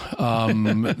terrible.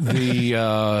 In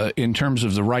terms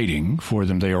of the writing for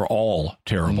them, they are all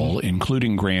terrible,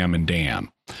 including Graham and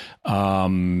Dan.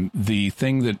 The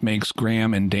thing that makes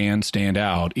Graham and Dan stand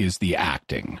out is the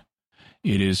acting.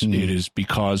 It is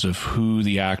because of who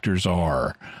the actors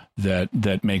are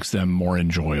that makes them more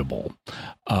enjoyable.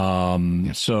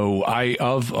 So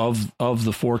of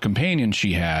the four companions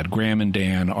she had, Graham and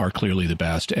Dan are clearly the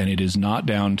best, and it is not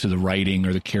down to the writing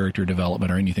or the character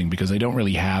development or anything, because they don't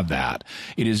really have that.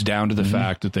 It is down to the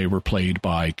fact that they were played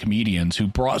by comedians who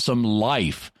brought some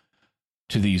life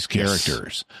to these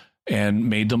characters and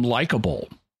made them likable.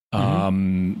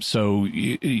 So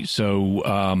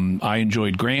I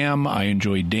enjoyed Graham, I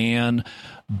enjoyed Dan,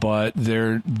 but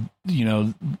they're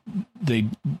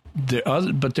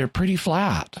pretty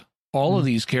flat. All of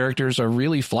these characters are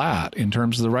really flat in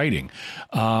terms of the writing.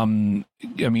 I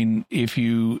mean, if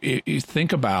you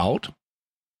think about,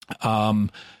 Red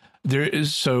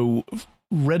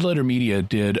Letter Media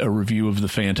did a review of The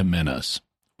Phantom Menace,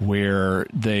 where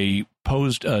they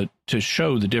posed to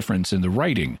show the difference in the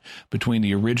writing between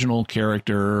the original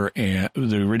character and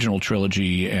the original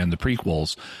trilogy and the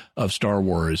prequels of Star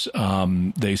Wars.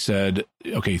 They said,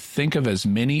 okay, think of as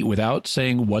many, without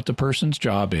saying what the person's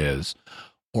job is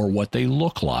or what they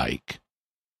look like,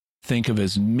 think of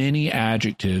as many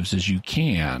adjectives as you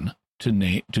can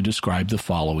to describe the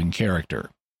following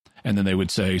character. And then they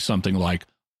would say something like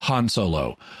Han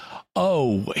Solo.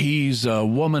 Oh, he's a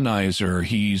womanizer.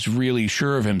 He's really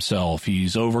sure of himself.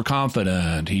 He's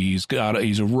overconfident. He's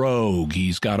a rogue.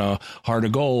 He's got a heart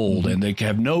of gold, and they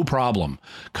have no problem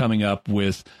coming up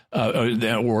with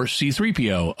or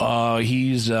C-3PO.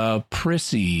 He's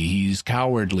prissy. He's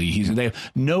cowardly. They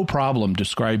have no problem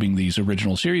describing these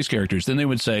original series characters. Then they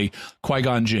would say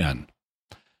Qui-Gon Jinn,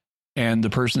 and the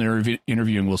person they're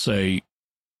interviewing will say,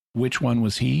 "Which one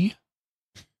was he?"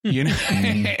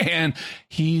 And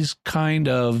he's kind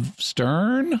of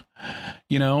stern,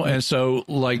 and so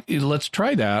let's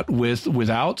try that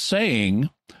without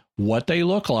saying what they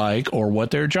look like or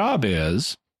what their job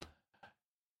is.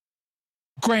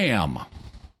 Graham.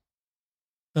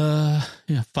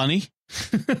 Funny.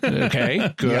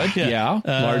 Okay, good. Yeah.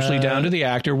 Largely down to the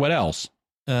actor. What else?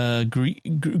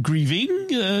 Grieving,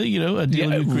 dealing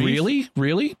with grief.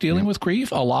 Really dealing with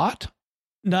grief a lot.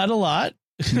 Not a lot.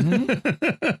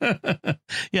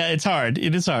 Yeah, it's hard.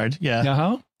 It is hard.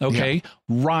 Yeah. Okay. Yeah.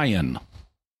 Ryan.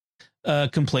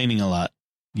 Complaining a lot.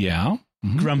 Yeah.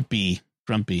 Grumpy.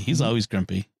 He's always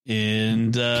grumpy.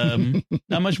 And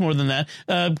not much more than that.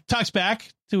 Talks back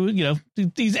to,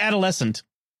 he's adolescent.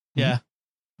 Yeah.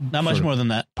 Not much more than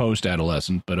that.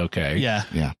 Post-adolescent, but okay. Yeah.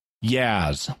 Yeah.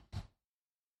 Yaz.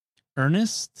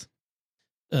 Earnest.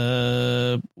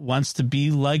 Wants to be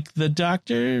like the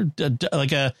Doctor.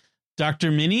 Like a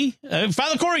Dr. Minnie.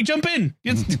 Father Corey, jump in.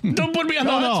 Don't put me on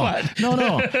the hot spot.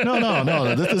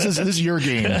 No. This is your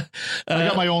game. I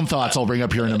got my own thoughts I'll bring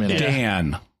up here in a minute.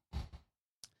 Dan.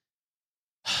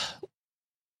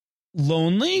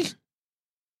 Lonely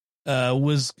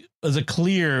was a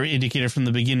clear indicator from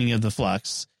the beginning of the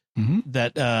Flux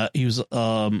that he was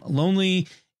lonely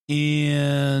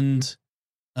and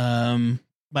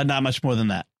but not much more than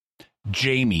that.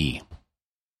 Jamie.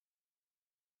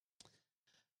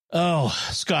 Oh,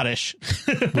 Scottish.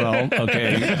 Well,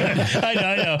 okay. I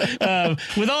know.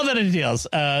 With all the details.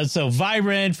 So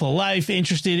vibrant, full of life,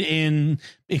 interested in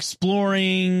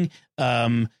exploring,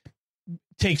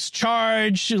 takes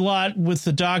charge a lot with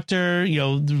the doctor,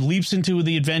 leaps into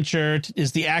the adventure,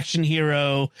 is the action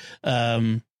hero,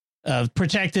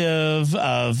 protective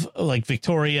of like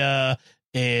Victoria.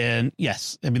 And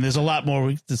yes, I mean, there's a lot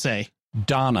more to say.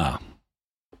 Donna.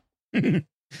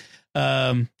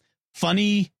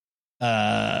 Funny,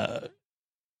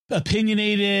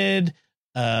 opinionated,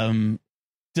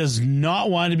 does not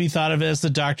want to be thought of as the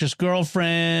doctor's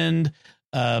girlfriend.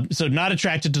 So not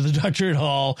attracted to the doctor at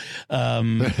all.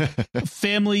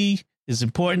 Family is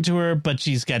important to her, but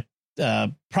she's got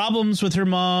problems with her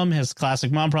mom, has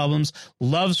classic mom problems,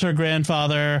 loves her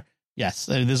grandfather. Yes,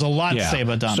 there's a lot to say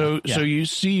about Donna. So you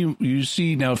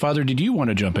see now, Father, did you want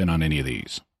to jump in on any of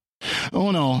these?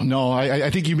 Oh, no. I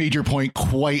think you made your point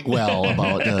quite well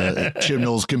about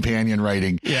Chibnall's companion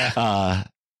writing. Yeah.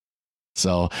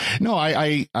 So, no,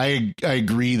 I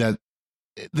agree that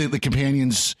the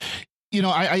companions,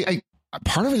 I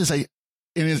part of it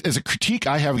is as a critique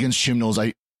I have against Chibnall's,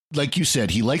 like you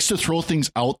said, he likes to throw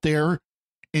things out there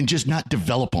and just not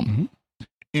develop them. Mm-hmm.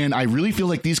 And I really feel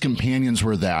like these companions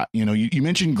were that. You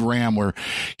mentioned Graham, where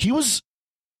he was,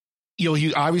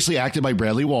 he obviously acted by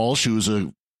Bradley Walsh, who's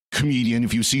a comedian.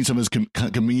 If you've seen some of his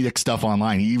comedic stuff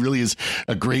online, he really is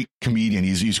a great comedian.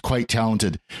 He's quite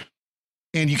talented,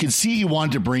 and you can see he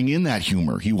wanted to bring in that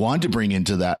humor. He wanted to bring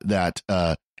into that,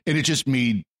 and it just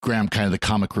made Graham kind of the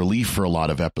comic relief for a lot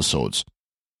of episodes.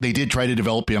 They did try to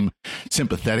develop him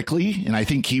sympathetically, and I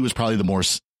think he was probably the more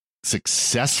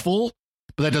successful.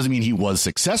 But that doesn't mean he was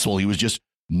successful. He was just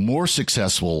more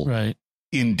successful, right,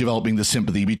 in developing the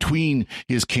sympathy between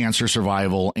his cancer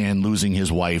survival and losing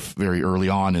his wife very early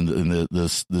on in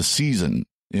the season,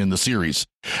 in the series.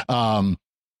 So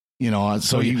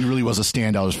he really was a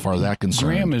standout as far as that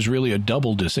concerned. Graham is really a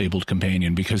double disabled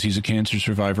companion because he's a cancer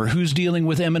survivor who's dealing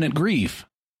with imminent grief.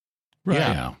 Right.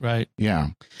 Yeah. Right. Yeah.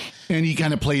 And he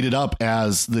kind of played it up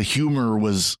as the humor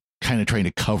was kind of trying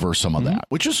to cover some of that,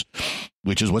 which is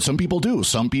what some people do.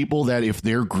 Some people that if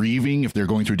they're grieving, if they're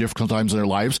going through difficult times in their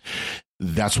lives,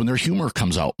 that's when their humor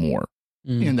comes out more.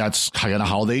 And that's kind of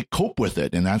how they cope with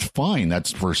it. And that's fine.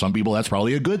 That's, for some people, that's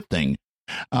probably a good thing.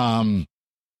 I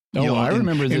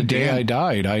remember the day I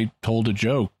died, I told a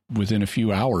joke within a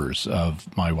few hours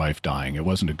of my wife dying. It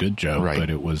wasn't a good joke, but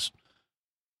it was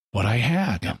what I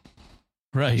had. Yeah.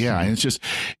 Right. Yeah. And it's just,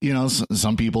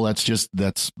 some people, that's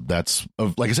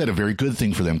like I said, a very good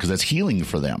thing for them, because that's healing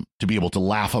for them to be able to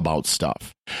laugh about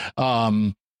stuff.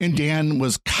 And Dan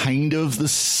was kind of the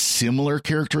similar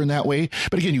character in that way.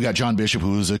 But again, you got John Bishop,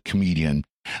 who is a comedian,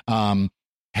 had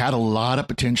a lot of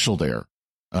potential there.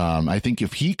 I think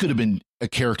if he could have been a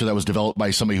character that was developed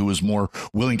by somebody who was more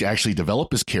willing to actually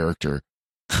develop his character,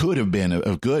 could have been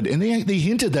a good. And they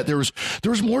hinted that there was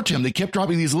more to him. They kept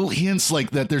dropping these little hints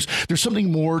like that there's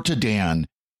something more to Dan,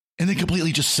 and they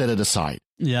completely just set it aside.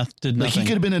 Yeah, did nothing. Like he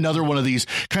could have been another one of these,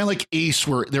 kind of like Ace,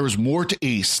 where there was more to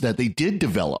Ace that they did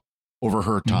develop over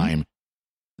her time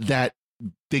that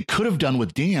they could have done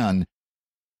with Dan,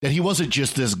 that he wasn't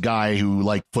just this guy who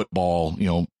liked football,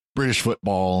 British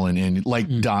football and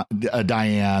liked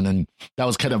Diane, and that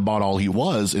was kind of about all he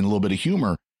was, and a little bit of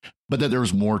humor. But that there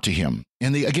was more to him.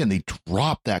 And they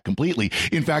dropped that completely.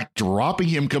 In fact, dropping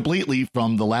him completely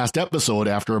from the last episode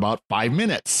after about 5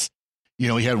 minutes. He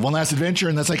had one last adventure,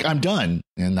 and that's like, I'm done.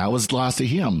 And that was the last of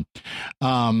him.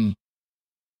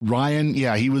 Ryan,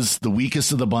 he was the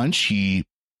weakest of the bunch. He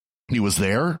was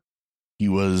there. He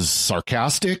was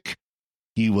sarcastic.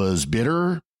 He was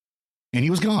bitter. And he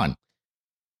was gone.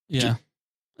 Yeah.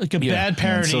 Like a bad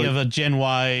parody of a Gen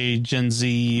Y, Gen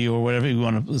Z, or whatever you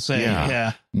want to say.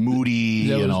 Yeah.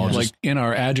 Moody, like in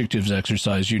our adjectives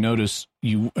exercise, you notice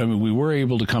we were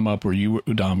able to come up, or you,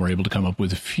 Dom, were able to come up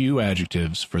with a few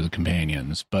adjectives for the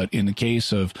companions. But in the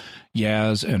case of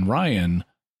Yaz and Ryan,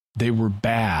 they were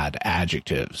bad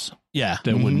adjectives. Yeah.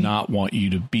 That would not want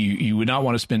you would not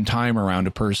want to spend time around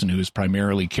a person who is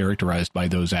primarily characterized by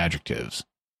those adjectives.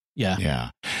 Yeah.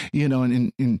 Yeah.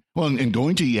 And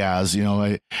going to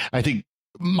Yaz, I think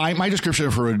my description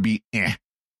of her would be,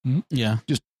 Yeah.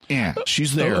 Just,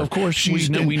 she's there. Of course,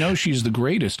 we know she's the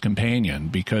greatest companion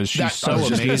because she's so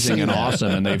amazing and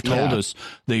awesome. And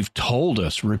they've told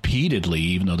us repeatedly,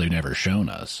 even though they've never shown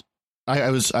us.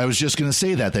 I was just going to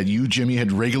say that you, Jimmy,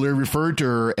 had regularly referred to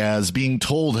her as being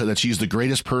told that she's the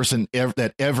greatest person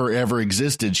that ever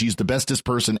existed. She's the bestest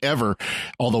person ever,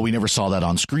 although we never saw that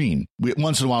on screen.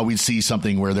 Once in a while, we'd see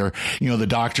something where they're, the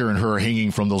doctor and her are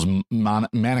hanging from those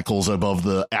manacles above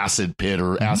the acid pit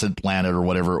or acid planet or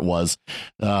whatever it was.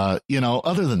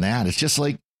 Other than that, it's just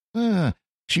like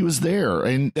she was there.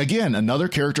 And again, another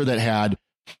character that had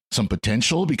some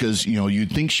potential, because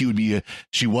you'd think she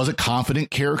was a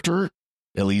confident character,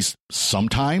 at least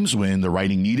sometimes when the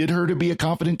writing needed her to be a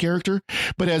confident character.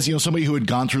 But as somebody who had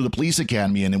gone through the police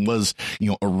academy and was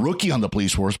a rookie on the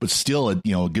police force, but still had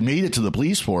made it to the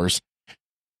police force,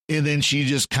 and then she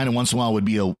just kind of once in a while would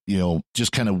be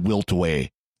just kind of wilt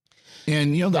away.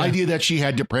 And the idea that she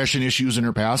had depression issues in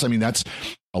her past, I mean, that's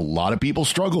a lot of people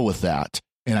struggle with that.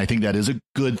 And I think that is a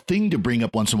good thing to bring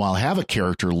up once in a while, have a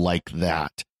character like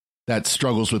that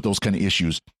struggles with those kind of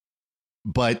issues.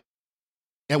 But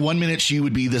at one minute she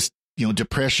would be this,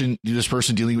 depression, this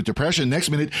person dealing with depression. Next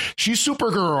minute she's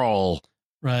Supergirl.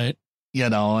 Right.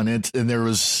 And there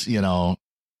was,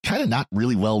 kind of not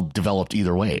really well developed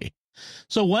either way.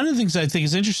 So one of the things I think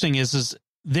is interesting is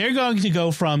they're going to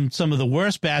go from some of the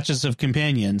worst batches of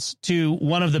companions to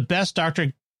one of the best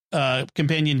Doctor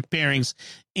companion pairings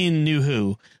in New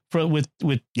Who with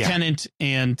Tennant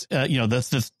and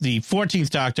the 14th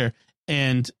Doctor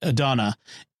and Donna.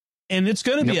 And it's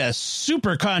going to be a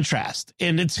super contrast,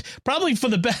 and it's probably for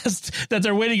the best that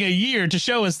they're waiting a year to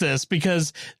show us this,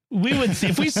 because we would,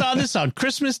 if we saw this on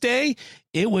Christmas Day,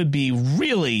 it would be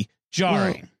really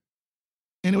jarring.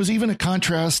 And it was even a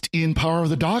contrast in Power of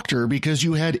the Doctor, because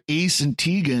you had Ace and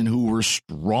Tegan, who were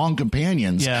strong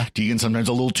companions. Yeah. Tegan sometimes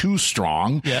a little too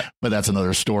strong, but that's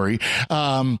another story.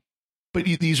 But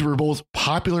these were both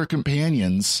popular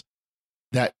companions.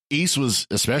 That Ace was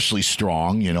especially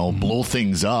strong, blow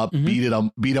things up, beat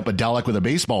up a Dalek with a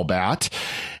baseball bat.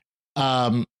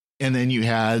 And then you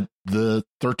had the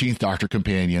 13th Doctor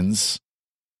companions.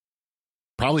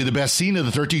 Probably the best scene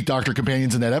of the 13th Doctor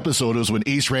companions in that episode was when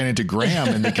Ace ran into Graham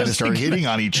and they kind of started hitting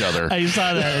on each other. I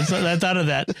saw that. I thought of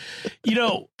that.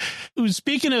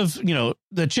 Speaking of,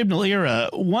 the Chibnall era,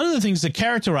 one of the things that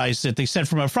characterized it, they said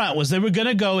from up front, was they were going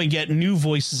to go and get new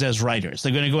voices as writers.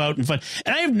 They're going to go out and find,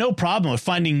 and I have no problem with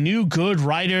finding new good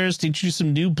writers to introduce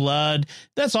some new blood.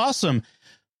 That's awesome.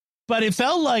 But it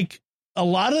felt like a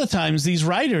lot of the times these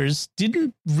writers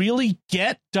didn't really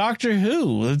get Doctor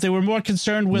Who. They were more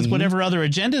concerned with whatever other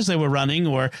agendas they were running,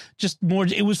 or just more,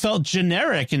 felt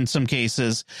generic in some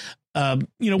cases.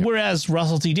 Whereas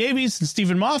Russell T Davies and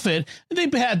Stephen Moffat, they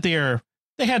had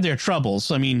their troubles.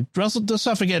 I mean, let's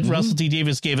not forget Russell T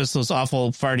Davies gave us those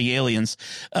awful farty aliens.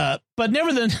 But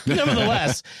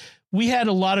nevertheless, we had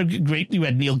a lot of great. You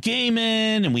had Neil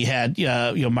Gaiman, and we had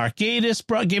Mark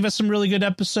Gatiss gave us some really good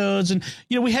episodes, and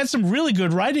we had some really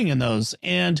good writing in those.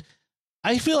 And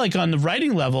I feel like on the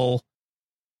writing level,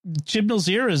 Chibnall's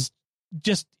era is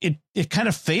just it kind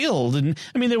of failed. And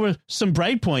I mean, there were some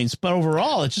bright points, but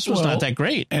overall, it just was not that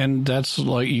great. And that's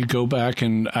like, you go back,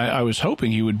 and I was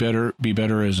hoping he would be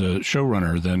better as a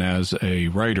showrunner than as a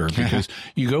writer, because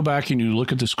you go back and you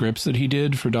look at the scripts that he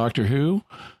did for Doctor Who.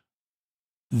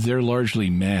 They're largely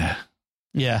meh.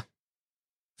 Yeah.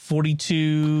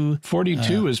 42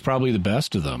 is probably the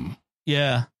best of them.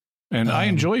 Yeah. And I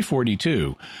enjoy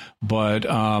 42, but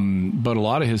a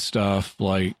lot of his stuff,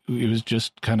 like, it was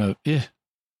just kind of,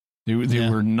 They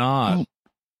were not,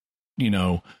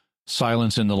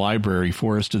 Silence in the Library,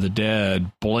 Forest of the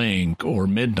Dead, Blink, or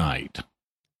Midnight.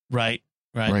 Right.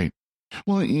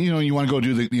 Well, you want to go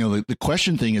do the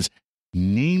question thing is,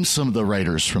 name some of the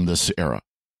writers from this era.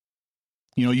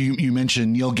 You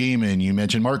mentioned Neil Gaiman, you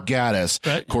mentioned Mark Gatiss,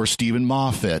 right. Of course, Stephen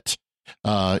Moffat,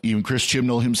 even Chris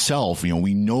Chibnall himself.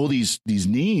 We know these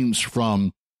names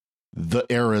from the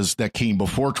eras that came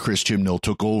before Chris Chibnall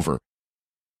took over.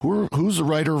 Who's the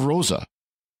writer of Rosa?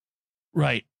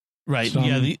 Right.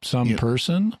 Some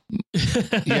person.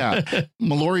 Yeah.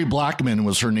 Mallory Blackman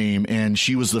was her name, and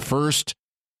she was the first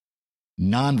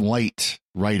non-white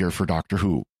writer for Doctor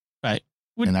Who. Right.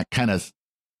 And that kind of,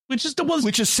 which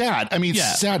is sad. I mean,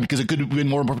 it's sad because it could have been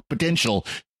more potential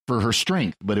for her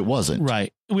strength, but it wasn't.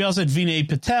 Right. We also had Vinay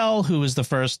Patel, who was the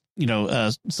first,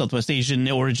 Southwest Asian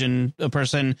origin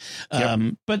person.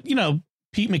 But,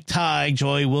 Pete McTighe,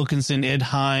 Joy Wilkinson, Ed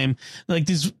Heim, like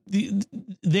they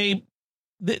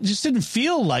just didn't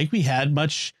feel like we had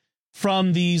much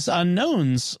from these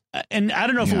unknowns. And I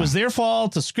don't know if it was their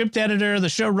fault, the script editor, the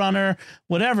showrunner,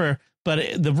 whatever,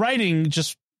 but the writing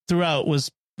just throughout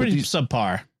was pretty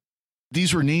subpar.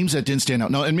 These were names that didn't stand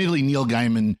out. Now, admittedly, Neil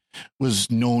Gaiman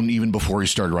was known even before he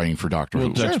started writing for Doctor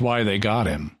Who. That's why they got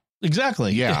him.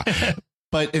 Exactly. Yeah.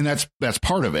 and that's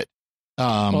part of it.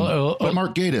 But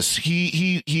Mark Gatiss,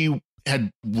 he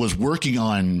was working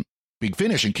on Big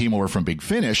Finish and came over from Big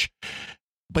Finish,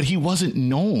 but he wasn't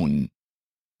known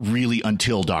really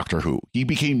until Doctor Who. He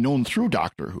became known through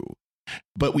Doctor Who,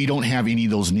 but we don't have any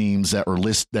of those names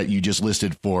that you just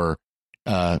listed for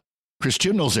Chris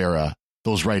Chibnall's era.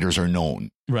 Those writers are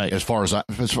known, right? As far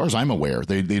as I'm aware,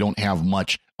 they don't have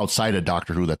much outside of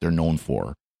Doctor Who that they're known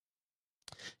for.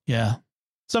 Yeah,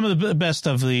 some of the best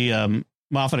of the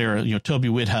Moffat era, Toby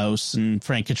Whithouse and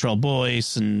Frank Cottrell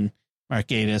Boyce and Mark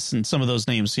Gatiss and some of those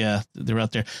names. Yeah, they're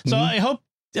out there. So I hope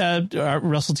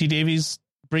Russell T Davies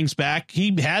brings back.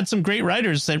 He had some great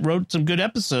writers that wrote some good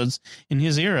episodes in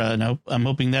his era, and I'm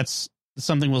hoping that's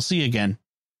something we'll see again.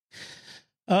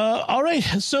 All right,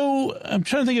 so I'm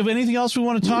trying to think of anything else we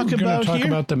want to talk about. Talk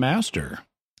about the Master.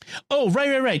 Oh,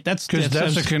 right. That's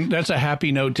a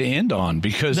happy note to end on,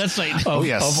 because that's right.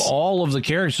 Of all of the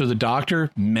characters. So the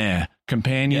Doctor, meh.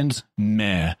 Companions,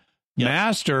 meh. Yep.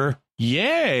 Master,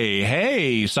 yay.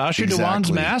 Hey, Sacha Dhawan's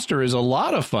Master is a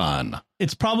lot of fun.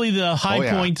 It's probably the high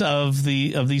point of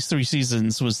these 3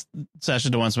 seasons was Sacha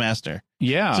Dhawan's Master.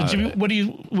 Yeah. So Jimmy, what are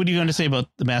you going to say about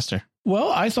the Master?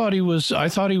 Well, I thought he was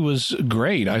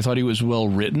great. I thought he was well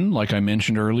written, like I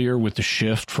mentioned earlier, with the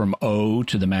shift from O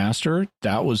to the Master.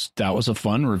 That was a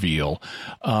fun reveal.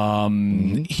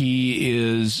 He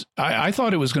is. I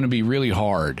thought it was going to be really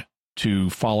hard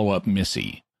to follow up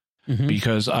Missy,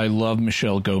 because I love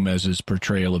Michelle Gomez's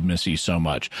portrayal of Missy so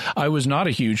much. I was not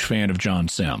a huge fan of John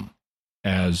Sim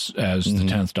as the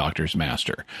 10th Doctor's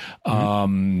Master,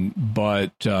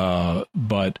 but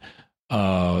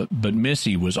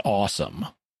Missy was awesome,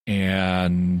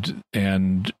 and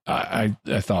I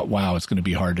thought, wow, it's going to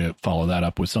be hard to follow that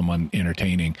up with someone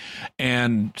entertaining.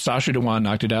 And Sacha Dhawan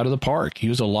knocked it out of the park. He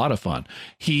was a lot of fun.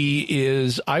 He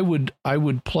is. I would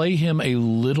play him a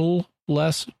little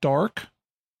less dark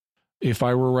if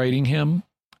I were writing him,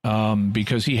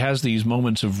 because he has these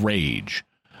moments of rage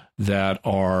that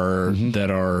are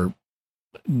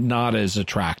not as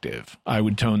attractive. I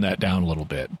would tone that down a little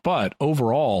bit, but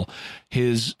overall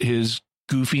his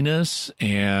goofiness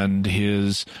and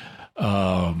his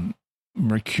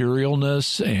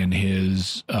mercurialness and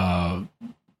his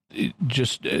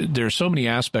there's so many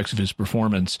aspects of his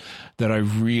performance that I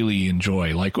really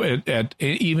enjoy. Like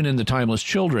even in the Timeless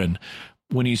Children,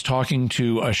 when he's talking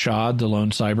to Ashad, the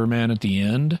lone Cyberman, at the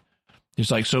end,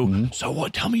 he's like, so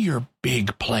what? Tell me your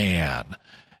big plan.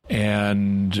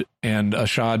 And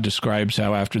Ashad describes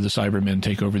how after the Cybermen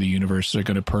take over the universe, they're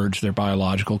going to purge their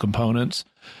biological components.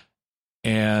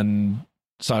 And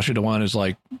Sacha Dhawan is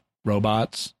like,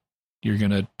 robots? You're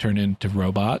going to turn into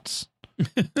robots?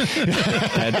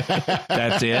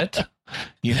 That's it?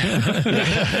 You know?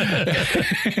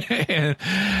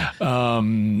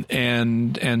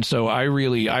 and so I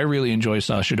really enjoy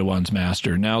Sacha Dhawan's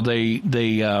Master. Now they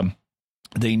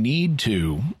need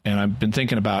to, and I've been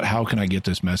thinking about how can I get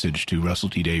this message to Russell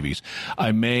T Davies.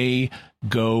 I may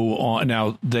go on.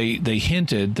 Now they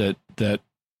hinted that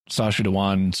Sacha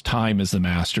Dhawan's time as the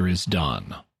Master is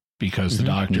done, because the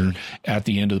Doctor at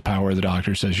the end of the Power of the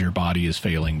Doctor says your body is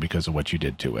failing because of what you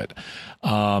did to it.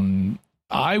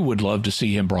 I would love to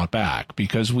see him brought back,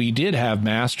 because we did have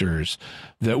Masters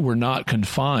that were not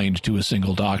confined to a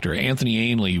single Doctor.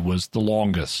 Anthony Ainley was the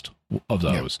longest of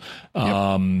those.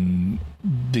 In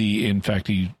fact,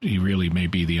 he really may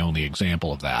be the only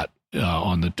example of that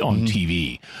on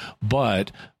TV.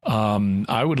 But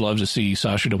I would love to see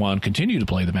Sacha Dhawan continue to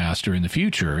play the Master in the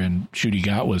future, and Ncuti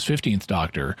Gatwa's 15th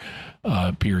Doctor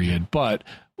period. But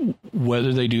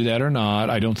whether they do that or not,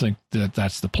 I don't think that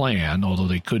that's the plan, although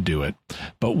they could do it.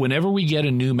 But whenever we get a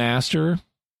new Master,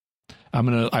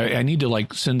 I need to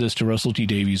send this to Russell T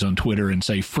Davies on Twitter and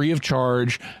say, free of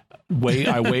charge,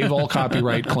 I waive all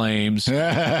copyright claims.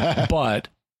 But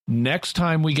next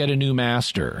time we get a new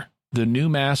Master, the new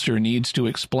Master needs to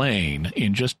explain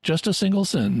in just a single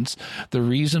sentence the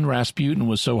reason Rasputin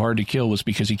was so hard to kill was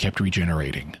because he kept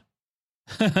regenerating.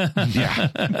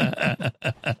 Yeah.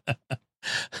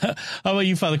 How about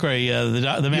you, Father Corey? The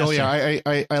Master. Oh yeah,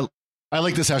 I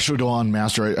like this Sacha Dhawan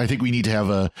Master. I think we need to have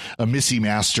a Missy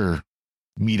Master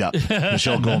meetup.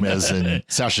 Michelle Gomez and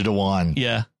Sacha Dhawan.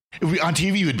 Yeah. On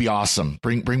TV would be awesome.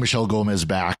 Bring Michelle Gomez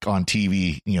back on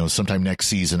TV, sometime next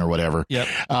season or whatever. Yep.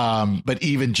 But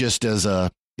even just as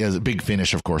a Big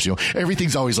Finish, of course,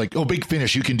 everything's always like, oh, Big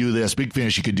Finish, you can do this. Big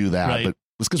Finish, you can do that. Right. But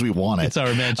it's because we want it. It's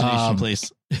our imagination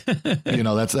place.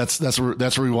 That's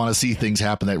where we want to see things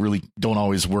happen that really don't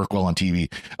always work well on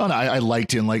TV. Oh, no, I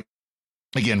liked him.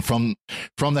 Again, from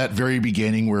that very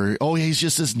beginning where, he's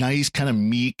just this nice kind of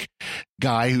meek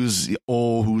guy who's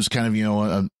kind of,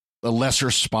 lesser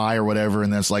spy or whatever,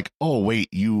 and then it's like, oh wait,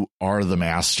 you are the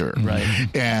master, Right.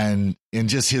 and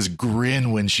just his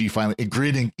grin when she finally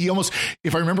grinning, he almost,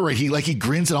 if I remember right, he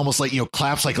grins and almost like,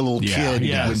 claps like a little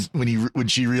kid when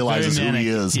she realizes who he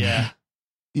is.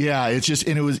 Yeah, it's just,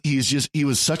 and he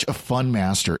was such a fun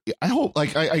master. I hope,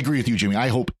 like, I agree with you, Jimmy. I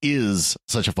hope is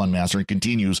such a fun master and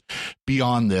continues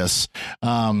beyond this.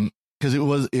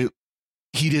 Because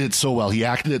he did it so well. He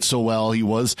acted it so well. He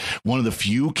was one of the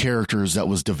few characters that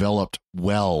was developed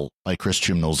well by Chris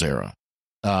Chibnall's era.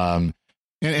 And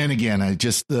again, I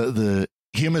just,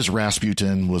 him as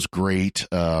Rasputin was great.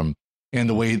 And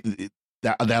the way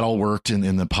that all worked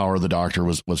in the Power of the Doctor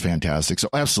was fantastic. So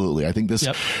absolutely, I think this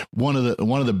one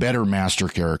of the better master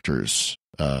characters.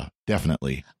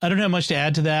 Definitely. I don't have much to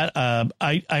add to that.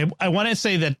 I want to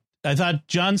say that I thought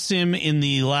John Sim in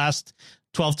the last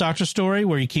 12th Doctor story,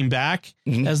 where he came back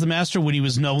as the master when he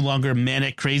was no longer a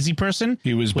manic crazy person,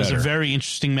 he was a very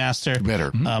interesting master.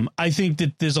 Better. I think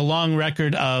that there's a long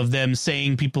record of them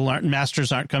saying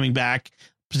masters aren't coming back.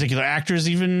 Particular actors,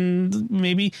 even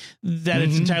maybe that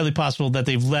it's entirely possible that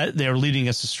they're leading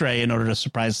us astray in order to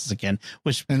surprise us again,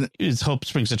 which is hope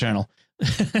springs eternal.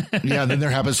 Yeah, then there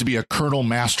happens to be a Colonel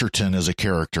Masterton as a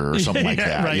character or something like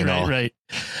that. Right.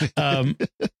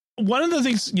 One of the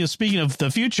things, speaking of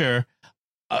the future,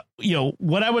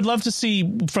 what I would love to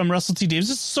see from Russell T Davies,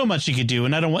 there's so much he could do,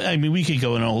 and we could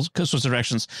go in all sorts of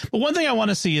directions. But one thing I want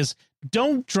to see is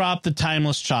don't drop the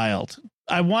timeless child.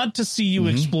 I want to see you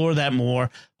explore that more.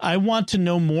 I want to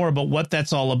know more about what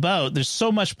that's all about. There's so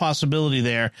much possibility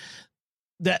there.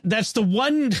 That's the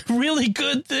one really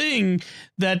good thing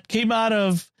that came out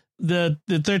of the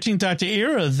 13th Doctor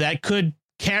era that could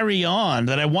carry on,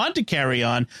 that I want to carry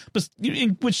on, but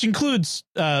which includes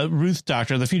Ruth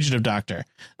Doctor, the Fugitive Doctor.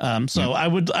 So I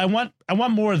want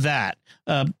more of that.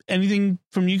 Anything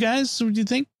from you guys? What do you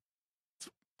think,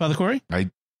 Father Corey?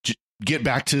 Get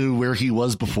back to where he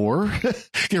was before,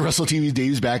 get Russell T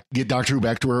Davies back, get Doctor Who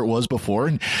back to where it was before.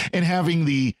 And having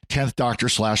the 10th Doctor /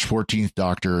 14th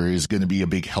Doctor is going to be a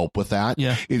big help with that.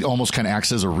 Yeah. It almost kind of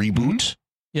acts as a reboot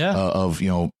of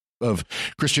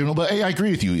Chris Chibnall. But hey, I agree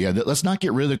with you. Yeah. Let's not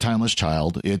get rid of the timeless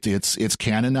child. It's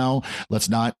canon now. Let's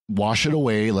not wash it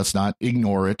away. Let's not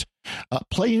ignore it.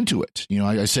 Play into it.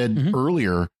 I said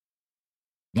earlier,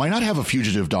 why not have a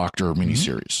Fugitive Doctor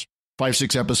miniseries,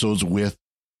 5-6 episodes with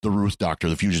the Ruth Doctor,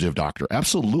 the Fugitive Doctor?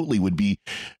 Absolutely would be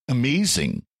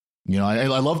amazing. I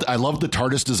loved the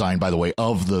TARDIS design, by the way,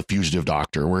 of the Fugitive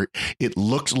Doctor, where it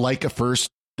looked like a first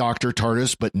Doctor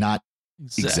TARDIS, but not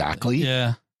exactly.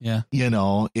 Yeah.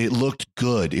 It looked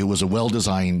good. It was a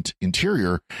well-designed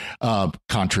interior,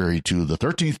 contrary to the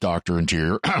 13th Doctor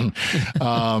interior.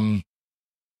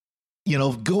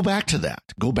 Go back to that.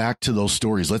 Go back to those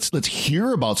stories. Let's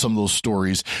hear about some of those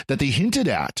stories that they hinted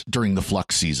at during the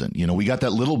Flux season. We got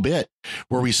that little bit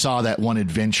where we saw that one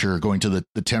adventure going to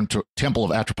the Temple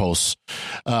of Atropos.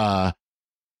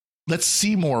 Let's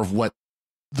see more of what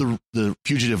the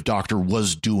Fugitive Doctor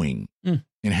was doing and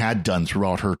had done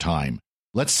throughout her time.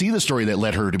 Let's see the story that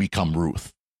led her to become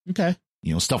Ruth. Okay.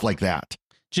 Stuff like that.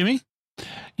 Jimmy?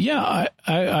 Yeah,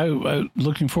 I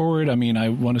looking forward. I mean, I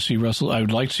want to see Russell. I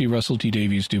would like to see Russell T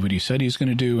Davies do what he said he's going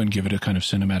to do and give it a kind of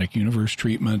cinematic universe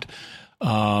treatment.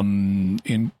 I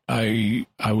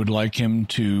would like him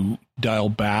to dial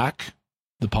back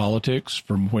the politics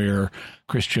from where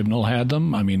Chris Chibnall had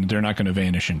them. I mean, they're not going to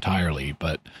vanish entirely,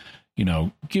 but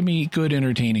give me good,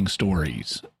 entertaining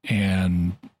stories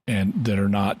and that are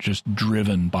not just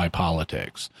driven by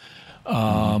politics.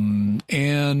 And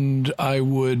I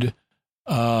would.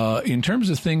 In terms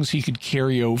of things he could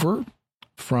carry over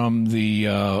from the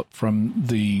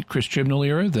Chris Chibnall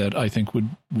era that I think would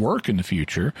work in the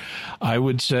future, I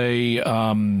would say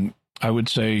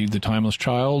the Timeless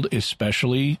Child,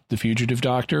 especially the Fugitive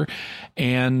Doctor,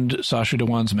 and Sacha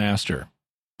Dhawan's Master.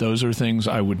 Those are things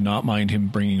I would not mind him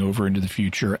bringing over into the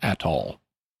future at all.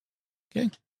 Okay,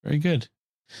 very good.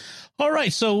 All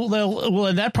right, so well,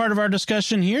 in that part of our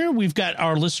discussion here, we've got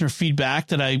our listener feedback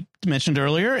that I mentioned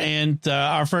earlier, and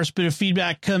our first bit of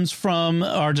feedback comes from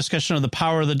our discussion of the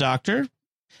Power of the Doctor.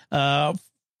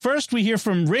 First, we hear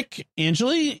from Rick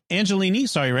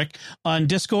Angelini, Rick, on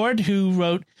Discord, who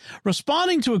wrote,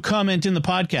 responding to a comment in the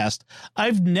podcast,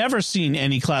 I've never seen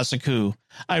any classic Who.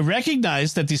 I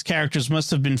recognized that these characters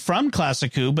must have been from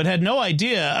Classic Who, but had no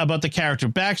idea about the character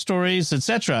backstories,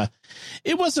 etc.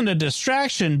 It wasn't a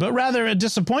distraction, but rather a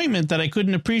disappointment that I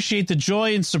couldn't appreciate the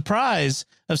joy and surprise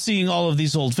of seeing all of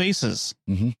these old faces.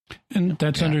 Mm-hmm. And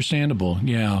that's understandable.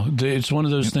 Yeah. It's one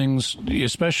of those things,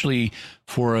 especially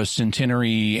for a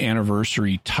centenary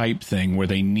anniversary type thing where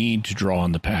they need to draw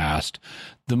on the past.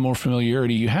 The more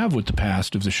familiarity you have with the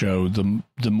past of the show,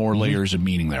 the more layers of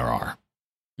meaning there are.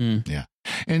 Yeah.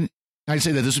 And I'd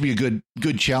say that this would be a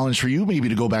good challenge for you, maybe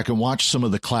to go back and watch some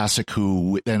of the Classic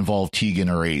Who that involve Tegan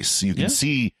or Ace. You can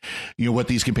see, what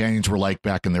these companions were like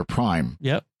back in their prime.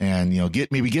 Yep. And,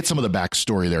 get some of the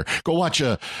backstory there. Go watch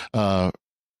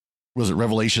was it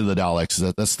Revelation of the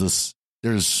Daleks? That's this,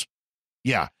 there's,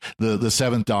 the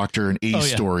Seventh Doctor and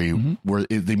Ace story where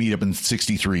they meet up in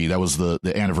 1963. That was the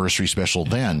anniversary special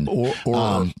then. Or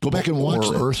go back and watch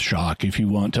Earthshock if you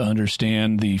want to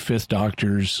understand the Fifth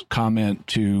Doctor's comment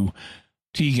to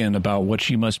Tegan about what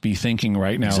she must be thinking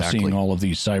right now, seeing all of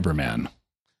these Cybermen.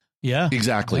 Yeah,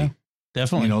 exactly. Yeah,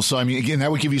 definitely. So I mean, again, that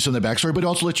would give you some of the backstory, but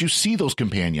also let you see those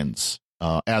companions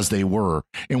as they were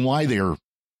and why they're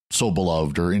so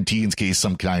beloved, or in Tegan's case,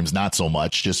 sometimes not so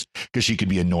much, just because she could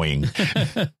be annoying.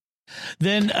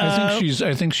 Then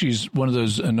I think she's one of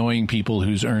those annoying people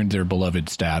who's earned their beloved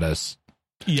status.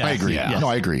 Yeah, I agree. Yeah. No,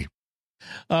 I agree.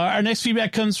 Our next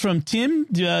feedback comes from Tim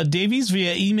Davies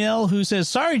via email, who says,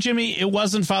 "Sorry, Jimmy, it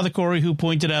wasn't Father Cory who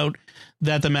pointed out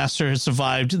that the Master has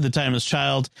survived the Timeless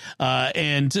Child."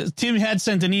 And Tim had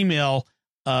sent an email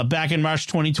back in March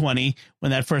 2020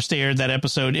 when that first aired, that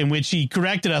episode, in which he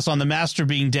corrected us on the Master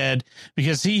being dead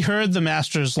because he heard the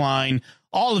Master's line,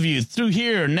 "All of you through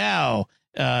here now,"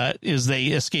 as they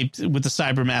escaped with the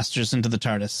Cyber Masters into the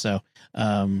TARDIS. So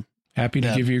happy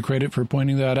to give you credit for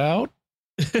pointing that out.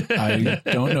 I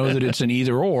don't know that it's an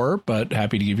either or, but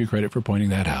happy to give you credit for pointing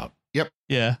that out. Yep.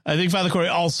 Yeah. I think Father Cory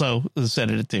also said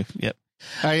it too. Yep.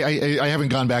 I haven't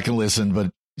gone back and listened,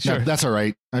 but sure. That's all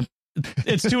right.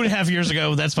 It's 2.5 years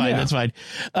ago. That's fine. Yeah. That's fine.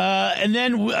 And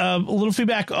then a little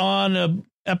feedback on an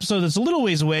episode that's a little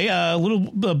ways away, a little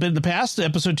bit in the past,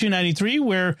 episode 293,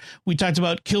 where we talked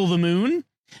about Kill the Moon.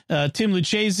 Tim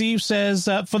Lucchese says,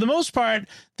 for the most part,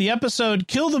 the episode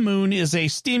Kill the Moon is a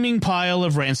steaming pile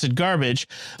of rancid garbage.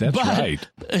 That's right.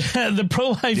 The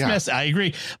pro-life message, I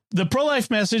agree. The pro-life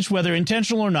message, whether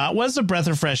intentional or not, was a breath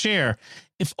of fresh air.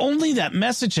 If only that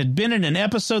message had been in an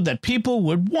episode that people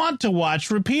would want to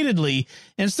watch repeatedly,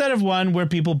 instead of one where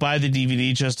people buy the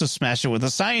DVD just to smash it with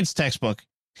a science textbook.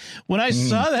 When I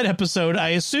saw that episode, I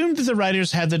assumed that the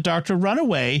writers had the Doctor run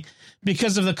away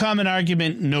because of the common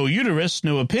argument, no uterus,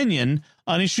 no opinion,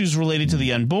 on issues related to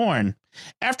the unborn.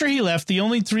 After he left, the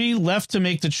only 3 left to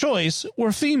make the choice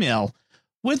were female.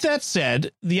 With that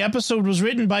said, the episode was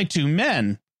written by 2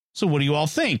 men. So what do you all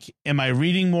think? Am I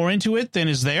reading more into it than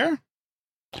is there?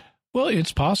 Well,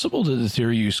 it's possible that the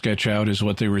theory you sketch out is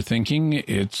what they were thinking.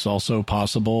 It's also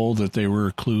possible that they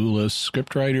were clueless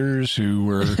scriptwriters who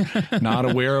were not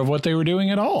aware of what they were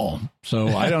doing at all. So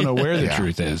I don't know where the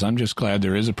truth is. I'm just glad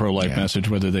there is a pro-life message,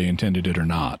 whether they intended it or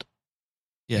not.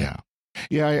 Yeah,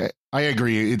 I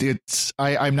agree.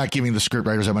 I'm not giving the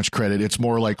scriptwriters that much credit. It's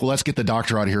more like, well, let's get the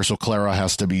Doctor out of here, so Clara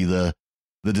has to be the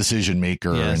decision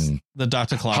maker. Yes, and the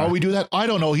Dr. Clara. How do we do that? I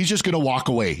don't know. He's just going to walk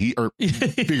away. Or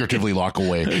figuratively walk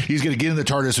away. He's going to get in the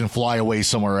TARDIS and fly away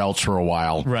somewhere else for a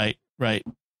while. Right. All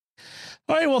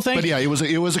right. Well, thank you. But yeah, it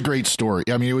was a great story.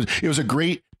 I mean, it was a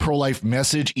great pro-life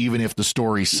message, even if the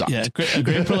story sucked. Yeah, a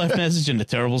great pro-life message and a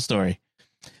terrible story.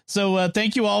 So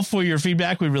thank you all for your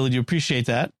feedback. We really do appreciate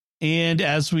that. And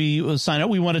as we sign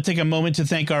up, we want to take a moment to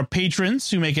thank our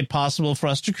patrons who make it possible for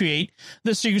us to create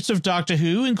The Secrets of Doctor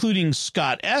Who, including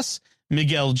Scott S.,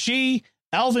 Miguel G.,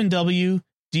 Alvin W.,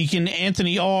 Deacon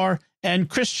Anthony R., and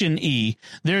Christian E.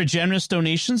 Their generous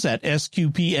donations at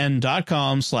sqpn.com/give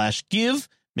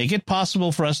make it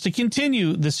possible for us to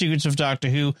continue The Secrets of Doctor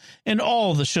Who and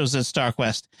all the shows at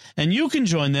StarQuest. And you can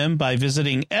join them by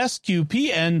visiting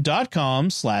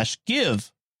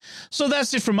sqpn.com/give. So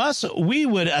that's it from us. We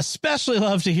would especially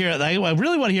love to hear, I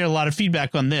really want to hear a lot of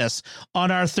feedback on this, on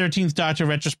our 13th Doctor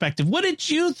retrospective. What did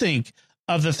you think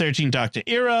of the 13th Doctor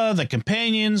era, the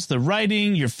companions, the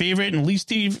writing, your favorite and least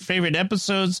favorite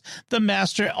episodes, the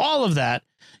Master, all of that?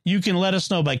 You can let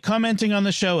us know by commenting on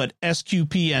the show at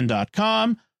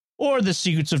sqpn.com or the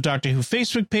Secrets of Doctor Who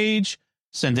Facebook page.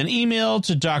 Send an email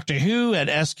to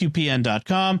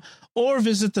drwho@sqpn.com or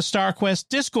visit the StarQuest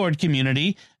Discord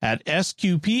community at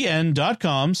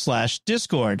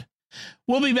sqpn.com/Discord.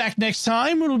 We'll be back next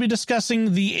time when we'll be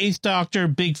discussing the 8th Doctor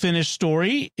Big Finish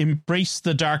story, Embrace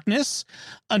the Darkness.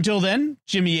 Until then,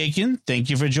 Jimmy Akin, thank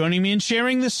you for joining me and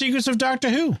sharing the secrets of Doctor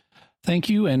Who. Thank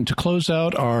you. And to close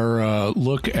out our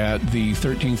look at the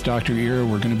 13th Doctor era,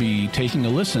 we're going to be taking a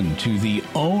listen to the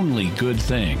only good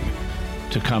thing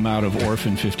to come out of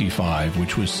Orphan 55,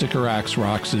 which was Sycorax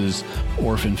Rox's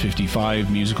Orphan 55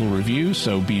 musical review.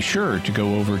 So be sure to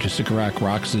go over to Sycorax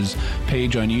Rox's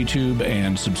page on YouTube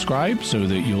and subscribe so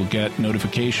that you'll get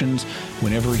notifications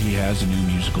whenever he has a new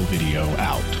musical video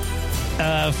out.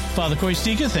 Father Coy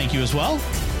Stika, thank you as well.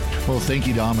 Well, thank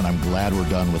you, Dom, and I'm glad we're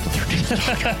done with the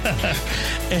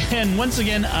 13th Doctor. And once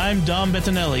again, I'm Dom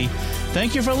Bettinelli.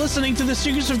 Thank you for listening to the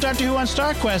Secrets of Doctor Who on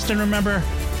StarQuest. And remember,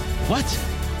 what?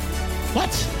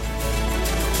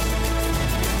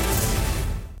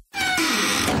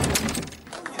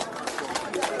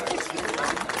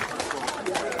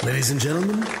 Ladies and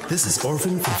gentlemen, this is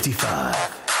Orphan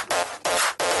 55.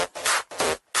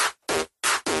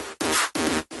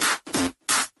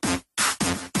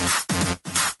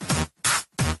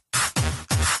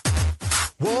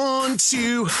 One,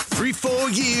 2, 3, 4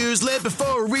 years led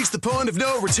before we reach the point of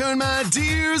no return, my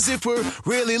dears. If we're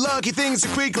really lucky, things are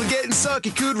quickly getting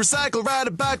sucky. Could recycle, ride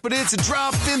a bike, but it's a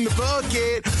drop in the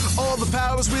bucket. All the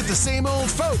powers with the same old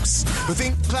folks who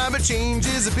think climate change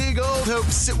is a big old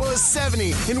hoax. It was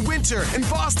 70 in winter in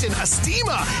Boston, a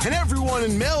steamer, and everyone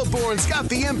in Melbourne's got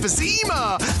the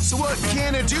emphysema. So what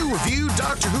can I do? Review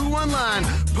Doctor Who online,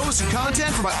 posting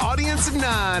content for my audience of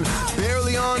 9.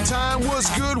 Barely on time was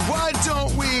good. Why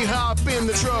don't we hop in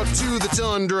the truck to the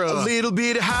tundra? A little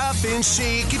bit of hop and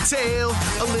shake your tail,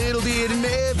 a little bit of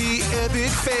Nebby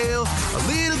epic fail, a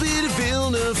little bit of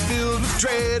Vilna filled with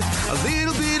dread, a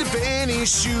little bit of Benny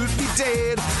shoot me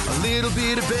dead, a little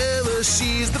bit of Bella,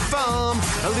 she's the bomb,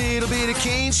 a little bit of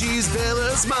Kane, she's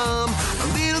Bella's mom, a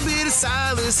little bit of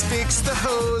Silas, fix the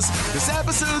hose. This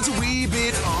episode's a wee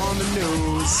bit on the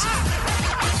nose.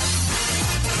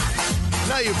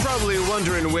 Now you're probably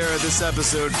wondering where this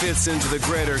episode fits into the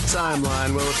greater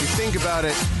timeline. Well, if you think about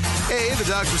it, A, the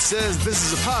Doctor says this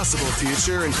is a possible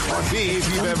future, and B, if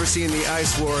you've ever seen the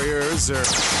Ice Warriors or...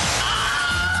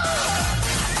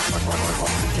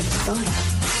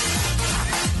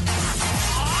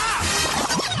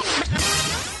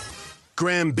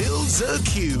 Graham builds a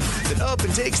cube that up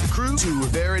and takes the crew to a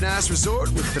very nice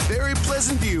resort with a very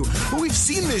pleasant view. But we've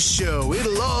seen this show,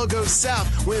 it'll all go south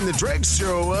when the dregs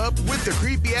show up with their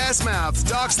creepy ass mouths.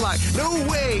 Doc's like, no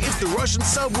way, it's the Russian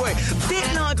subway.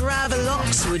 Bit like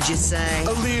Ravelox, would you say?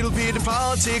 A little bit of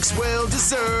politics, well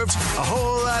deserved. A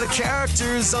whole lot of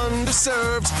characters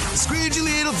underserved. The squidgy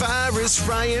little virus,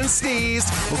 Ryan sneezed.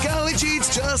 Well, golly gee,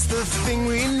 it's just the thing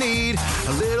we need.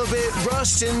 A little bit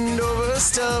rushed and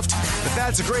overstuffed. But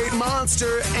that's a great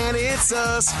monster, and it's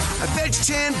us. I bet you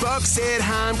 $10 said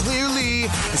Heim clearly.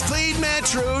 It's played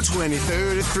Metro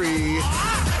 2033.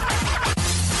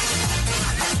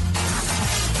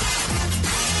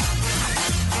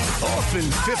 Orphan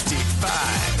 55.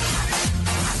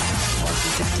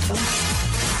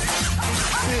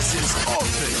 This is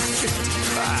Orphan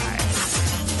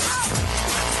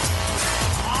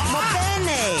 55. My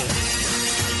Benny!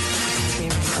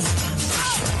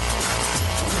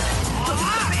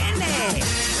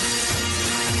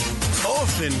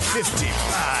 Orphan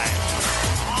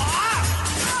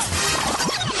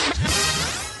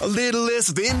 55. A little less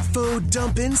of info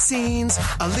dumping scenes,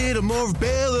 a little more of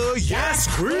Bella, yes,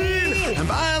 Queen! Am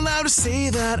I allowed to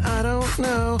say that? I don't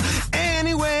know.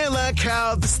 Anyway, I like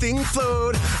how this thing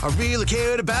flowed. I really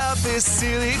cared about this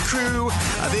silly crew.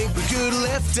 I think we could have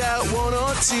left out one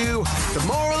or two. The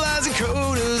moralizing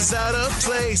coda's out of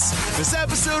place. This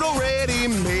episode already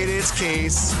made its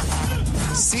case.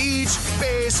 Siege,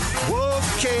 base, wolf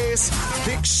case.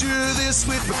 Picture this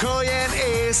with McCoy and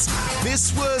Ace.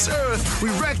 This was Earth, we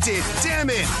wrecked it, damn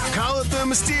it. Call it the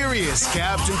mysterious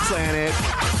Captain Planet.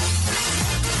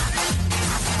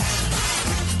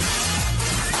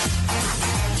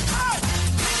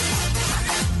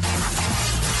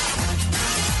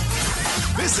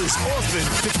 This is Orphan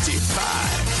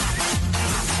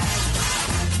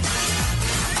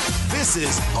 55. This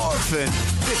is Orphan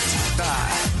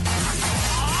 55.